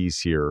expertise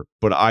here,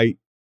 but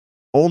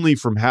only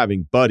from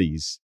having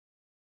buddies.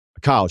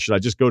 Kyle, should I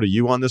just go to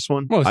you on this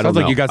one? Well, it sounds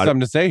like you got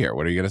something to say here.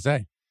 What are you going to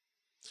say?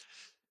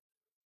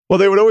 Well,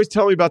 they would always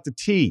tell me about the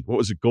tea. What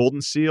was it,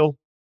 Golden Seal?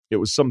 It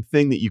was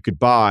something that you could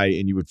buy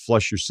and you would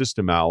flush your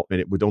system out,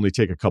 and it would only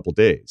take a couple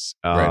days.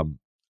 Right.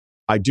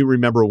 I do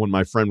remember when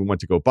my friend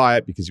went to go buy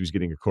it because he was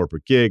getting a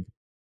corporate gig,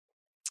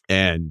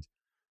 and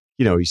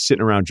he's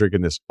sitting around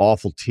drinking this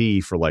awful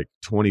tea for like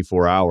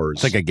 24 hours.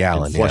 It's like a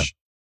gallon. Yeah.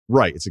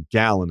 Right. It's a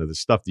gallon of the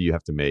stuff that you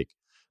have to make.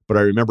 But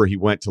I remember he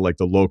went to like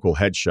the local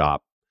head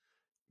shop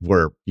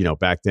where,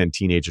 back then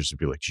teenagers would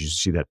be like, did you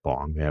see that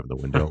bong they have in the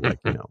window? Like,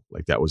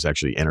 like that was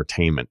actually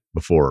entertainment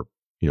before,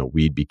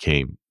 weed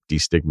became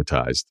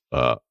destigmatized in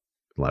the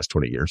last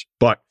 20 years.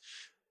 But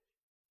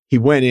he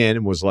went in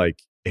and was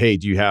like, hey,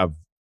 do you have,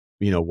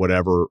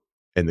 whatever?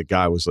 And the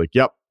guy was like,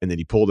 yep. And then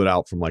he pulled it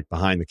out from like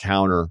behind the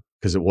counter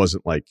because it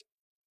wasn't like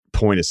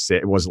point of sale.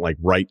 It wasn't like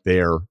right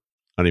there. I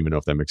don't even know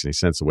if that makes any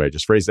sense the way I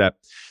just phrased that.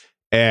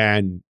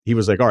 And he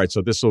was like, all right,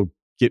 so this will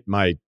get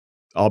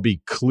I'll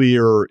be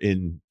clear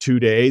in 2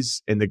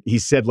 days. And he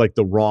said like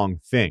the wrong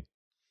thing.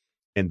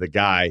 And the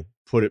guy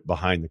put it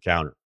behind the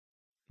counter.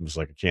 It was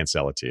like, I can't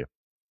sell it to you.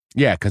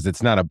 Yeah, because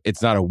it's not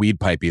a weed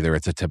pipe either.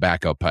 It's a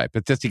tobacco pipe.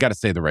 It's just, you got to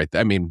say the right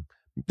thing. I mean,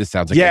 this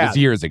sounds like it was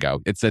years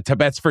ago.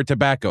 It's for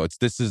tobacco.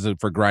 This is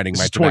for grinding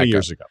my tobacco. 20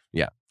 years ago.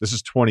 Yeah. This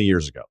is 20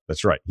 years ago.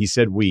 That's right. He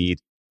said weed.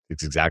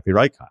 It's exactly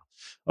right, Kyle.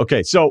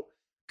 Okay. So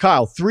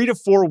Kyle, 3 to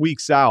 4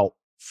 weeks out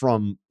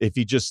from if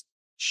he just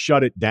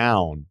shut it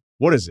down,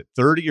 what is it?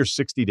 30 or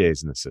 60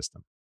 days in the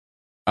system?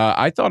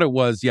 I thought it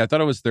was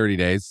 30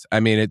 days.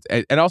 I mean,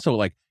 and also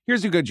like,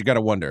 here's you got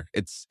to wonder.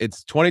 It's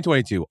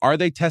 2022. Are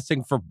they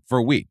testing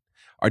for weed?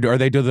 Do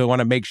they want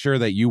to make sure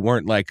that you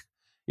weren't like,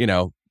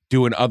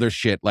 doing other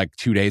shit like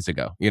 2 days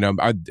ago?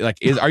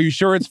 Are you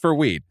sure it's for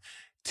weed?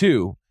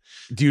 2,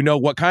 do you know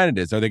what kind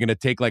it is? Are they going to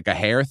take like a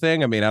hair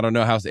thing? I mean, I don't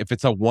know if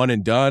it's a one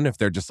and done, if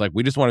they're just like,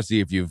 we just want to see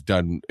if you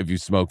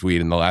smoked weed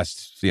in the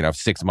last,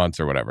 6 months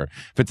or whatever.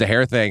 If it's a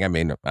hair thing, I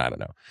mean, I don't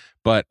know.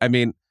 But I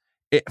mean,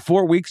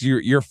 4 weeks,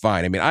 you're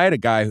fine. I mean, I had a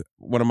guy,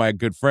 one of my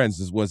good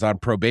friends was on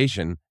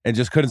probation and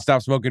just couldn't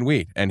stop smoking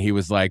weed. And he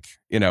was like,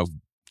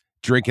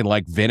 drinking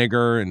like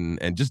vinegar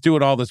and just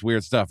doing all this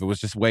weird stuff. It was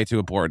just way too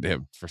important to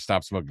him for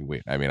stop smoking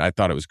weed. I mean, I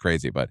thought it was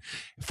crazy, but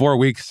 4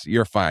 weeks,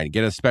 you're fine.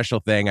 Get a special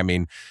thing. I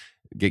mean,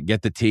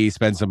 get the tea,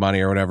 spend some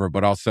money or whatever.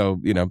 But also,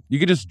 you know, you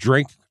could just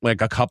drink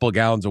like a couple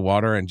gallons of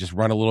water and just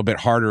run a little bit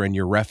harder in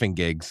your reffing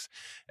gigs.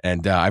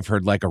 And I've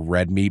heard like a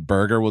red meat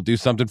burger will do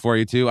something for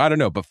you too. I don't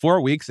know, but 4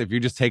 weeks, if you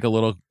just take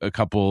a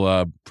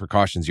couple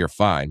precautions, you're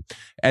fine.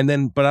 And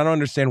then, but I don't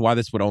understand why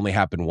this would only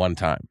happen one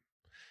time.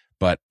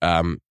 But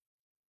I'm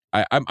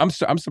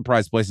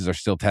surprised places are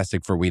still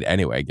testing for weed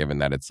anyway, given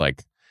that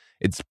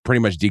it's pretty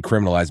much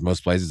decriminalized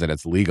most places and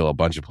it's legal a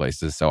bunch of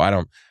places. So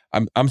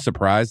I'm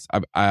surprised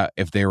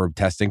if they were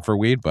testing for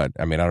weed, but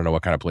I mean, I don't know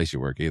what kind of place you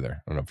work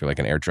either. I don't know if you're like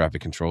an air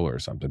traffic controller or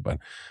something, but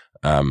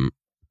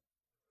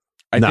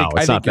I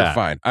think you're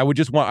fine. I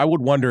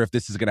would wonder if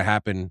this is going to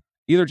happen.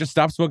 Either just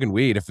stop smoking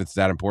weed if it's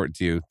that important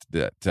to you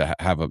to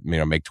have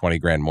make 20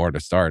 grand more to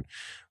start,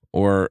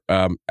 or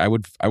I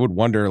would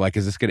wonder, like,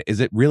 is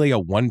it really a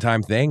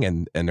one-time thing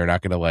and they're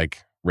not going to like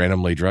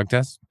randomly drug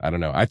test? I don't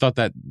know. I thought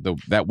that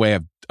that way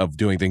of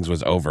doing things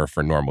was over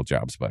for normal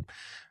jobs, but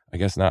I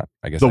guess not.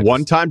 I guess the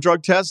one-time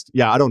drug test.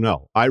 Yeah, I don't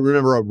know. I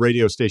remember a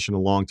radio station a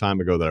long time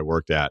ago that I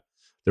worked at.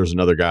 There was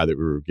another guy that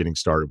we were getting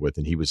started with,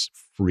 and he was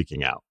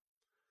freaking out.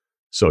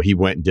 So he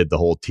went and did the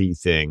whole T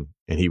thing,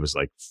 and he was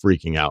like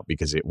freaking out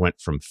because it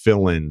went from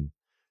fill-in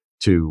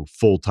to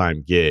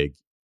full-time gig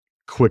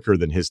quicker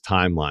than his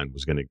timeline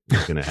was going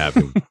to have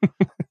him.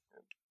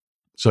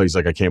 So he's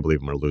like, I can't believe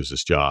I'm going to lose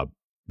this job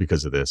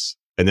because of this.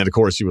 And then of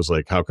course he was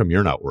like, how come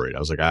you're not worried? I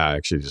was like, I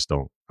actually just I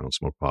don't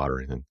smoke pot or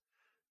anything.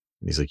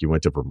 And he's like, you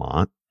went to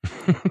Vermont?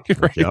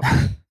 Right. Like, yep.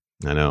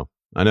 I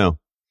know.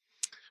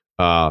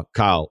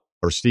 Kyle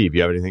or Steve,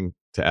 you have anything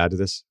to add to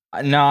this?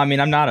 No, I mean,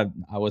 I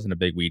wasn't a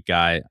big weed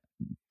guy.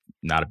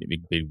 Not a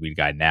big weed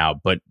guy now,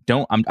 but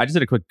I just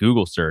did a quick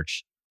Google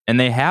search, and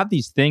they have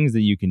these things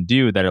that you can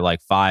do that are like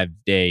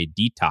 5-day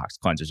detox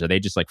cleansers. Are they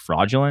just like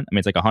fraudulent? I mean,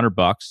 it's like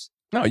 $100.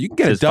 No, you can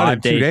get it done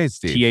in 2 days,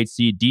 Steve.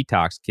 THC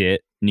detox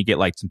kit, and you get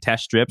like some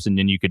test strips, and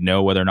then you could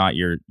know whether or not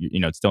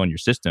it's still in your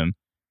system.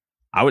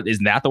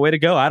 Isn't that the way to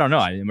go? I don't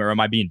know. Or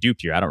am I being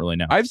duped here? I don't really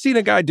know. I've seen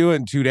a guy do it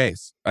in 2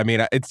 days. I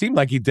mean, it seemed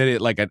like he did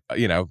it like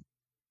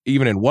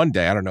even in 1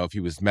 day. I don't know if he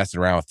was messing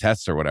around with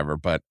tests or whatever,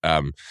 but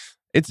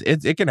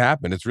it can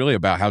happen. It's really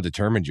about how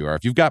determined you are.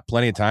 If you've got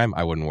plenty of time,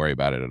 I wouldn't worry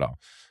about it at all.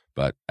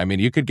 But I mean,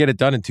 you could get it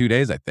done in 2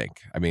 days, I think.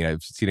 I mean,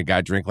 I've seen a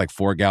guy drink like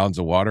 4 gallons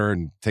of water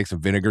and take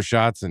some vinegar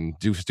shots and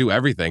do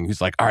everything.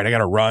 He's like, all right, I got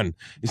to run.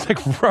 He's like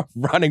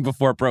running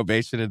before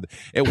probation, and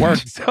it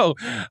worked. So,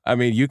 I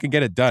mean, you can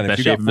get it done. If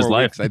you got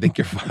 4 weeks, I think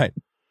you're fine.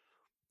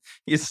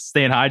 He's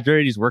staying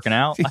hydrated. He's working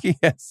out.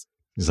 Yes.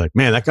 He's like,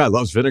 man, that guy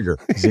loves vinegar.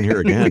 He's in here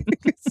again.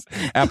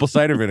 Apple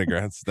cider vinegar.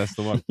 That's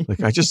the one.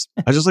 Like, I just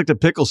like to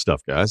pickle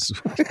stuff, guys.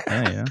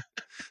 Yeah.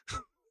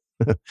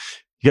 You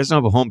guys don't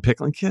have a home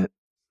pickling kit?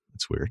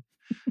 That's weird.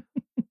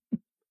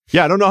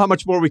 Yeah, I don't know how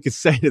much more we could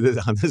say to this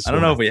on this. I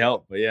don't know if we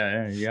helped, but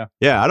yeah.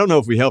 Yeah, I don't know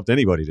if we helped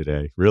anybody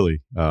today,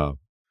 really. Well,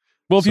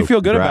 if you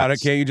feel good about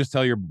it, can't you just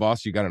tell your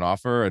boss you got an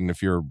offer, and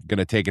if you're going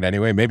to take it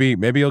anyway,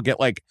 maybe you'll get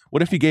like,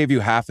 what if he gave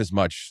you half as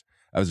much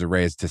as a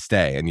raise to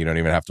stay, and you don't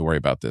even have to worry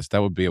about this?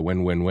 That would be a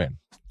win-win-win.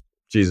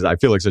 Jesus, I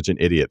feel like such an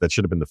idiot. That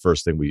should have been the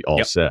first thing we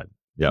all said.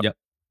 Yep.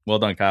 Well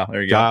done, Kyle.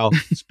 There you go. Kyle,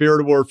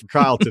 spirit award for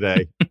Kyle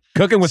today.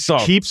 Cooking with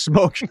salt. Keep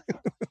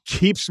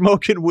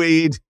smoking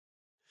weed.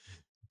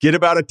 Get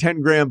about a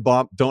 10-gram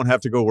bump. Don't have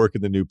to go work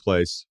in the new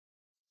place.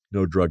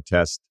 No drug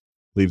test.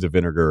 Leave the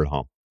vinegar at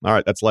home. All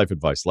right, that's life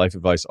advice.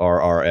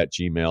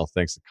 lifeadvicerr@gmail.com.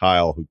 Thanks to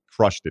Kyle, who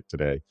crushed it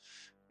today,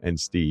 and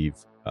Steve.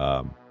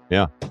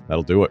 Yeah,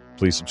 that'll do it.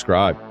 Please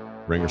subscribe.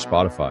 Ring or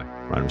Spotify.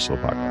 Ryan Russillo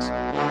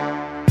Podcast.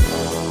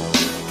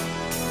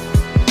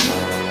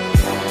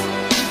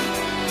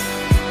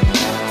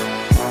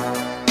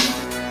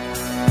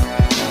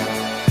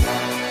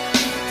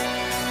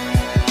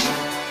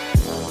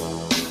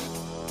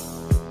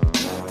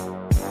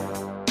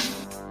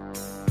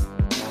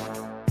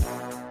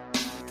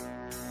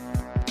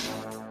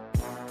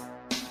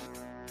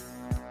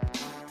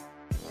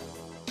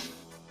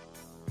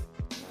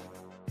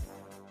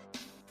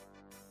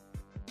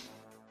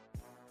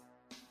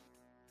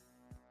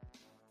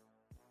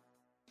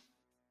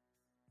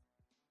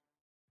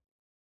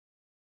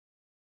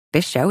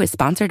 This show is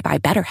sponsored by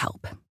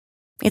BetterHelp.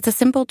 It's a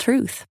simple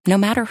truth. No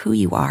matter who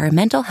you are,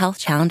 mental health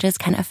challenges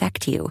can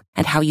affect you,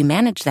 and how you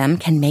manage them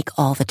can make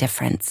all the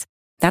difference.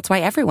 That's why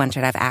everyone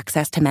should have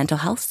access to mental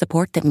health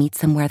support that meets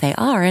them where they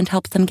are and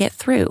helps them get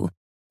through.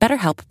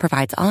 BetterHelp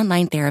provides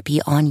online therapy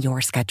on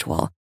your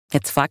schedule.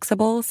 It's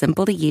flexible,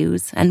 simple to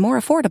use, and more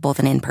affordable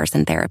than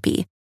in-person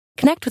therapy.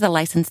 Connect with a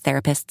licensed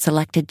therapist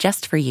selected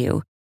just for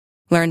you.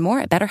 Learn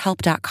more at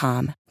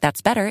BetterHelp.com.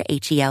 That's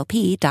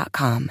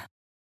BetterHelp.com.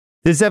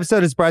 This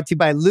episode is brought to you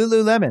by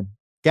Lululemon.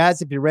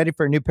 Guys, if you're ready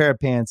for a new pair of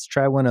pants,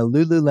 try one of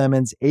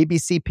Lululemon's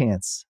ABC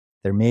pants.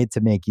 They're made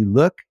to make you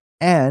look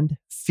and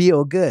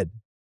feel good.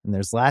 And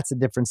there's lots of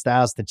different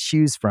styles to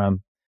choose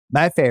from.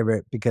 My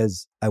favorite,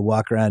 because I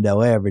walk around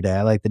LA every day,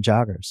 I like the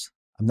joggers.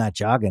 I'm not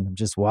jogging, I'm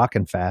just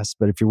walking fast.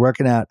 But if you're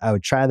working out, I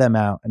would try them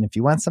out. And if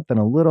you want something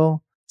a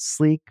little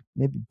sleek,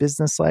 maybe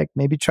business-like,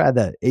 maybe try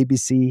the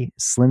ABC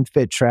Slim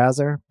Fit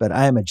trouser. But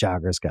I am a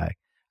joggers guy.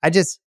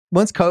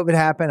 once COVID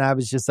happened, I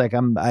was just like,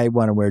 I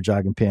want to wear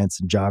jogging pants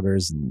and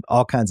joggers and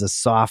all kinds of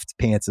soft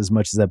pants as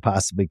much as I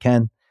possibly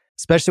can,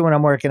 especially when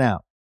I'm working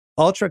out.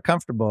 Ultra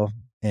comfortable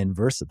and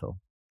versatile.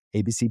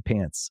 ABC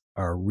pants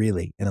are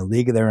really in a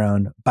league of their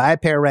own. Buy a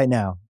pair right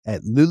now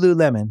at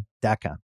lululemon.com.